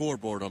hit the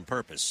scoreboard on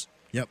purpose.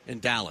 Yep. In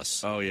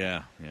Dallas. Oh,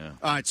 yeah.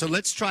 All right, so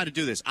let's try to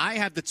do this. I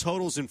have the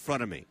totals in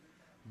front of me.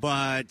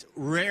 but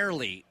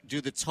rarely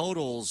do the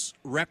totals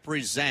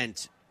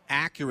represent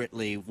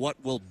accurately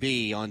what will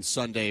be on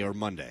Sunday or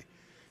Monday.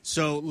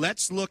 So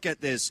let's look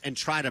at this and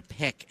try to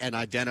pick and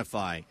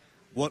identify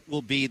what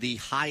will be the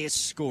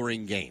highest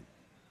scoring game.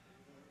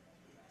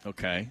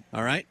 Okay.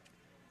 All right?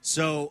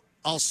 So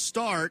I'll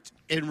start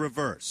in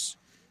reverse.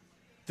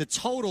 The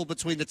total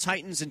between the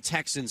Titans and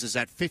Texans is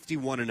at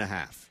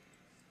 51.5.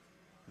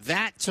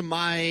 That, to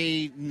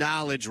my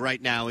knowledge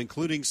right now,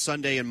 including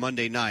Sunday and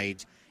Monday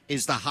night,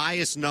 is the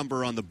highest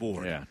number on the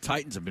board. Yeah,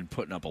 Titans have been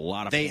putting up a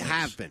lot of They points.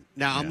 have been.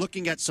 Now, I'm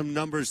looking at some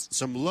numbers,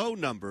 some low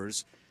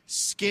numbers.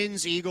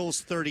 Skins,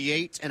 Eagles,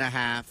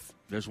 38.5.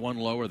 There's one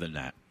lower than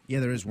that. Yeah,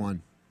 there is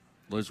one.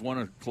 There's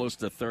one close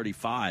to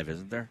 35,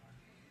 isn't there?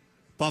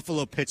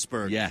 Buffalo,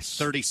 Pittsburgh. Yes.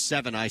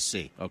 37, I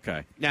see.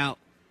 Okay. Now,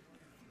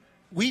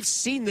 we've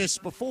seen this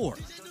before.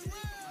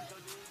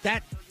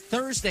 That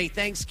Thursday,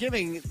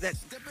 Thanksgiving, that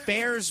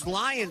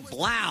Bears-Lion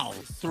blow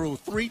through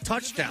 3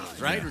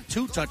 touchdowns, right? Yeah. Or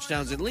 2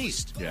 touchdowns at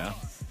least. Yeah.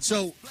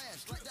 So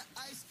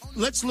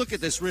let's look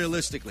at this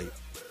realistically.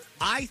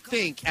 I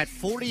think at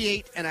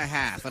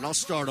 48.5, and I'll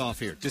start off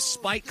here,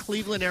 despite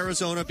Cleveland,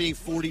 Arizona being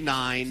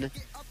 49,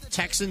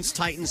 Texans,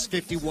 Titans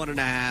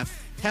 51.5,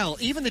 hell,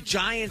 even the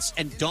Giants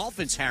and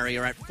Dolphins, Harry,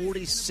 are at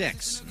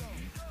 46.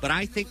 But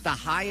I think the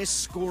highest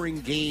scoring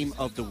game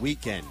of the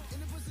weekend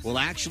will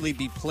actually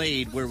be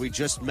played where we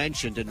just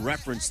mentioned and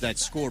referenced that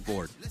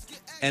scoreboard.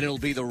 And it'll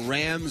be the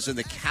Rams and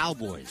the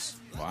Cowboys.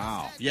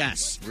 Wow.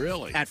 Yes.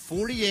 Really? At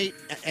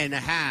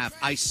 48.5,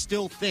 I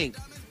still think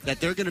that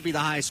they're going to be the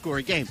highest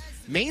scoring game.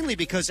 Mainly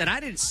because, and I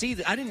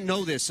didn't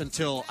know this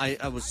until I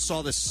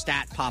saw this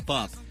stat pop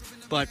up,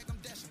 but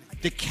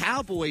the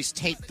Cowboys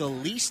take the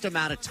least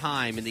amount of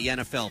time in the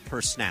NFL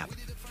per snap.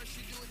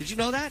 Did you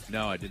know that?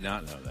 No, I did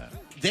not know that.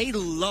 They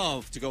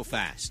love to go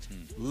fast,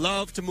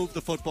 love to move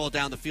the football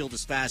down the field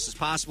as fast as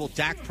possible.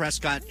 Dak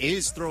Prescott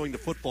is throwing the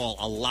football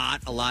a lot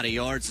of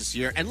yards this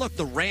year. And look,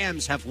 the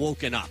Rams have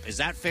woken up. Is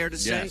that fair to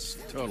say? Yes,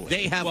 totally.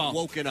 They have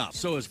woken up.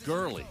 So is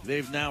Gurley.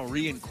 They've now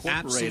reincorporated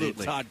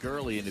Absolutely. Todd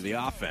Gurley into the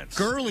offense.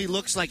 Gurley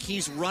looks like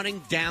he's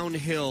running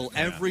downhill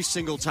every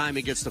single time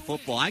he gets the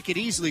football. I could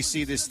easily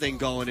see this thing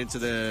going into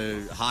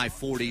the high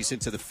 40s,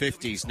 into the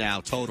 50s now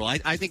total. I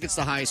think it's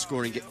the highest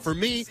scoring game. For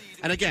me,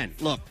 and again,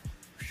 look,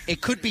 it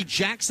could be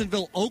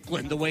Jacksonville,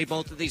 Oakland, the way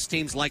both of these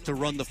teams like to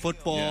run the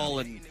football,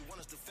 and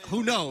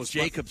who knows?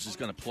 Jacobs is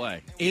going to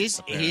play. He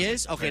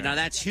is? Okay, now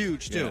that's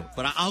huge, too. Yeah.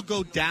 But I'll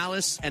go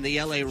Dallas and the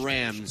L.A.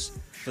 Rams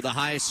for the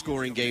highest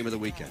scoring game of the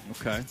weekend.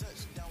 Okay.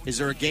 Is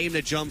there a game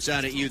that jumps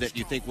out at you that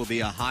you think will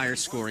be a higher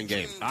scoring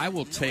game? I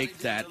will take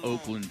that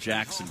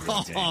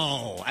Oakland-Jacksonville game.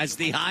 Oh, as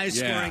the highest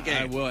scoring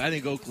game. I will. I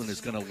think Oakland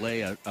is going to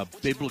lay a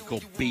biblical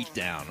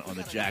beatdown on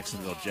the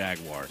Jacksonville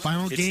Jaguars.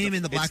 Final game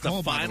in the black hole,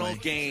 It's the by the final way.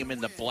 game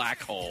in the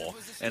black hole.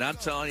 And I'm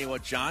telling you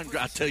what, I'll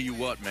tell you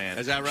what, man.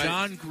 Is that right?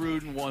 John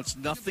Gruden wants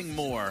nothing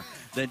more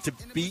than to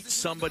beat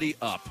somebody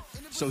up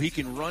so he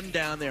can run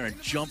down there and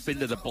jump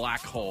into the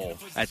black hole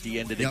at the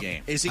end of the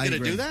game. Is he going to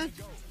do that?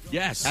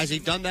 Yes. Has he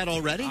done that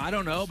already? I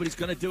don't know, but he's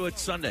going to do it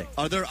Sunday.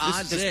 Are there This odds?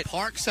 is Does it.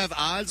 Parks have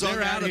odds on They're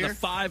that out of here? the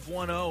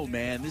 5-1-0,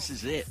 man. This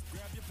is it.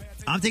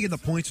 I'm taking the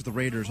points with the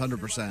Raiders,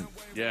 100%.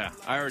 Yeah,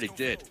 I already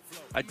did.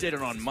 I did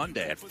it on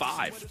Monday at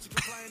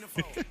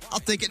 5. I'll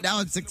take it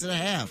now at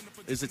 6.5.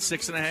 Is it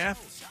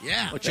 6.5?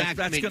 Yeah. Well,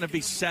 That's going to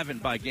be 7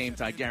 by game,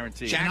 I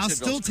guarantee. And I'll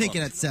still Jacksonville's take it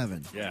close. at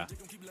 7. Yeah.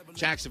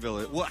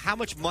 Jacksonville. Well, how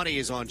much money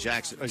is on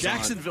Jackson?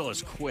 Jacksonville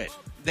has quit.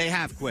 They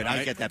have quit. I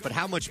Right. get that. But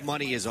how much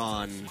money is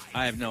on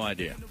I have no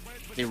idea.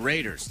 the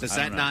Raiders? Does I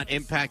that don't know. not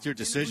impact your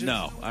decision?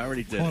 No, I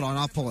already did. Hold on,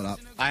 I'll pull it up.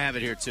 I have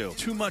it here, too.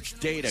 Too much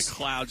data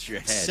clouds your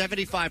head.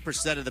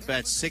 75% of the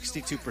bets,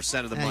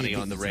 62% of the Hey, money you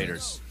on the beat the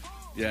Raiders.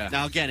 Yeah.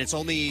 Now, again, it's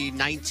only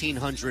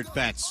 1,900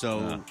 bets,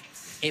 so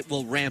it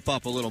will ramp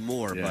up a little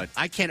more. Yeah. But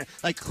I can't.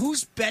 Like,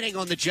 who's betting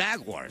on the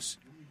Jaguars?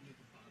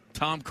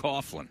 Tom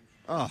Coughlin.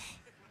 Oh,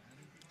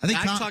 I think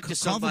I Coughlin talked to might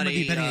somebody,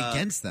 be betting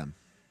against them.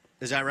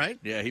 is that right?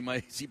 Yeah, he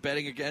might. Is he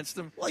betting against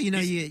them? Well, you know,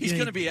 he's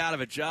going to be out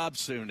of a job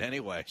soon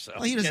anyway. So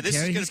Well, he doesn't this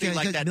is care. gonna He's be got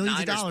like that millions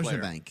of Niners dollars in player.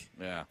 the bank.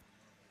 yeah.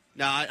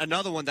 Now,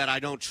 another one that I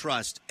don't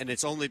trust, and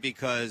it's only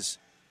because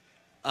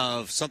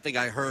of something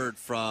I heard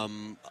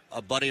from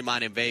a buddy of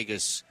mine in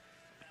Vegas.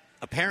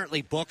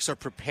 Apparently, books are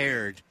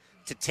prepared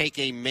to take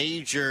a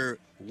major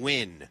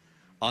win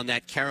on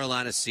that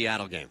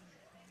Carolina-Seattle game.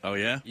 Oh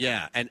yeah.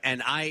 Yeah, and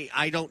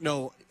I don't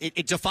know.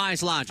 It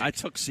defies logic. I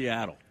took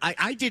Seattle.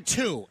 I did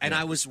too, and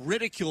I was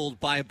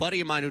ridiculed by a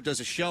buddy of mine who does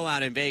a show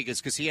out in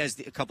Vegas because he has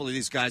a couple of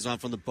these guys on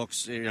from the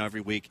books,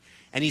 every week,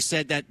 and he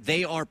said that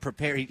they are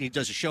prepared. He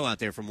does a show out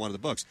there from one of the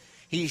books.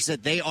 He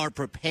said they are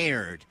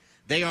prepared.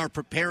 They are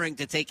preparing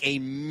to take a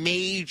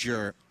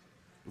major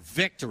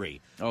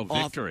victory. Oh,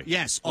 victory.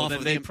 Yes, Well, off then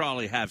of they them.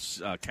 probably have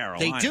Carolina.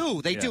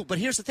 They Yeah. do. But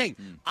here's the thing: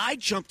 I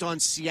jumped on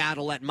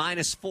Seattle at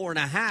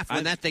 -4.5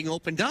 when that thing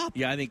opened up.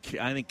 Yeah, I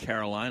think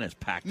Carolina's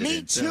packed it Me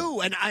in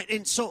too.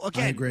 And so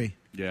again, I agree.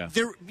 Yeah.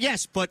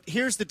 Yes, but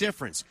here's the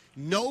difference.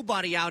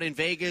 Nobody out in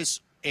Vegas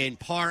in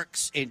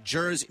Parks, in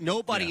Jersey.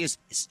 Nobody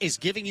is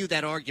giving you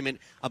that argument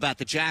about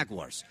the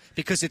Jaguars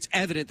because it's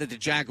evident that the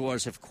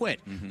Jaguars have quit.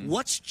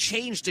 What's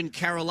changed in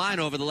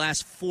Carolina over the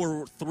last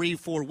 4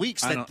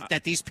 weeks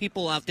that these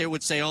people out there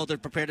would say, oh, they're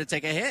prepared to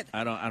take a hit?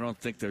 I don't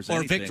think there's or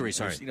anything. victory.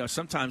 Sorry,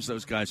 sometimes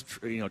those guys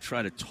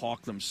try to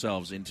talk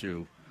themselves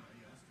into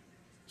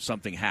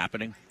something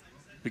happening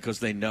because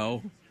they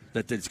know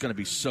that it's going to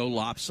be so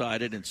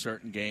lopsided in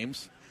certain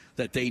games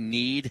that they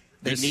need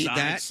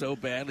that so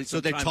badly. So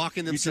they're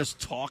talking themselves. You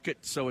just talk it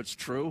so it's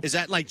true. Is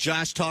that like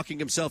Josh talking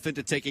himself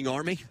into taking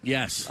Army?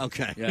 Yes.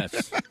 Okay. Yes.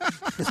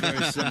 It's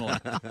very similar.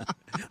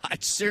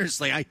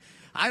 Seriously,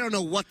 I don't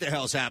know what the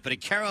hell's happening.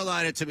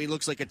 Carolina, to me,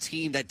 looks like a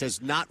team that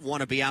does not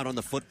want to be out on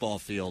the football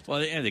field. Well,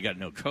 they got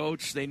no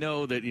coach. They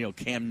know that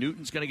Cam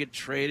Newton's going to get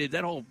traded.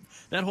 That whole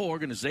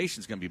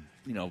organization's going to be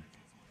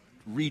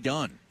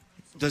redone.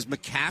 Does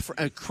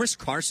McCaffrey? Chris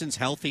Carson's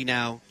healthy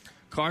now.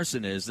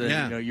 Carson is.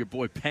 Your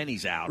boy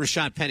Penny's out.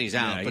 Rashad Penny's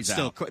out. Yeah, but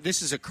still, out.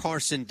 This is a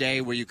Carson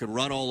day where you can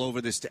run all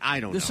over this. I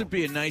don't know. This would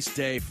be a nice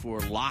day for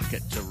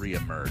Lockett to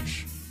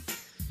reemerge.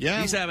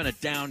 Yeah. He's having a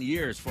down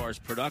year as far as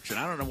production.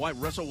 I don't know why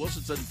Russell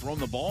Wilson doesn't throw him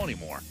the ball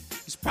anymore.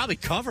 He's probably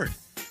covered.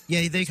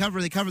 Yeah, they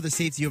cover the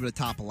safety over the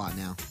top a lot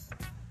now.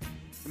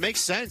 It makes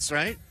sense,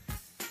 right?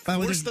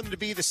 Force them to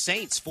be the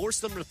Saints. Force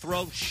them to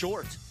throw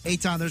short.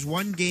 Eitan, there's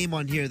one game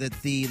on here that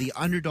the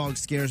underdog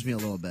scares me a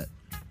little bit.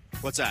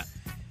 What's that?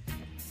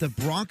 The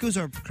Broncos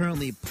are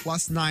currently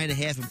plus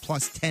 9.5 and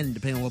plus 10,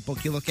 depending on what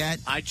book you look at.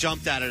 I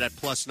jumped at it at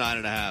plus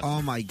 9.5.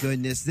 Oh my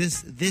goodness,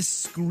 this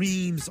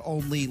screams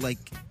only like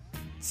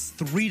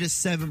 3 to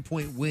 7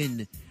 point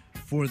win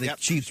for the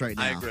Chiefs right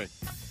now. I agree.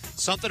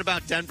 Something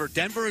about Denver.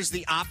 Denver is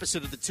the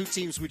opposite of the two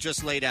teams we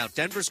just laid out.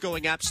 Denver's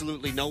going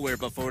absolutely nowhere,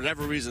 but for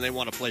whatever reason, they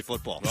want to play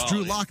football. It's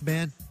Drew Lock,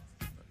 man.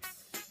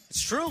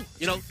 It's true.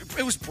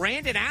 It was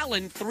Brandon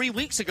Allen 3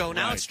 weeks ago.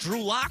 Now it's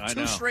Drew Lock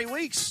 2 straight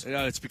weeks.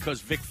 Yeah, it's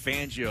because Vic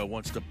Fangio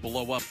wants to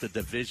blow up the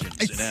divisions.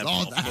 I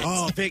saw that.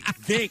 Oh, Vic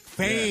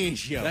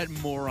Fangio. Yeah. That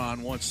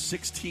moron wants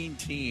 16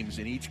 teams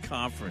in each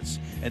conference,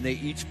 and they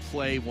each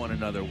play one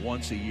another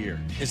once a year.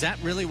 Is that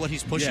really what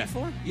he's pushing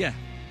for? Yeah.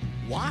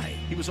 Why?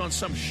 He was on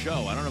some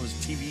show. I don't know if it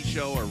was a TV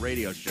show or a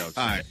radio show.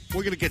 All right.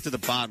 We're going to get to the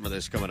bottom of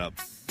this coming up.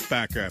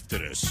 Back after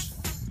this.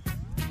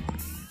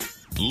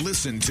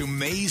 Listen to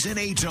Mays and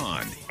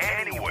Aton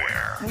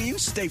Anywhere. Will you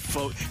stay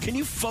Can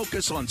you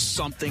focus on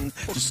something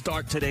to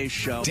start today's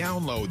show?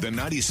 Download the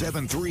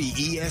 97.3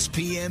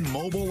 ESPN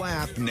mobile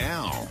app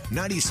now.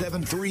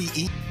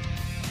 97.3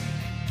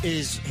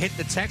 is hit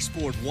the text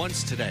board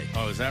once today.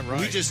 Oh, is that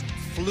right? We just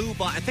flew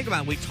by. Think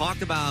about it. We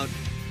talked about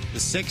the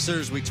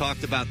Sixers. We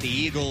talked about the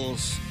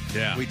Eagles.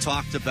 Yeah. We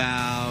talked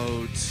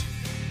about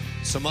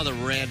some other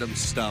random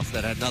stuff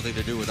that had nothing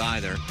to do with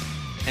either.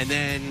 And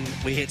then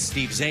we hit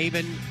Steve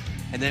Zabin.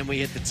 And then we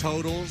hit the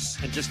totals.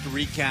 And just to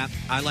recap,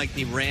 I like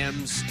the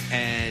Rams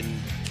and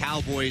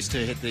Cowboys to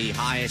hit the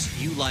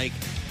highest. You like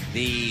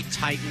the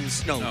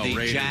Titans, the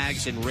Raiders.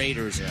 Jags and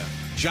Raiders. Yeah.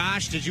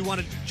 Josh, do you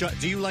like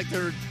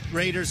the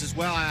Raiders as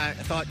well? I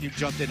thought you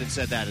jumped in and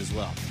said that as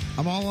well.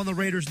 I'm all on the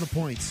Raiders and the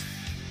points.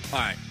 All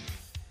right.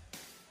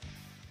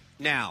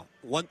 Now,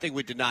 one thing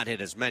we did not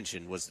hit as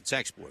mentioned was the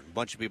text board. A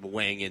bunch of people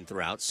weighing in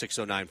throughout,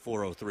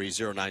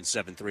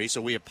 609-403-0973.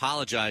 So we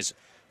apologize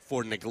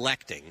for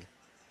neglecting.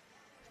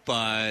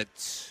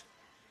 But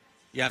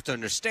you have to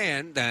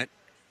understand that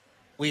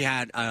we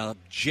had a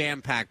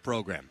jam-packed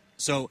program.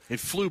 So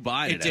it flew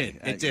by today.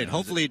 It did.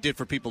 Hopefully it did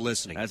for people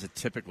listening. As it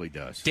typically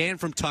does. Dan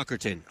from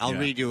Tuckerton. I'll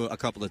read you a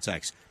couple of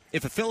texts.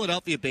 If a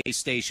Philadelphia-based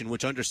station,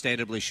 which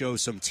understandably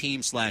shows some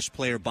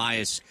team/player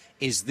bias,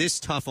 is this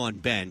tough on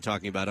Ben,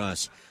 talking about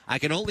us, I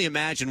can only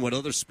imagine what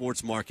other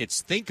sports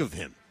markets think of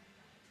him.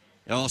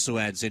 It also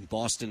adds in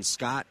Boston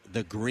Scott,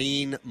 the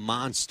Green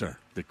Monster.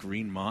 The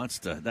Green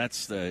Monster.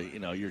 That's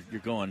you're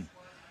going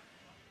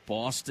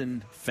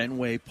Boston,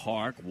 Fenway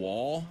Park,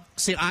 Wall.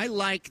 See, I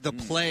like the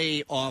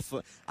play off.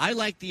 I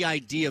like the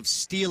idea of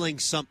stealing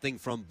something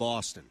from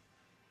Boston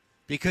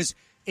because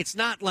it's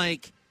not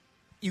like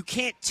you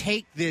can't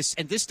take this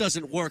and this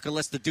doesn't work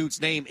unless the dude's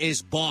name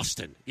is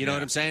Boston. You know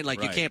what I'm saying?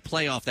 Like, you can't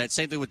play off that.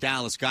 Same thing with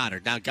Dallas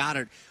Goedert. Now,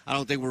 Goddard, I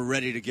don't think we're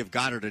ready to give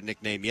Goddard a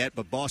nickname yet,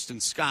 but Boston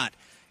Scott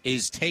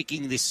is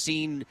taking the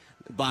scene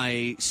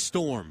by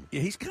storm.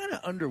 Yeah, he's kind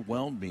of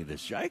underwhelmed me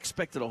this year. I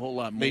expected a whole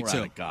lot more out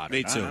of Goddard.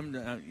 Me too.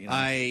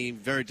 I'm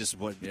very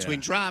disappointed. Between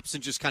drops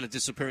and just kind of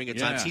disappearing at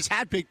times. He's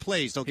had big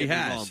plays, don't get me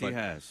wrong. He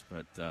has.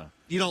 But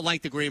you don't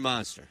like the Green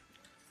Monster?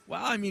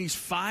 Well, I mean, he's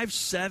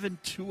 5'7",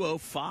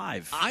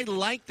 205. I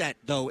like that,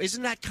 though.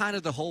 Isn't that kind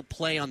of the whole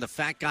play on the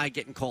fat guy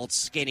getting called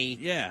skinny?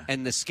 Yeah.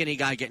 And the skinny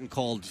guy getting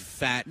called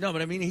fat? No,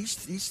 but I mean, he's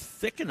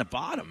thick in the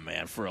bottom,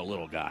 man, for a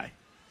little guy.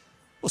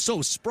 Well, so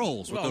is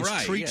Sproles with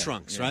those tree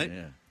trunks, right?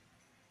 Yeah.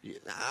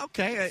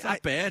 Okay. It's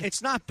not bad.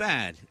 It's not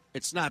bad.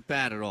 It's not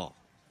bad at all.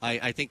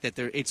 I think that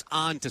it's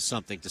on to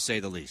something, to say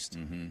the least.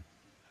 Mm-hmm. Is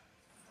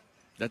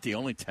that the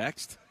only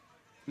text?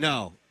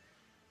 No.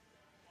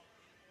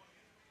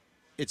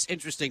 It's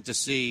interesting to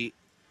see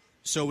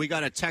So we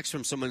got a text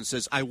from someone that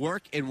says, I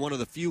work in one of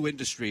the few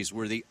industries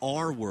where the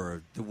R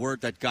word, the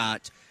word that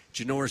got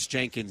Janoris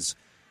Jenkins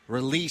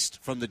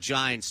released from the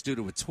Giants due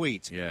to a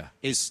tweet,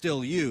 is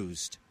still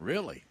used.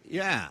 Really?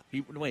 Yeah.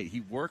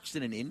 He works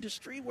in an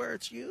industry where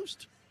it's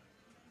used?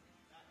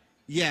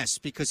 Yes,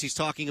 because he's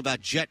talking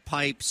about jet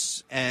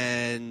pipes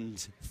and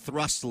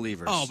thrust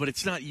levers. Oh, but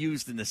it's not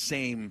used in the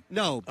same...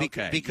 No,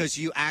 because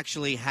you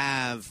actually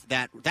have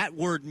that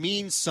word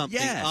means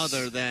something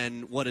other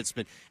than what it's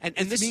been. And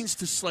this means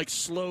to like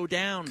slow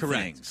down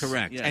things.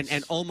 Correct. Yes.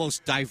 And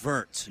almost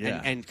divert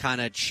and kind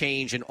of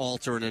change and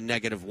alter in a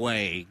negative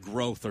way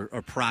growth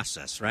or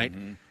process, right?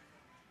 Mm-hmm.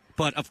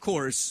 But, of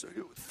course,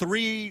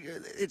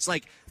 it's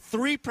like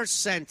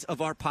 3%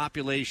 of our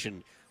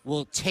population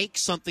will take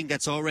something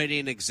that's already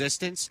in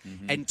existence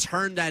and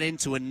turn that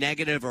into a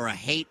negative or a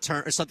hate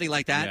term or something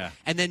like that. Yeah.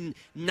 And then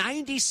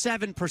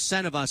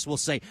 97% of us will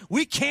say,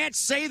 we can't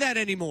say that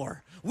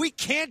anymore. We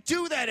can't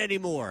do that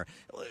anymore.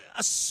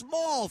 A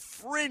small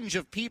fringe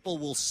of people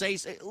will say,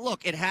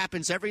 look, it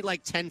happens every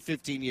like 10,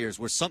 15 years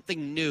where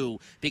something new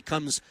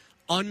becomes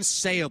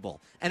unsayable.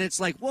 And it's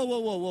like,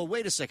 whoa,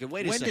 wait a second,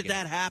 When did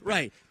that happen?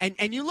 Right.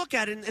 And you look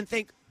at it and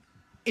think,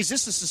 is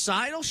this a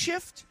societal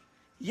shift?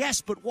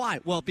 Yes, but why?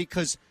 Well,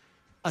 because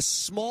a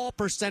small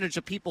percentage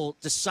of people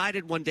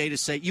decided one day to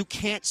say, you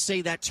can't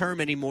say that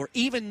term anymore,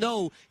 even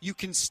though you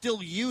can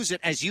still use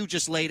it as you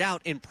just laid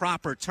out in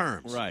proper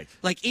terms. Right.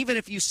 Like, even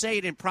if you say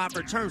it in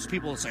proper terms,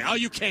 people will say, oh,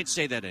 you can't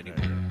say that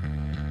anymore.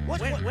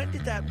 When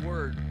did that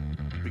word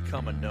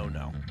become a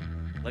no-no?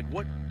 Like,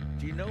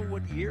 do you know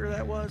what year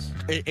that was?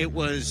 It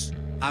was,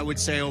 I would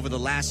say, over the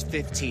last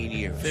 15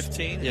 years.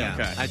 15? Yeah.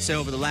 Okay. I'd say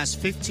over the last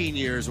 15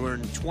 years, we're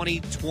in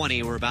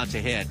 2020, we're about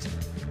to hit.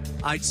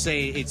 I'd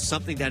say it's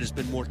something that has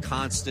been more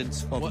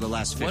constant over the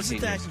last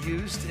 15 years. Wasn't that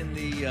used in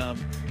the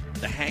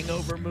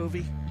Hangover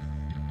movie?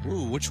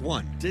 Ooh, which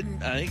one?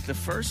 I think the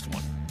first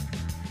one.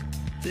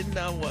 Didn't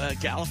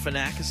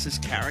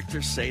Galifianakis'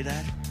 character say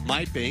that?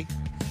 Might be.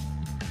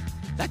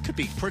 That could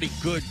be pretty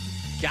good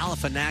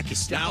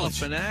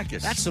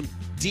Galifianakis. That's some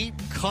deep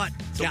cut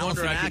Galifianakis. No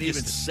wonder I can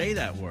even say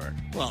that word.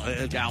 Well,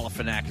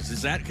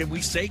 Galifianakis. Can we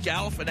say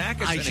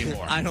Galifianakis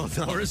anymore? I don't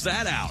know. Or is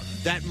that out?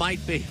 That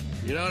might be.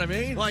 You know what I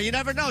mean? Well, you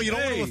never know. You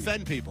don't want to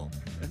offend people.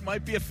 It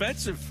might be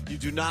offensive. You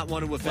do not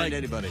want to offend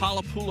anybody.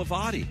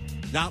 Halapulavati.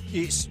 Now,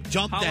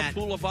 jump that.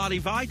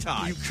 Halapulavati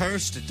Vaitai. You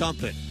cursed,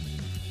 dump it.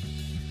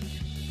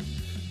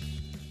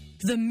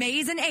 The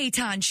Mays and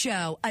Aton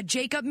Show, a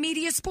Jacob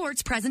Media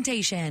Sports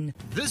presentation.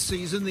 This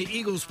season, the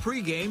Eagles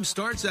pregame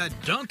starts at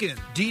Dunkin'.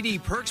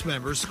 DD Perks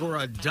members score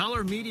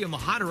 $1 medium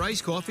hot or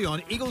iced coffee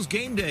on Eagles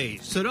game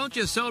days. So don't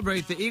just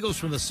celebrate the Eagles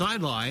from the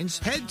sidelines.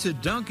 Head to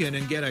Dunkin'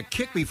 and get a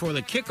kick before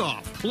the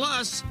kickoff.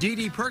 Plus,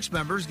 DD Perks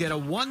members get a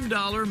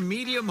 $1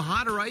 medium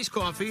hot or iced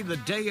coffee the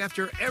day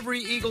after every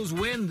Eagles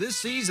win this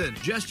season.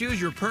 Just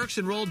use your Perks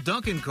enrolled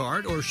Dunkin'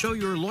 card or show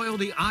your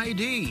loyalty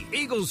ID.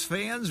 Eagles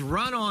fans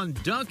run on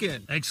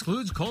Dunkin'. Excludes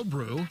cold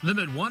brew.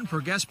 Limit 1 per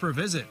guest per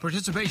visit.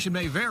 Participation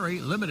may vary.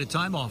 Limited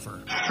time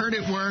offer. Hurt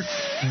at work?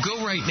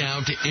 Go right now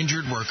to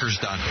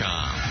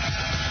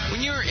injuredworkers.com.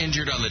 When you're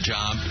injured on the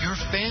job, your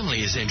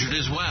family is injured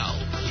as well.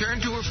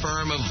 Turn to a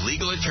firm of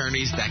legal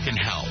attorneys that can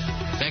help,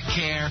 that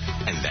care,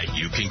 and that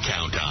you can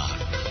count on.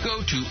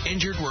 Go to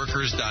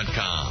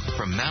injuredworkers.com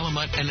from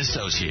Malamut and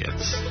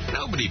Associates.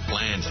 Nobody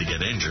plans to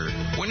get injured.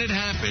 When it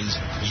happens,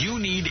 you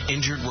need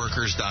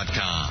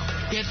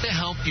injuredworkers.com. Get the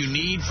help you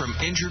need from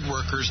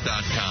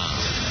injuredworkers.com.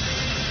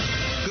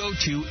 Go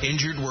to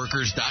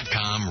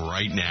injuredworkers.com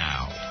right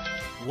now.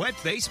 Wet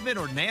basement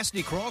or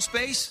nasty crawl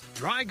space?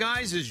 Dry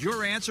Guys is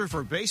your answer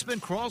for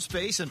basement, crawl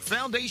space, and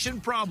foundation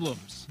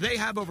problems. They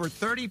have over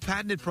 30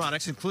 patented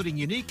products, including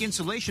unique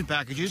insulation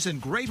packages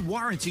and great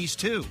warranties,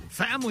 too.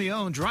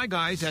 Family-owned Dry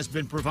Guys has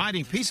been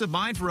providing peace of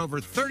mind for over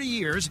 30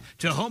 years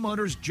to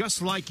homeowners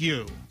just like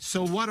you.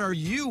 So what are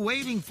you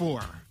waiting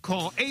for?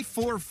 Call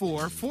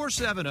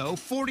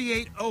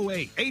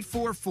 844-470-4808,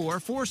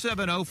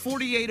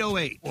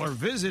 844-470-4808, or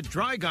visit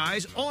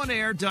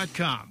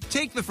DryGuysOnAir.com.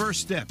 Take the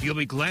first step. You'll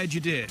be glad you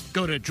did.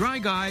 Go to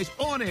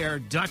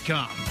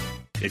DryGuysOnAir.com.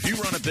 If you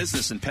run a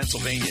business in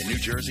Pennsylvania, New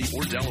Jersey,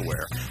 or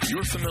Delaware,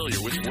 you're familiar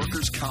with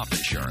workers' comp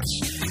insurance.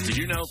 Did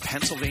you know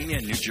Pennsylvania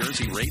and New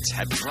Jersey rates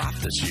have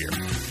dropped this year?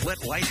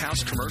 Let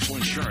Lighthouse Commercial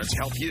Insurance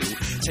help you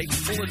take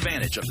full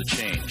advantage of the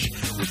change.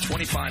 With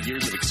 25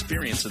 years of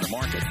experience in the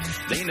market,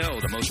 they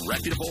know the most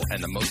reputable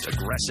and the most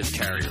aggressive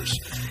carriers.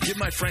 Give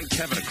my friend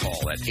Kevin a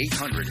call at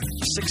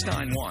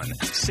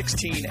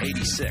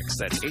 800-691-1686.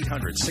 That's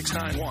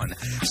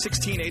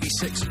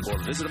 800-691-1686. Or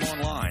visit him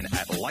online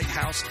at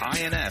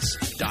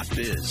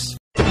lighthouseinс.biz.